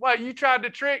list. Wait, you tried to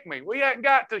trick me. We hadn't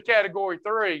got to category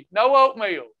 3. No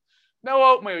oatmeal. No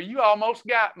oatmeal. You almost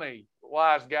got me,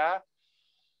 wise guy.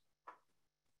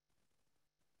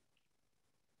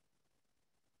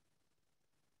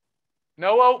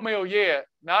 No oatmeal yet.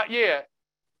 Not yet.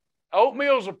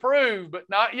 Oatmeal's approved, but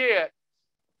not yet.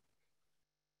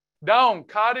 Dawn,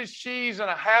 cottage cheese and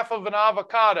a half of an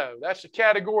avocado. That's a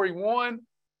category 1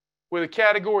 with a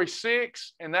category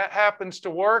 6, and that happens to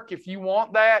work. If you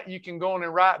want that, you can go in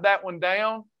and write that one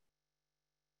down.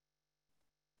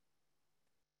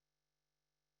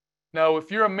 No,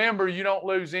 if you're a member, you don't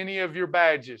lose any of your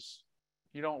badges.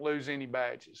 You don't lose any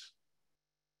badges.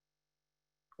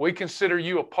 We consider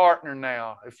you a partner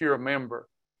now if you're a member.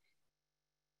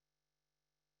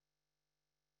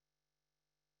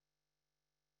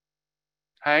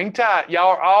 Hang tight. Y'all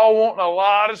are all wanting a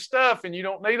lot of stuff, and you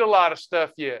don't need a lot of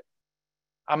stuff yet.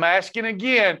 I'm asking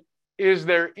again, is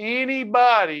there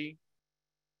anybody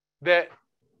that,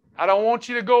 I don't want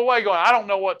you to go away going, I don't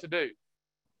know what to do.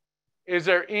 Is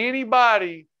there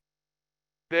anybody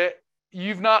that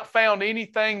you've not found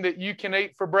anything that you can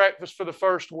eat for breakfast for the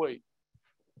first week?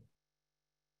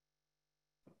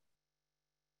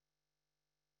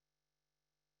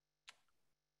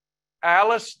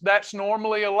 Alice, that's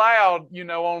normally allowed,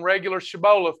 on regular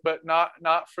Shibboleth, but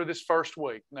not for this first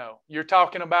week. No, you're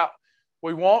talking about,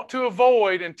 we want to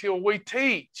avoid until we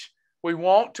teach. We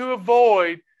want to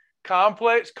avoid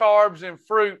complex carbs and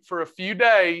fruit for a few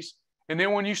days. And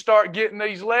then when you start getting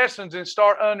these lessons and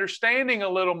start understanding a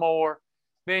little more,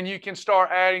 then you can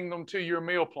start adding them to your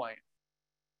meal plan.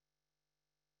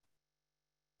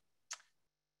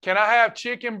 Can I have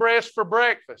chicken breast for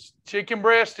breakfast? Chicken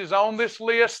breast is on this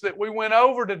list that we went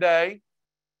over today.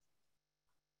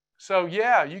 So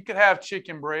yeah, you could have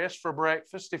chicken breast for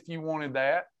breakfast if you wanted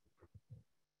that.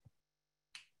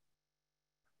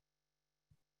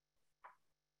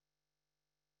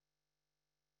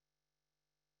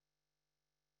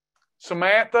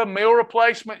 Samantha, meal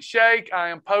replacement shake. I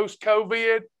am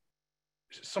post-COVID.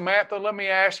 Samantha, let me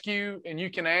ask you, and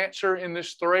you can answer in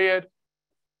this thread.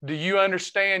 Do you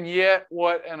understand yet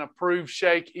what an approved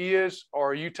shake is?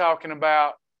 Or are you talking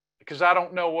about, because I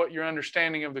don't know what your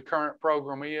understanding of the current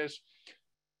program is.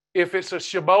 If it's a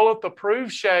Shibboleth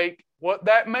approved shake, what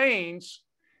that means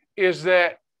is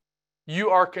that you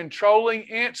are controlling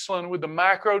insulin with the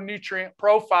macronutrient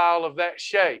profile of that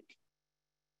shake.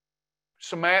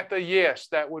 Samantha, yes,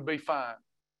 that would be fine.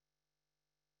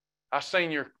 I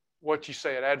seen what you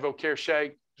said. Advocare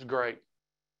shake is great.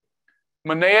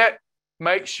 Manette,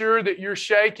 make sure that your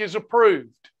shake is approved.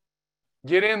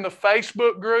 Get in the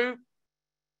Facebook group.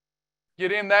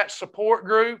 Get in that support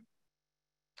group.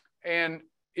 And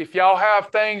if y'all have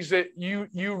things that you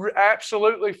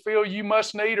absolutely feel you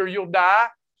must need or you'll die,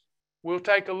 we'll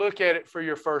take a look at it for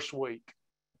your first week.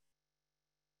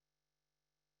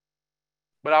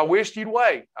 But I wished you'd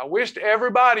wait. I wished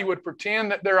everybody would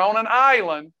pretend that they're on an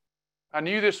island. I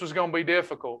knew this was going to be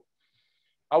difficult.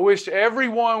 I wish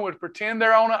everyone would pretend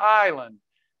they're on an island.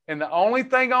 And the only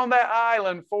thing on that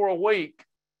island for a week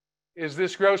is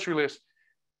this grocery list.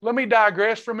 Let me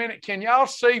digress for a minute. Can y'all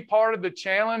see part of the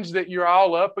challenge that you're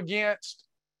all up against?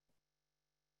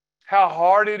 How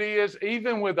hard it is,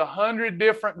 even with 100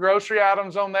 different grocery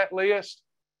items on that list,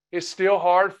 it's still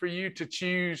hard for you to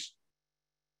choose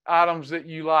items that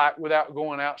you like without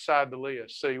going outside the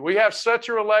list. See, we have such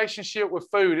a relationship with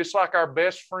food. It's like our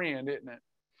best friend, isn't it?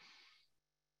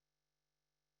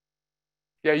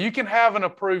 Yeah, you can have an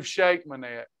approved shake,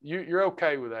 Manette. You're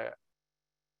okay with that.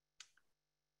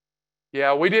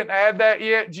 Yeah, we didn't add that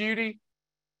yet, Judy.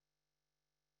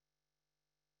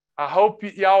 I hope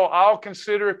y'all all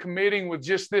consider committing with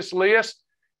just this list.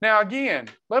 Now, again,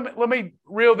 let me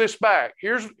reel this back.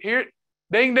 Here,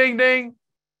 ding, ding, ding.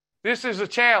 This is a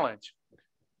challenge.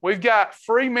 We've got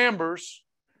free members,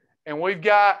 and we've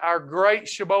got our great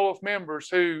Shibboleth members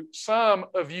who some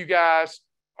of you guys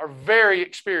are very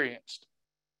experienced.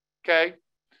 Okay?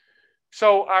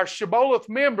 So our Shibboleth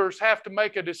members have to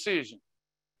make a decision.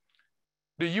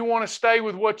 Do you want to stay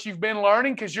with what you've been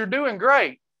learning? Because you're doing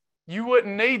great. You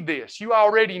wouldn't need this. You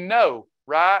already know,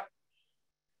 right?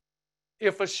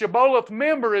 If a Shibboleth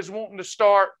member is wanting to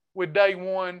start with day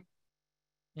one,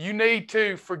 you need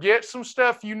to forget some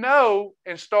stuff you know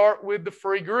and start with the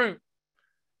free group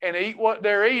and eat what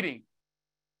they're eating.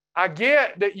 I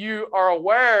get that you are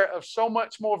aware of so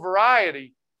much more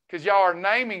variety because y'all are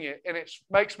naming it, and it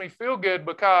makes me feel good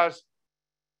because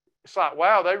it's like,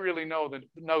 wow, they really know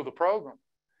the program.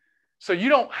 So you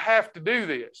don't have to do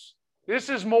this. This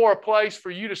is more a place for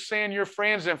you to send your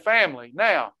friends and family.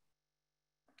 Now,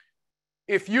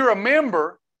 if you're a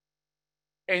member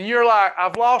and you're like,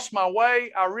 I've lost my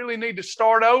way, I really need to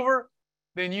start over,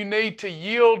 then you need to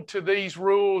yield to these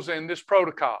rules and this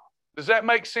protocol. Does that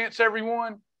make sense,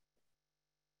 everyone?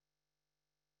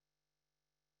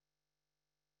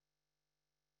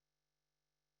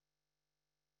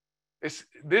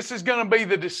 This is going to be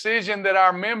the decision that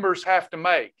our members have to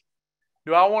make.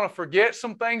 Do I want to forget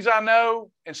some things I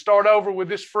know and start over with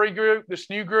this free group, this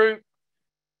new group?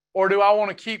 Or do I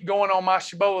want to keep going on my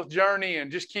Shibboleth journey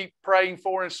and just keep praying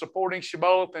for and supporting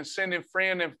Shibboleth and sending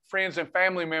friends and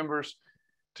family members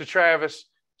to Travis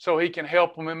so he can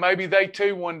help them? And maybe they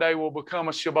too one day will become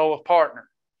a Shibboleth partner.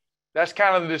 That's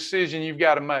kind of the decision you've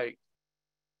got to make.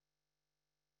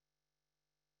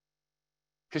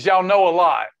 Because y'all know a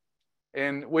lot.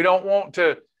 And we don't want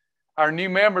to, our new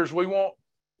members, we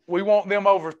want them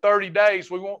over 30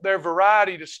 days. We want their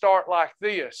variety to start like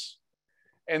this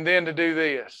and then to do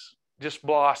this. Just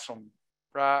blossom,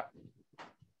 right?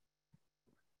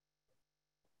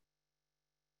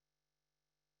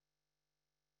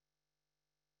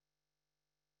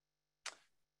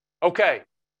 Okay,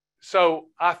 so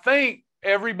I think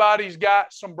everybody's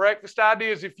got some breakfast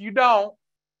ideas. If you're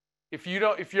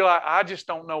like, I just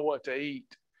don't know what to eat,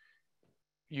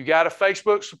 you got a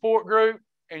Facebook support group,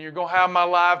 and you're going to have my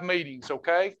live meetings,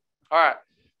 okay? All right.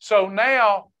 So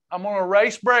now I'm going to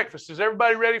erase breakfast. Is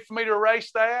everybody ready for me to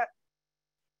erase that?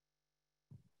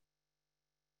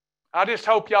 I just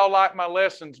hope y'all like my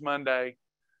lessons Monday.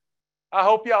 I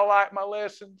hope y'all like my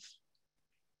lessons.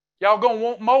 Y'all going to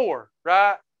want more,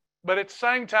 right? But at the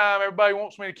same time, everybody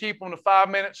wants me to keep them to 5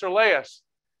 minutes or less.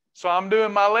 So I'm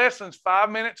doing my lessons 5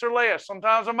 minutes or less.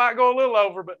 Sometimes I might go a little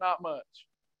over, but not much.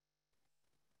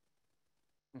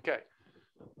 Okay.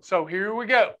 So here we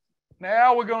go.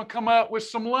 Now we're going to come up with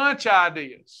some lunch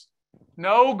ideas.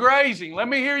 No grazing. Let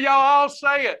me hear y'all all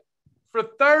say it. For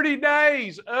 30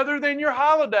 days, other than your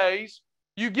holidays,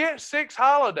 you get 6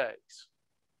 holidays.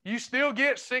 You still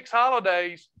get 6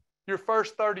 holidays your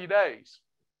first 30 days.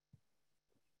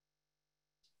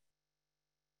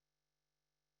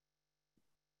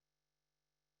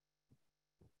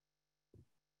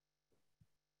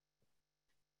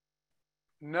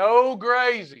 No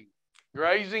grazing.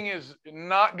 Grazing is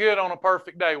not good on a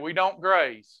perfect day. We don't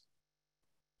graze.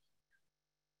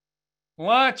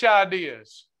 Lunch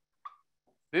ideas.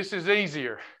 This is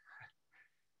easier.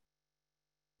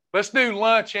 Let's do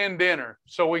lunch and dinner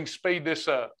so we can speed this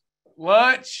up.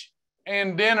 Lunch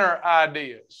and dinner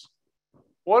ideas.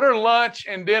 What are lunch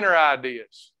and dinner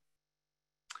ideas?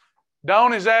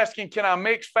 Dawn is asking, can I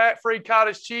mix fat-free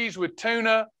cottage cheese with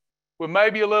tuna with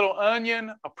maybe a little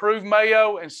onion, approved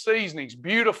mayo, and seasonings?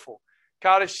 Beautiful.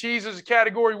 Cottage cheese is a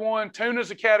category 1. Tuna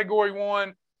is a category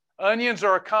 1. Onions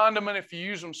are a condiment if you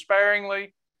use them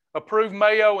sparingly. Approved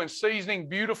mayo and seasoning.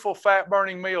 Beautiful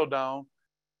fat-burning meal, Dawn.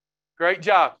 Great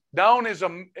job. Dawn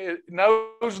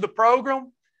knows the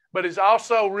program, but is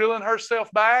also reeling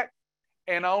herself back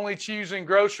and only choosing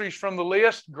groceries from the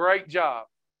list. Great job.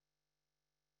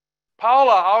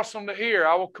 Paula, awesome to hear.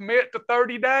 I will commit to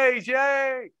 30 days.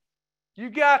 Yay. You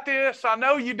got this. I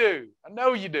know you do. I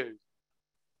know you do.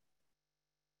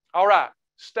 All right.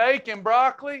 Steak and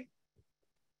broccoli.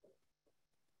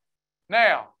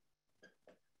 Now,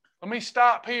 let me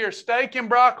stop here. Steak and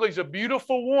broccoli is a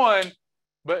beautiful one,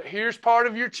 but here's part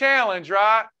of your challenge,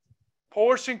 right?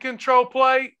 Portion control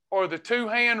plate or the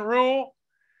 2-hand rule.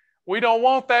 We don't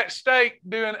want that steak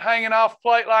hanging off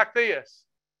plate like this.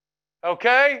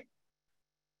 Okay?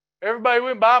 Everybody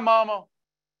went by, Mama.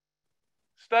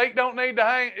 Steak don't need to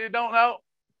hang. It don't know.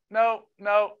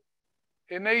 No.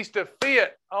 It needs to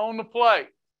fit on the plate.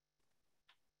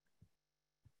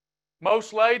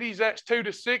 Most ladies, that's 2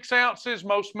 to 6 ounces.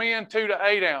 Most men, 2 to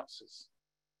 8 ounces.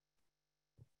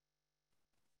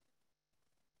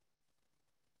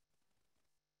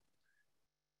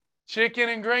 Chicken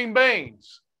and green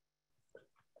beans.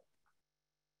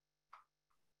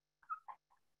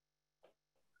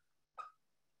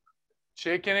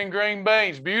 Chicken and green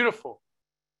beans, beautiful.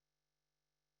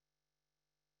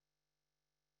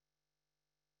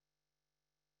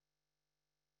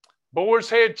 Boar's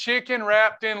head chicken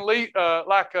wrapped in leaf,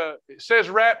 it says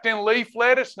wrapped in leaf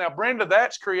lettuce. Now, Brenda,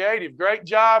 that's creative. Great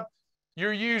job.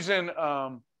 You're using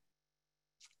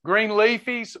green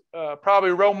leafies,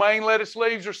 probably romaine lettuce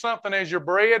leaves or something as your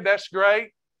bread. That's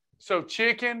great. So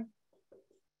chicken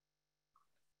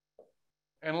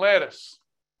and lettuce.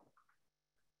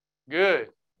 Good.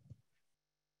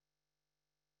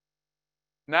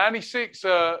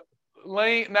 96%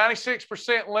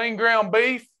 lean ground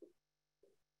beef.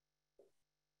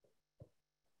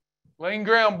 Lean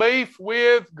ground beef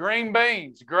with green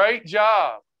beans. Great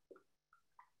job.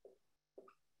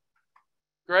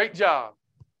 Great job.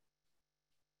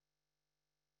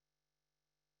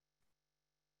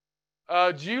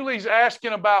 Julie's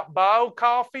asking about bio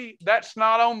coffee. That's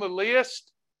not on the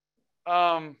list.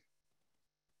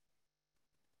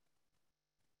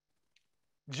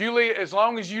 Julie, as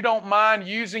long as you don't mind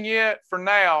using it for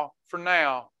now,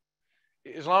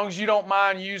 as long as you don't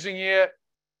mind using it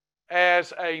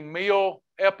as a meal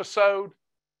episode,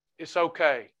 it's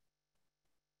okay.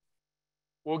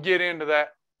 We'll get into that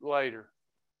later.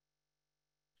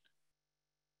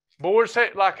 Boar's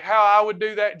head, like how I would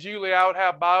do that, Julie, I would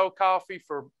have bio coffee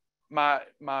for my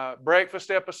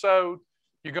breakfast episode.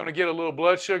 You're going to get a little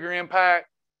blood sugar impact,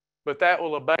 but that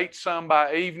will abate some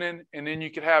by evening, and then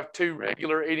you could have 2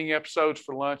 regular eating episodes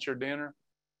for lunch or dinner.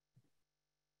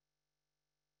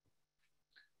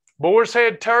 Boar's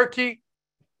head turkey.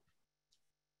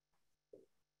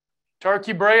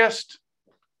 Turkey breast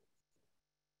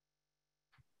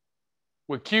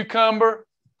with cucumber.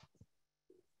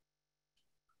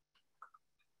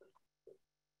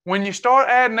 When you start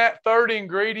adding that third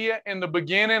ingredient in the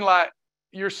beginning, like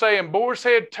you're saying boar's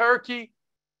head turkey,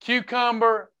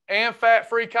 cucumber, and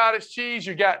fat-free cottage cheese,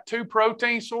 you got 2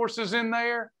 protein sources in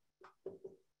there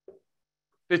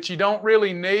that you don't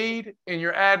really need, and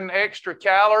you're adding extra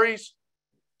calories.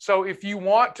 So if you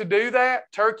want to do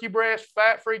that, turkey breast,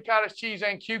 fat-free cottage cheese,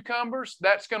 and cucumbers,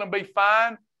 that's going to be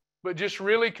fine, but just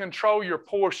really control your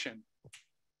portion.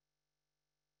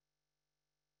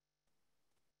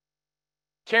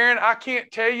 Karen, I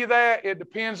can't tell you that. It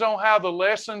depends on how the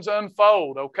lessons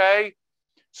unfold, okay?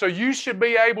 So you should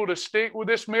be able to stick with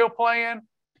this meal plan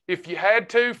if you had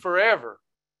to forever,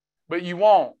 but you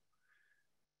won't.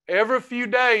 Every few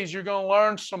days, you're going to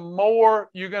learn some more.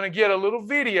 You're going to get a little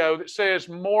video that says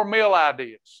more meal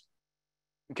ideas,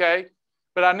 okay?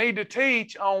 But I need to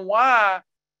teach on why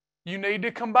you need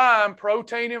to combine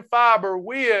protein and fiber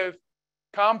with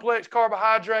complex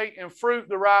carbohydrate and fruit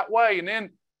the right way. And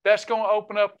then that's going to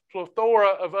open up a plethora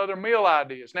of other meal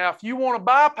ideas. Now, if you want to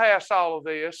bypass all of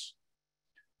this,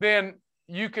 then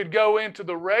you could go into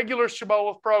the regular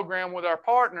Shibboleth program with our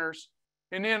partners,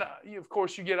 and then, of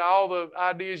course, you get all the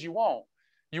ideas you want.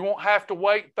 You won't have to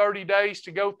wait 30 days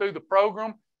to go through the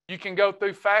program. You can go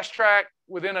through Fast Track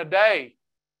within a day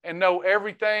and know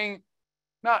everything.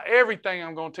 Not everything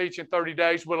I'm going to teach in 30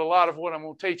 days, but a lot of what I'm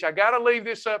going to teach. I got to leave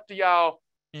this up to y'all.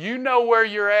 You know where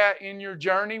you're at in your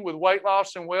journey with weight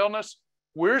loss and wellness.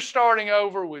 We're starting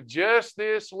over with just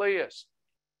this list.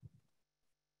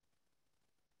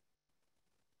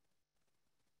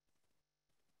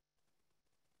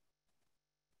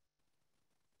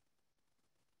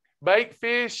 baked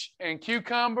fish and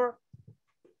cucumber.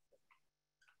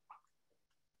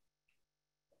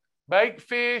 Baked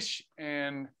fish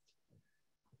and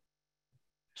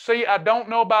see, I don't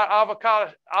know about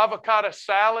avocado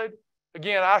salad.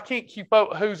 Again, I can't keep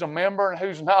up who's a member and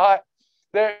who's not.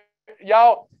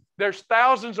 There's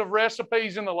thousands of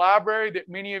recipes in the library that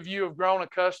many of you have grown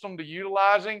accustomed to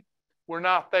utilizing. We're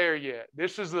not there yet.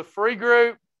 This is the free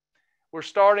group. We're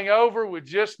starting over with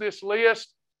just this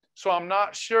list. So I'm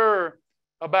not sure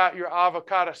about your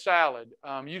avocado salad.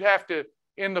 You'd have to,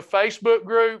 in the Facebook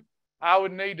group, I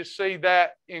would need to see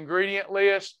that ingredient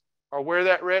list or where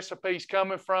that recipe is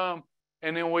coming from,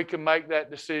 and then we can make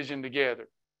that decision together.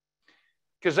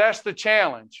 Because that's the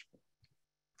challenge.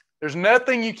 There's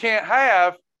nothing you can't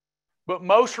have, but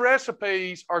most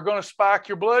recipes are going to spike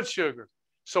your blood sugar.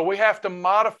 So we have to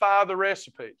modify the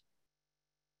recipe.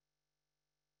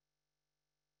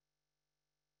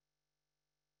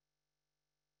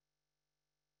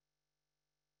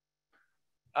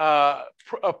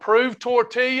 Approved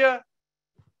tortilla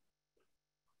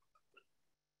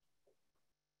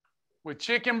with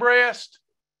chicken breast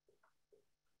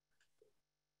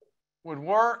would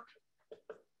work.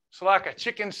 It's like a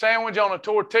chicken sandwich on a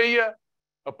tortilla.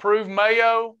 Approved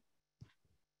mayo.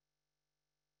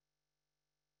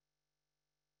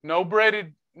 No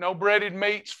breaded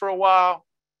meats for a while.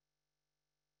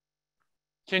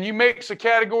 Can you mix a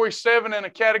category 7 and a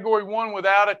category 1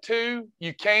 without a 2?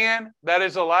 You can. That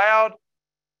is allowed.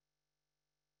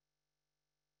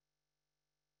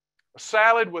 A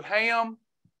salad with ham.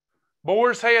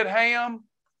 Boar's head ham.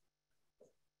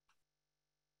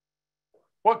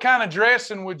 What kind of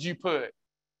dressing would you put?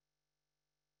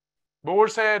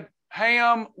 Boar's head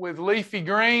ham with leafy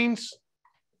greens.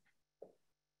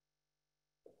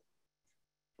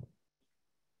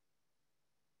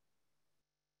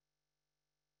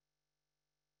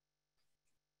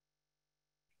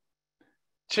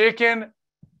 Chicken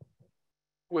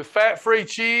with fat-free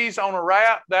cheese on a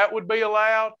wrap, that would be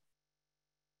allowed.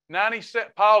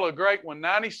 Paula, great one.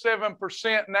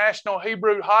 97% National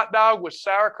Hebrew hot dog with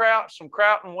sauerkraut, some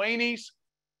kraut and weenies.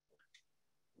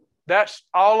 That's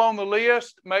all on the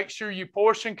list. Make sure you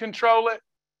portion control it.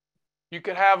 You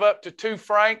could have up to 2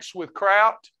 franks with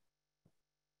kraut.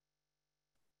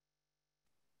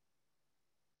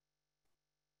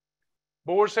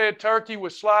 Boar's head turkey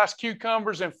with sliced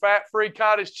cucumbers and fat-free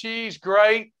cottage cheese,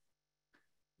 great.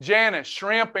 Janice,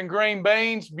 shrimp and green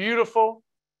beans, beautiful.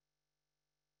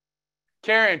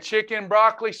 Karen, chicken,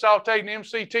 broccoli, sauteed in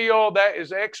MCT oil, that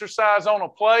is exercise on a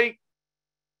plate.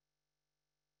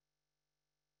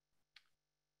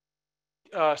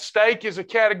 Steak is a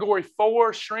category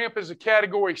 4, shrimp is a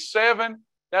category 7.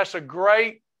 That's a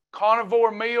great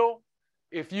carnivore meal.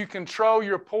 If you control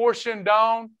your portion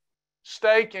down,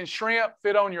 steak and shrimp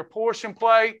fit on your portion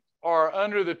plate or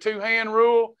under the 2-hand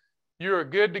rule, you're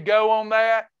good to go on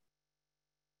that.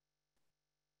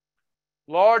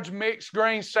 Large mixed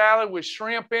green salad with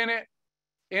shrimp in it,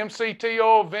 MCT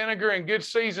oil, vinegar, and good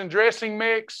seasoned dressing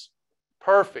mix,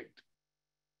 perfect.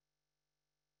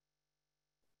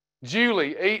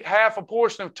 Julie, eat half a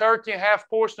portion of turkey and half a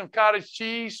portion of cottage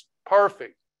cheese,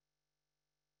 perfect.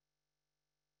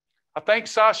 I think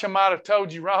Sasha might have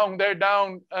told you wrong there,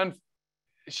 Dawn.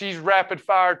 She's rapid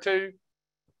fire too.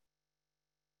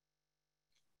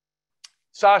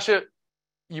 Sasha,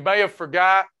 you may have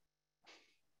forgot.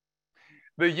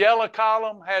 The yellow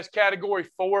column has category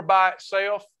 4 by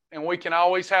itself, and we can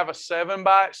always have a 7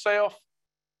 by itself.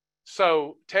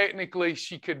 So technically,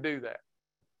 she could do that.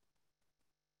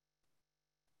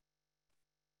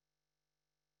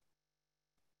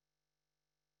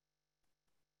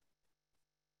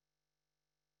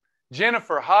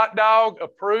 Jennifer, hot dog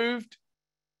approved.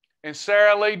 And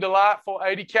Sarah Lee, delightful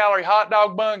 80-calorie hot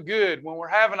dog bun, good. When we're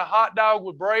having a hot dog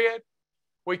with bread,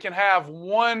 we can have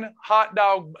 1 hot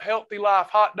dog, Healthy Life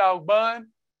hot dog bun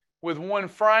with 1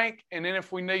 frank. And then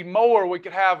if we need more, we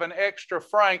could have an extra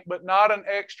frank, but not an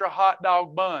extra hot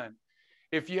dog bun.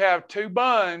 If you have 2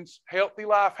 buns, Healthy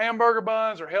Life hamburger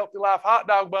buns or Healthy Life hot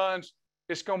dog buns,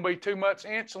 it's going to be too much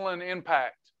insulin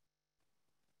impact.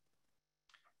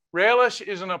 Relish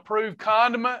is an approved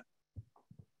condiment.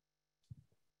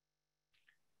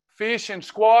 Fish and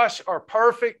squash are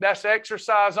perfect. That's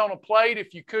exercise on a plate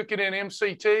if you cook it in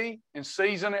MCT and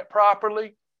season it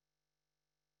properly.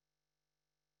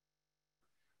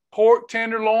 Pork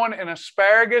tenderloin and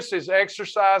asparagus is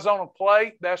exercise on a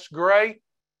plate. That's great.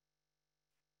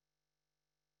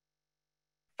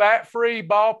 Fat-free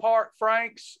ballpark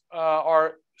franks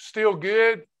are still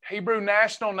good. Hebrew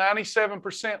National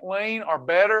 97% lean are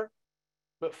better,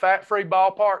 but fat-free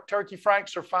ballpark turkey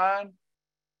franks are fine.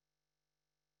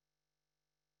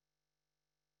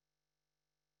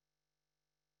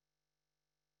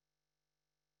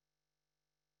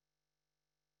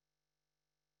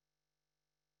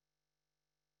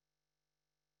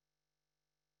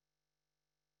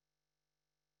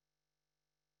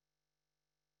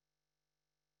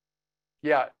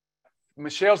 Yeah.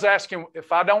 Michelle's asking,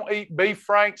 if I don't eat beef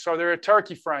franks, are there a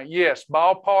turkey frank? Yes,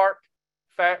 ballpark,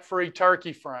 fat-free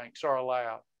turkey franks are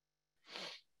allowed.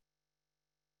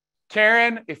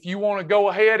 Karen, if you want to go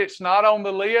ahead, it's not on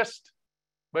the list,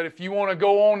 but if you want to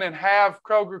go on and have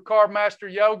Kroger Carb Master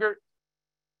yogurt,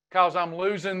 because I'm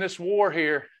losing this war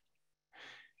here,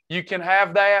 you can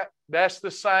have that. That's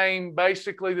the same,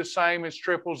 basically the same as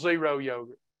 000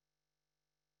 yogurt.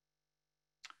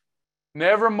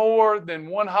 Never more than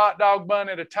one hot dog bun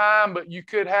at a time, but you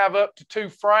could have up to 2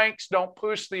 franks. Don't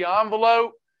push the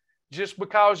envelope. Just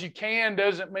because you can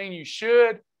doesn't mean you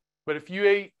should. But if you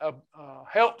eat a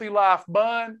healthy life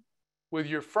bun with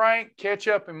your frank,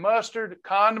 ketchup and mustard,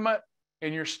 condiment,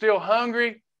 and you're still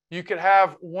hungry, you could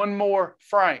have 1 more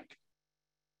frank.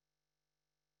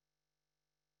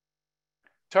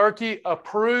 Turkey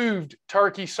approved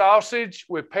turkey sausage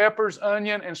with peppers,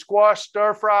 onion, and squash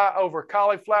stir fry over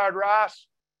cauliflowered rice.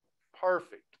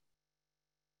 Perfect.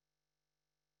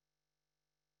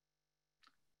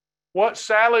 What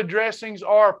salad dressings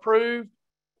are approved?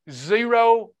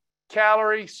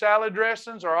 0-calorie salad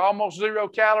dressings are almost 0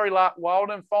 calorie, like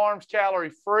Walden Farms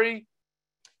calorie free.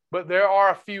 But there are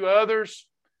a few others,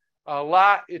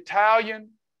 light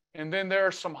Italian, and then there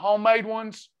are some homemade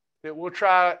ones that we'll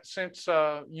try, since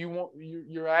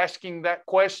you're asking that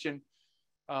question.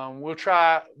 We'll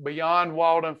try beyond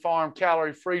Walden Farm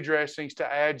calorie-free dressings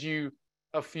to add you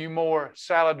a few more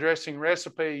salad dressing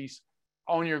recipes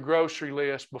on your grocery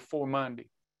list before Monday.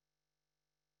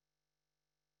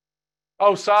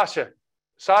 Oh, Sasha.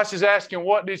 Sasha's asking,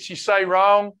 what did she say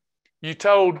wrong? You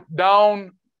told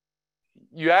Dawn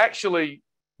you actually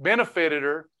benefited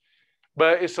her,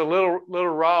 but it's a little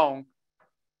wrong.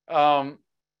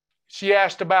 She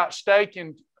asked about steak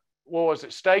and, what was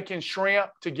it, steak and shrimp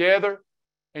together,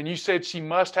 and you said she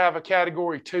must have a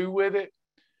category 2 with it.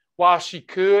 While she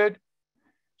could,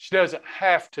 she doesn't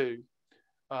have to.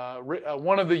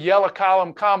 One of the yellow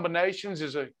column combinations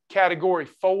is a category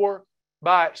 4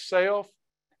 by itself,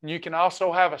 and you can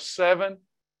also have a 7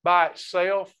 by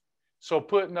itself. So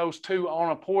putting those 2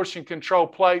 on a portion control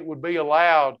plate would be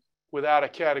allowed without a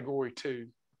category 2.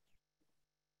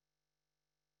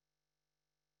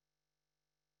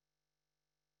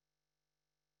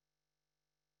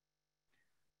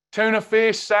 Tuna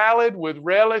fish salad with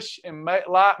relish and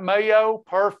light mayo,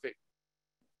 perfect.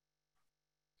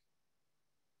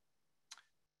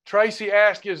 Tracy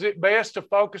asked, is it best to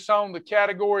focus on the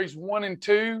categories 1 and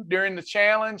 2 during the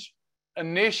challenge?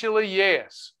 Initially,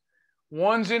 yes.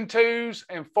 1s and 2s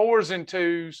and 4s and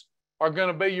 2s are going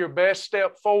to be your best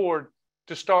step forward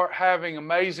to start having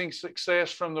amazing success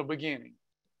from the beginning.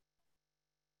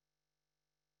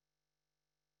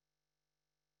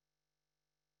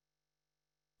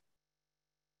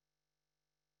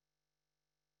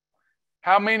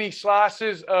 How many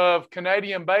slices of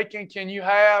Canadian bacon can you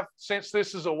have? Since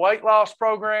this is a weight loss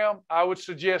program, I would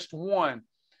suggest 1.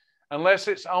 Unless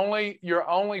it's your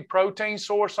only protein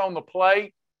source on the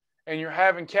plate and you're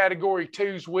having category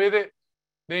 2s with it,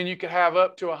 then you could have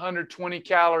up to 120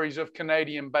 calories of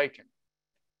Canadian bacon.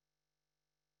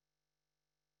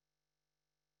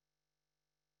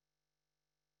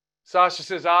 Sasha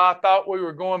says, I thought we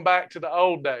were going back to the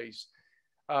old days.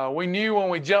 We knew when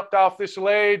we jumped off this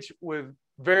ledge with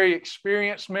very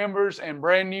experienced members and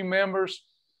brand new members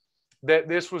that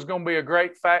this was going to be a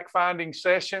great fact-finding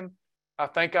session. I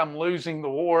think I'm losing the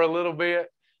war a little bit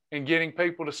and getting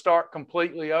people to start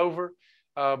completely over.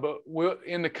 But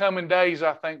in the coming days,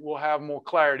 I think we'll have more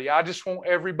clarity. I just want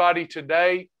everybody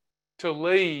today to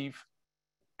leave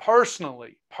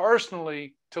personally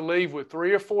to leave with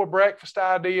 3 or 4 breakfast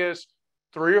ideas,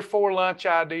 3 or 4 lunch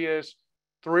ideas,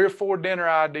 3 or 4 dinner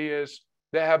ideas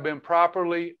that have been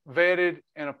properly vetted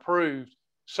and approved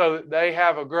so that they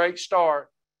have a great start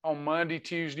on Monday,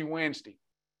 Tuesday, Wednesday.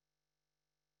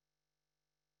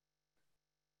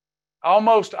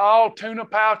 Almost all tuna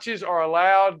pouches are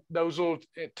allowed, those little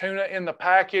tuna in the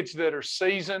package that are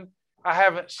seasoned. I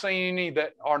haven't seen any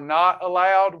that are not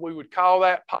allowed. We would call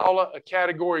that, Paula, a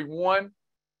category 1.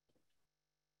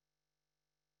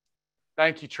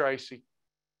 Thank you, Tracy.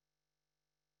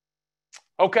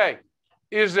 Okay,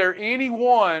 is there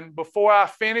anyone, before I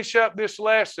finish up this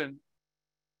lesson,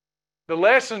 the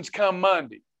lessons come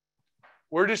Monday.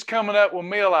 We're just coming up with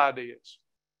meal ideas.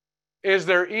 Is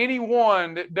there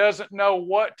anyone that doesn't know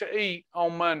what to eat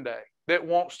on Monday that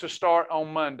wants to start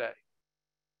on Monday?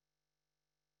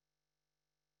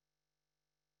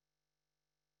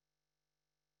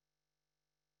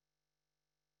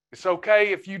 It's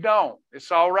okay if you don't.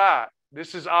 It's all right.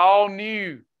 This is all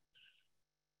new.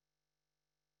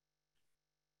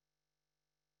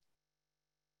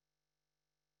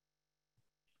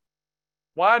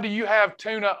 Why do you have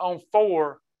tuna on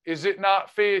 4? Is it not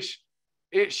fish?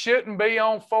 It shouldn't be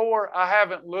on 4. I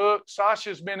haven't looked.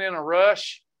 Sasha's been in a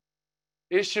rush.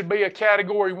 It should be a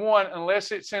category 1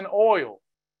 unless it's in oil.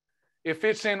 If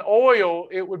it's in oil,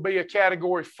 it would be a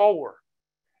category 4.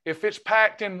 If it's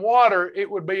packed in water, it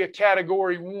would be a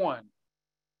category 1.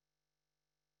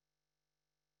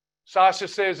 Sasha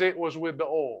says it was with the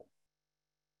oil.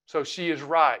 So she is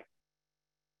right.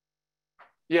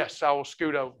 Yes, I will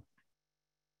scoot over.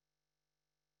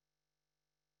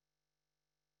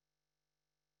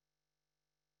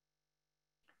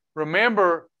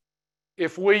 Remember,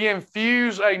 if we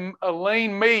infuse a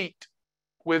lean meat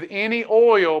with any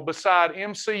oil beside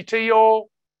MCT oil,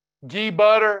 ghee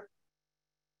butter,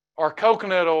 or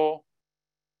coconut oil,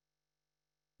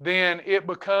 then it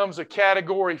becomes a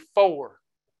category 4.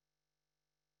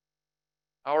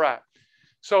 All right.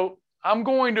 So I'm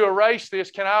going to erase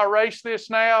this. Can I erase this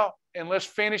now? And let's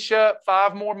finish up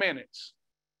 5 more minutes.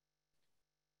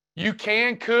 You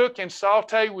can cook and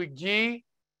saute with ghee.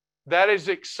 That is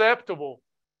acceptable.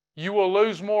 You will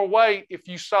lose more weight if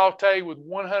you saute with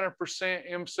 100%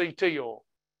 MCT oil.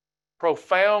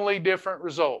 Profoundly different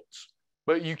results,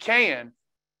 but you can.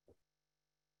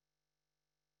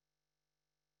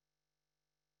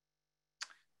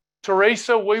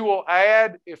 Teresa, we will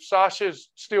add, if Sasha's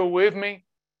still with me,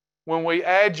 when we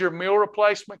add your meal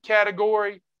replacement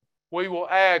category, we will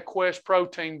add Quest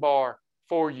Protein Bar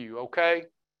for you, okay?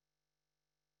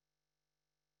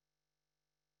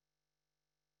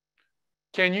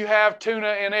 Can you have tuna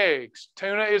and eggs?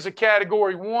 Tuna is a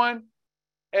category 1.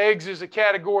 Eggs is a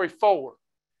category 4.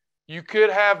 You could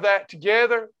have that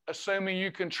together, assuming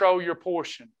you control your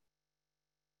portion.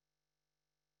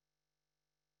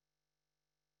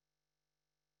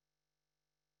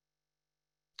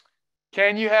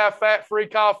 Can you have fat-free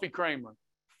coffee creamer?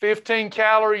 15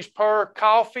 calories per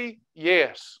coffee?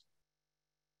 Yes.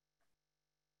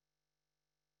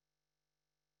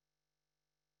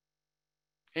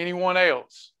 Anyone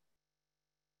else?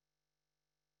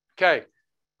 Okay,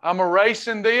 I'm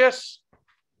erasing this.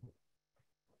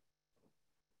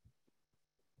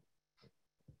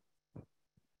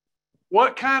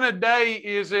 What kind of day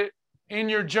is it in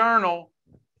your journal?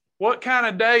 What kind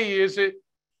of day is it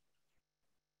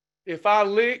if I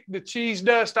lick the cheese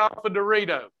dust off a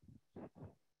Dorito?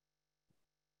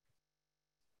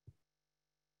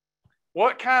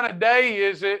 What kind of day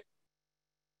is it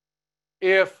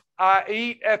if I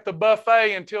eat at the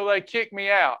buffet until they kick me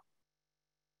out?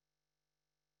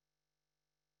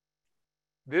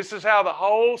 This is how the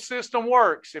whole system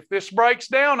works. If this breaks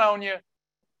down on you,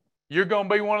 you're going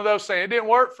to be one of those saying, it didn't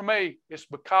work for me. It's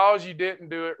because you didn't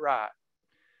do it right.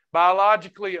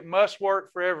 Biologically, it must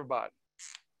work for everybody.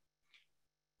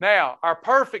 Now, our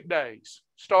perfect days,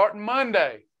 starting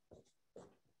Monday.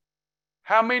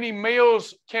 How many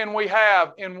meals can we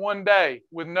have in one day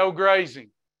with no grazing?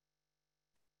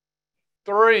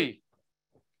 3.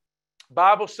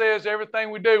 Bible says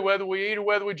everything we do, whether we eat or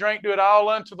whether we drink, do it all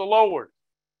unto the Lord.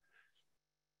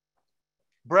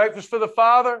 Breakfast for the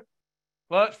Father,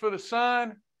 lunch for the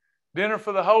Son, dinner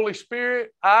for the Holy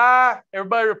Spirit.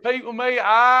 Everybody repeat with me,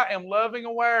 I am loving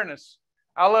awareness.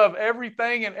 I love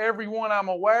everything and everyone I'm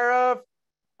aware of.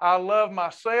 I love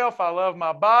myself. I love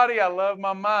my body. I love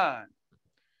my mind.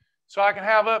 So I can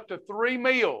have up to 3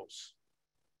 meals,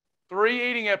 3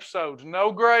 eating episodes,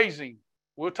 no grazing.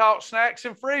 We'll talk snacks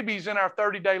and freebies in our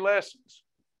 30-day lessons.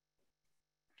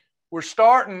 We're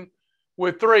starting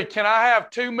with 3. Can I have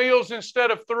 2 meals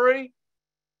instead of 3?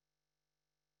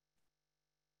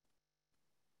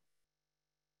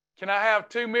 Can I have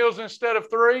 2 meals instead of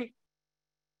 3?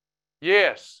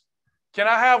 Yes. Can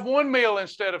I have 1 meal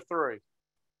instead of 3?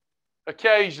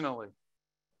 Occasionally.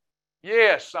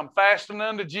 Yes, I'm fasting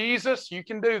unto Jesus. You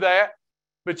can do that.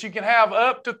 But you can have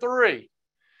up to 3.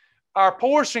 Our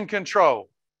portion control.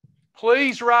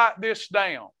 Please write this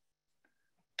down.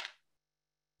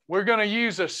 We're going to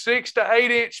use a 6 to 8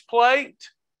 inch plate.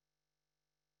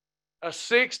 A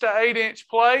 6 to 8 inch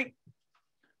plate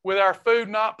with our food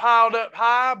not piled up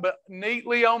high, but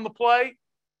neatly on the plate.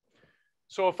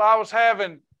 So if I was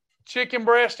having chicken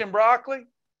breast and broccoli,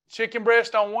 chicken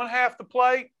breast on one half the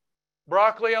plate,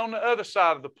 broccoli on the other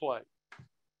side of the plate.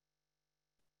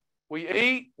 We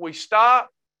eat, we stop,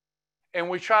 and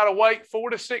we try to wait 4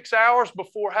 to 6 hours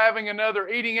before having another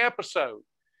eating episode.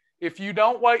 If you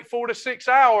don't wait 4 to 6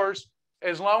 hours,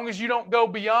 as long as you don't go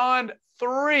beyond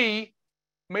 3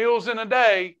 meals in a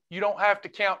day, you don't have to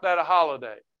count that a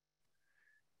holiday.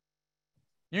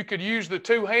 You could use the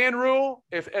 2-hand rule.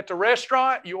 If at the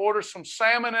restaurant you order some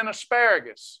salmon and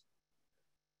asparagus,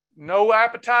 no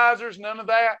appetizers, none of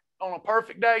that, on a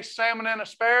perfect day, salmon and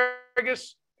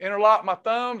asparagus, interlock my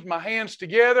thumbs, my hands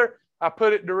together. I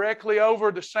put it directly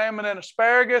over the salmon and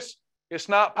asparagus. It's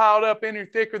not piled up any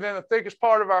thicker than the thickest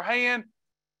part of our hand.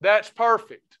 That's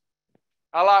perfect.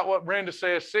 I like what Brenda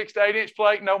says, 6 to 8 inch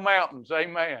plate, no mountains.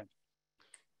 Amen.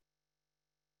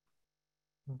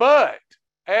 But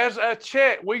as a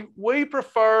check, we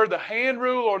prefer the hand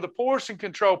rule or the portion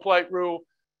control plate rule.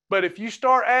 But if you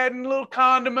start adding little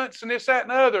condiments and this, that,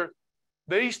 and other,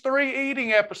 these 3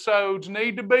 eating episodes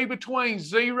need to be between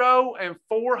 0 and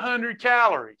 400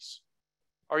 calories.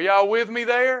 Are y'all with me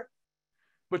there?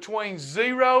 Between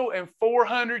 0 and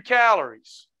 400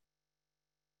 calories.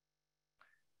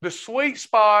 The sweet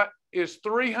spot is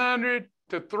 300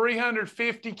 to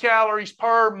 350 calories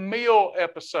per meal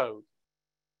episode.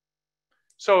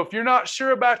 So if you're not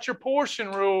sure about your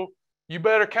portion rule, you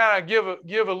better kind of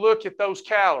give a look at those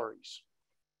calories.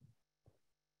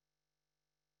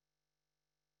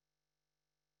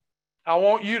 I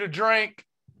want you to drink,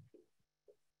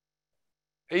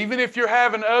 even if you're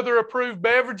having other approved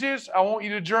beverages, I want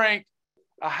you to drink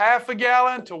a half a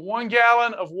gallon to 1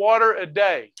 gallon of water a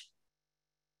day.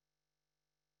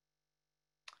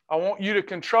 I want you to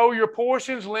control your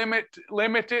portions,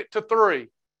 limit it to 3.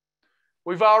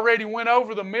 We've already went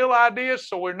over the meal ideas,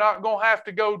 so we're not going to have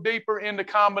to go deeper into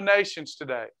combinations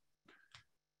today.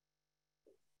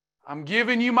 I'm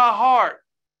giving you my heart,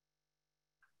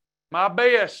 my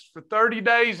best for 30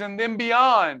 days and then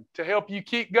beyond to help you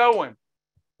keep going.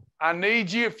 I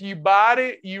need you, if you bite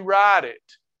it, you ride it.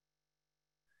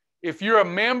 If you're a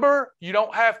member, you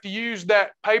don't have to use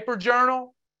that paper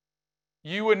journal.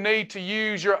 You would need to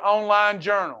use your online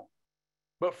journal.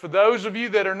 But for those of you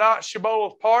that are not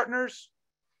Shibboleth partners,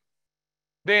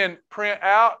 then print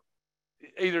out,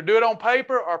 either do it on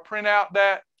paper or print out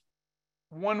that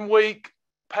 1 week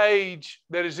page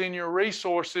that is in your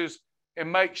resources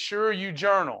and make sure you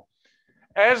journal.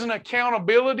 As an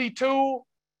accountability tool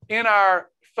in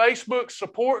our Facebook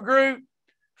support group,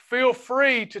 feel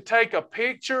free to take a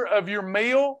picture of your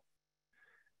meal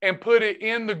and put it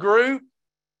in the group,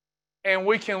 and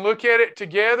we can look at it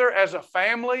together as a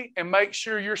family and make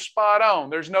sure you're spot on.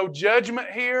 There's no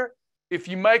judgment here. If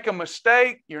you make a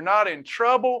mistake, you're not in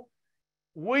trouble.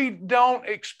 We don't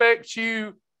expect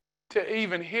you to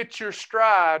even hit your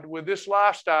stride with this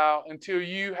lifestyle until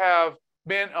you have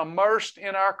been immersed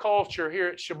in our culture here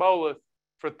at Shibboleth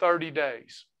for 30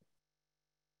 days.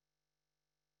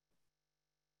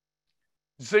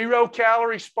 0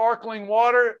 calorie sparkling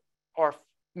water or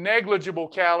negligible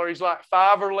calories, like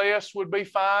 5 or less would be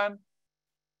fine.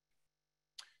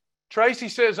 Tracy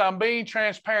says, I'm being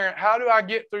transparent. How do I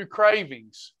get through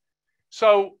cravings?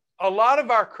 So a lot of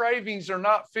our cravings are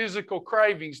not physical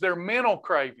cravings. They're mental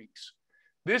cravings.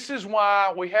 This is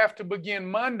why we have to begin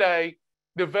Monday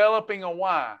developing a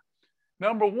why.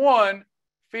 Number 1,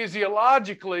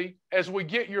 physiologically, as we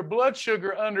get your blood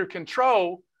sugar under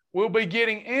control, we'll be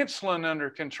getting insulin under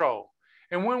control.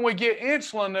 And when we get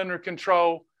insulin under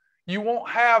control, you won't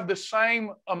have the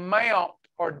same amount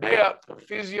or depth of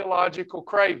physiological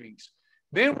cravings.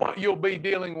 Then what you'll be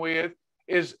dealing with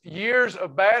is years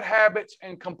of bad habits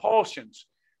and compulsions.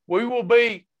 We will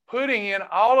be putting in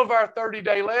all of our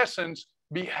 30-day lessons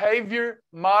behavior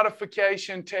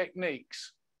modification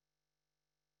techniques.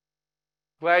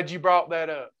 Glad you brought that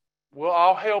up. We'll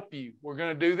all help you. We're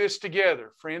going to do this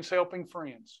together. Friends helping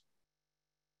friends.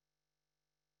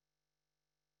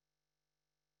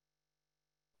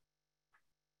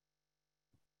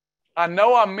 I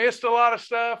know I missed a lot of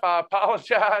stuff. I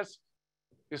apologize.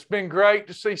 It's been great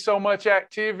to see so much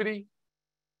activity.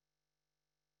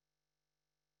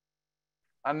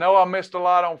 I know I missed a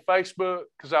lot on Facebook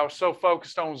because I was so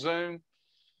focused on Zoom.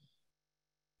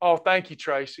 Oh, thank you,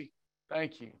 Tracy.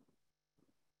 Thank you.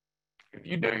 If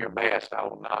you do your best, I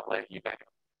will not let you down.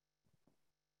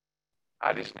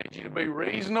 I just need you to be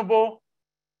reasonable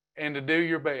and to do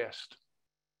your best.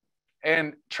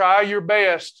 And try your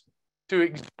best to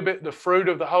exhibit the fruit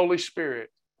of the Holy Spirit.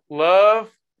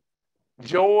 Love,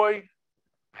 joy,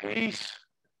 peace,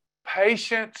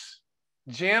 patience,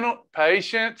 gentleness,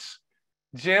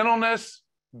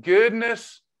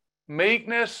 goodness,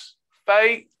 meekness,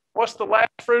 faith. What's the last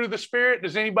fruit of the Spirit?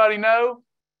 Does anybody know?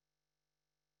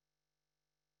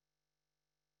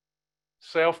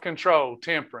 Self-control,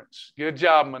 temperance. Good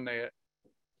job, Manette.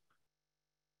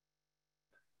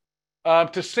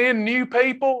 To send new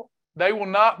people, they will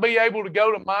not be able to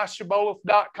go to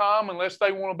myshibboleth.com unless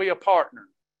they want to be a partner.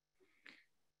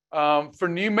 For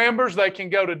new members, they can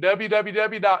go to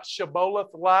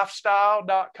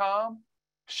www.shibbolethlifestyle.com,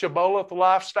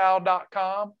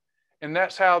 shibbolethlifestyle.com, and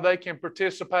that's how they can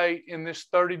participate in this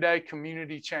 30-day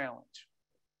community challenge.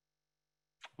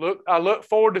 I look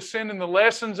forward to sending the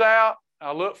lessons out.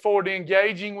 I look forward to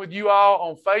engaging with you all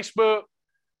on Facebook.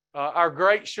 Our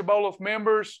great Shibboleth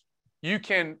members, you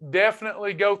can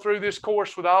definitely go through this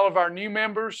course with all of our new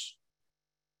members.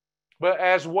 But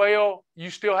as well, you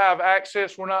still have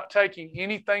access. We're not taking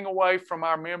anything away from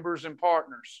our members and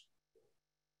partners.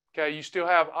 Okay, you still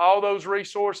have all those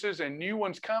resources and new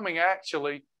ones coming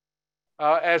actually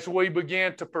as we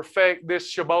begin to perfect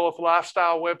this Shibboleth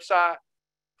lifestyle website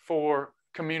for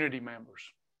community members.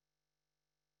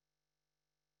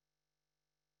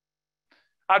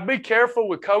 I'd be careful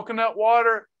with coconut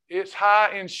water. It's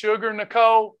high in sugar,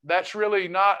 Nicole. That's really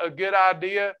not a good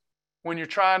idea when you're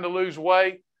trying to lose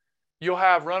weight. You'll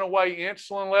have runaway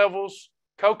insulin levels.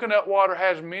 Coconut water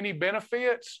has many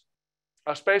benefits,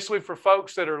 especially for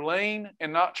folks that are lean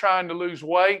and not trying to lose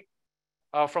weight.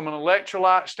 From an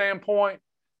electrolyte standpoint,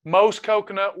 most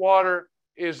coconut water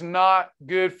is not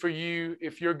good for you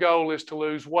if your goal is to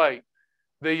lose weight.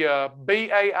 The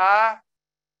BAI,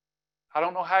 I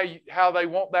don't know how they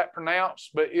want that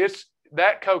pronounced, but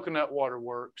that coconut water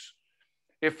works.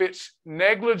 If it's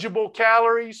negligible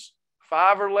calories,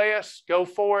 5 or less, go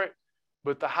for it.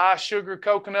 But the high sugar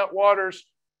coconut water's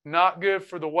not good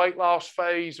for the weight loss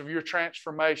phase of your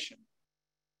transformation.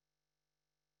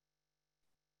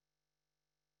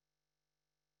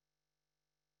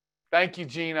 Thank you,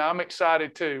 Gina. I'm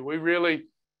excited too. We really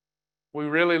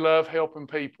love helping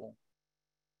people.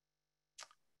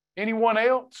 Anyone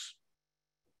else?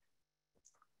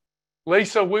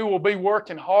 Lisa, we will be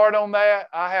working hard on that.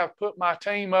 I have put my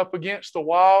team up against the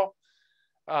wall.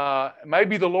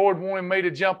 Maybe the Lord wanted me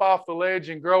to jump off the ledge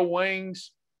and grow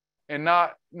wings and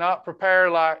not prepare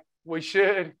like we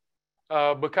should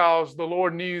because the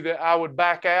Lord knew that I would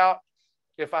back out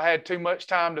if I had too much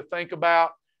time to think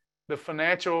about the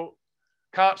financial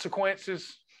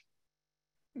consequences.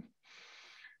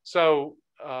 So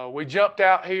we jumped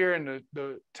out here, and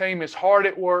the team is hard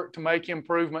at work to make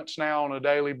improvements now on a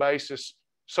daily basis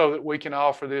so that we can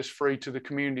offer this free to the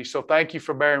community. So thank you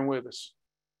for bearing with us.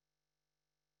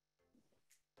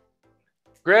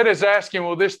 Greta's asking,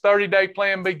 will this 30-day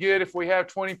plan be good if we have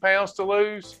 20 pounds to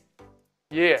lose?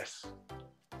 Yes.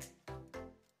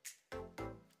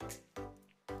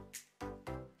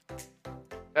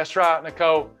 That's right,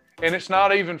 Nicole. And it's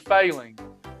not even failing.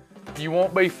 You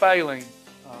won't be failing.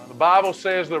 The Bible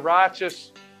says the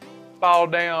righteous fall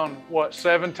down,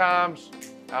 7 times?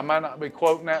 I might not be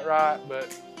quoting that right,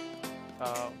 but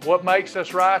what makes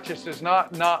us righteous is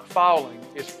not falling.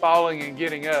 It's falling and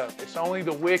getting up. It's only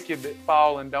the wicked that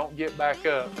fall and don't get back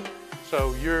up.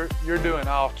 So you're doing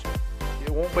awesome.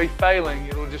 It won't be failing.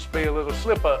 It'll just be a little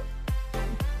slip up.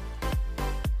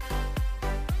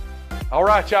 All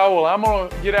right, y'all. Well, I'm going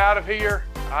to get out of here.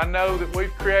 I know that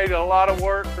we've created a lot of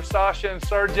work for Sasha and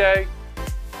Sergey,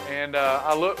 and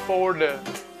I look forward to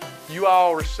you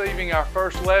all receiving our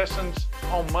first lessons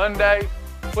on Monday.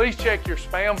 Please check your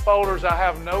spam folders. I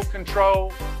have no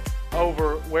control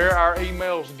over where our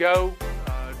emails go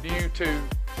due to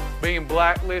being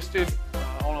blacklisted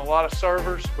on a lot of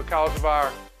servers because of our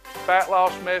fat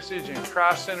loss message and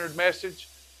Christ-centered message.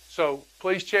 So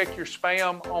please check your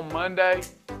spam on Monday.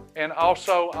 And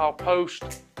also I'll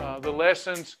post the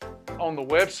lessons on the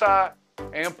website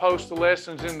and post the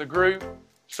lessons in the group.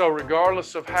 So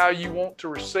regardless of how you want to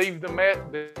receive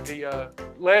the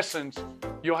lessons,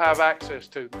 you'll have access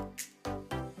to them.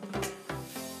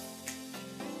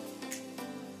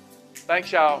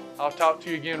 Thanks, y'all. I'll talk to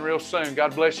you again real soon.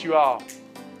 God bless you all.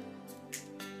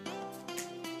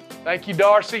 Thank you,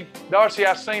 Darcy. Darcy,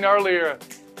 I seen earlier a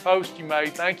post you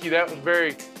made. Thank you. That was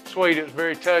very sweet. It was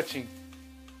very touching.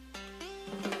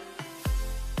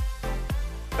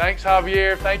 Thanks,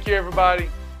 Javier. Thank you, everybody.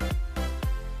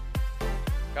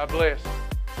 God bless.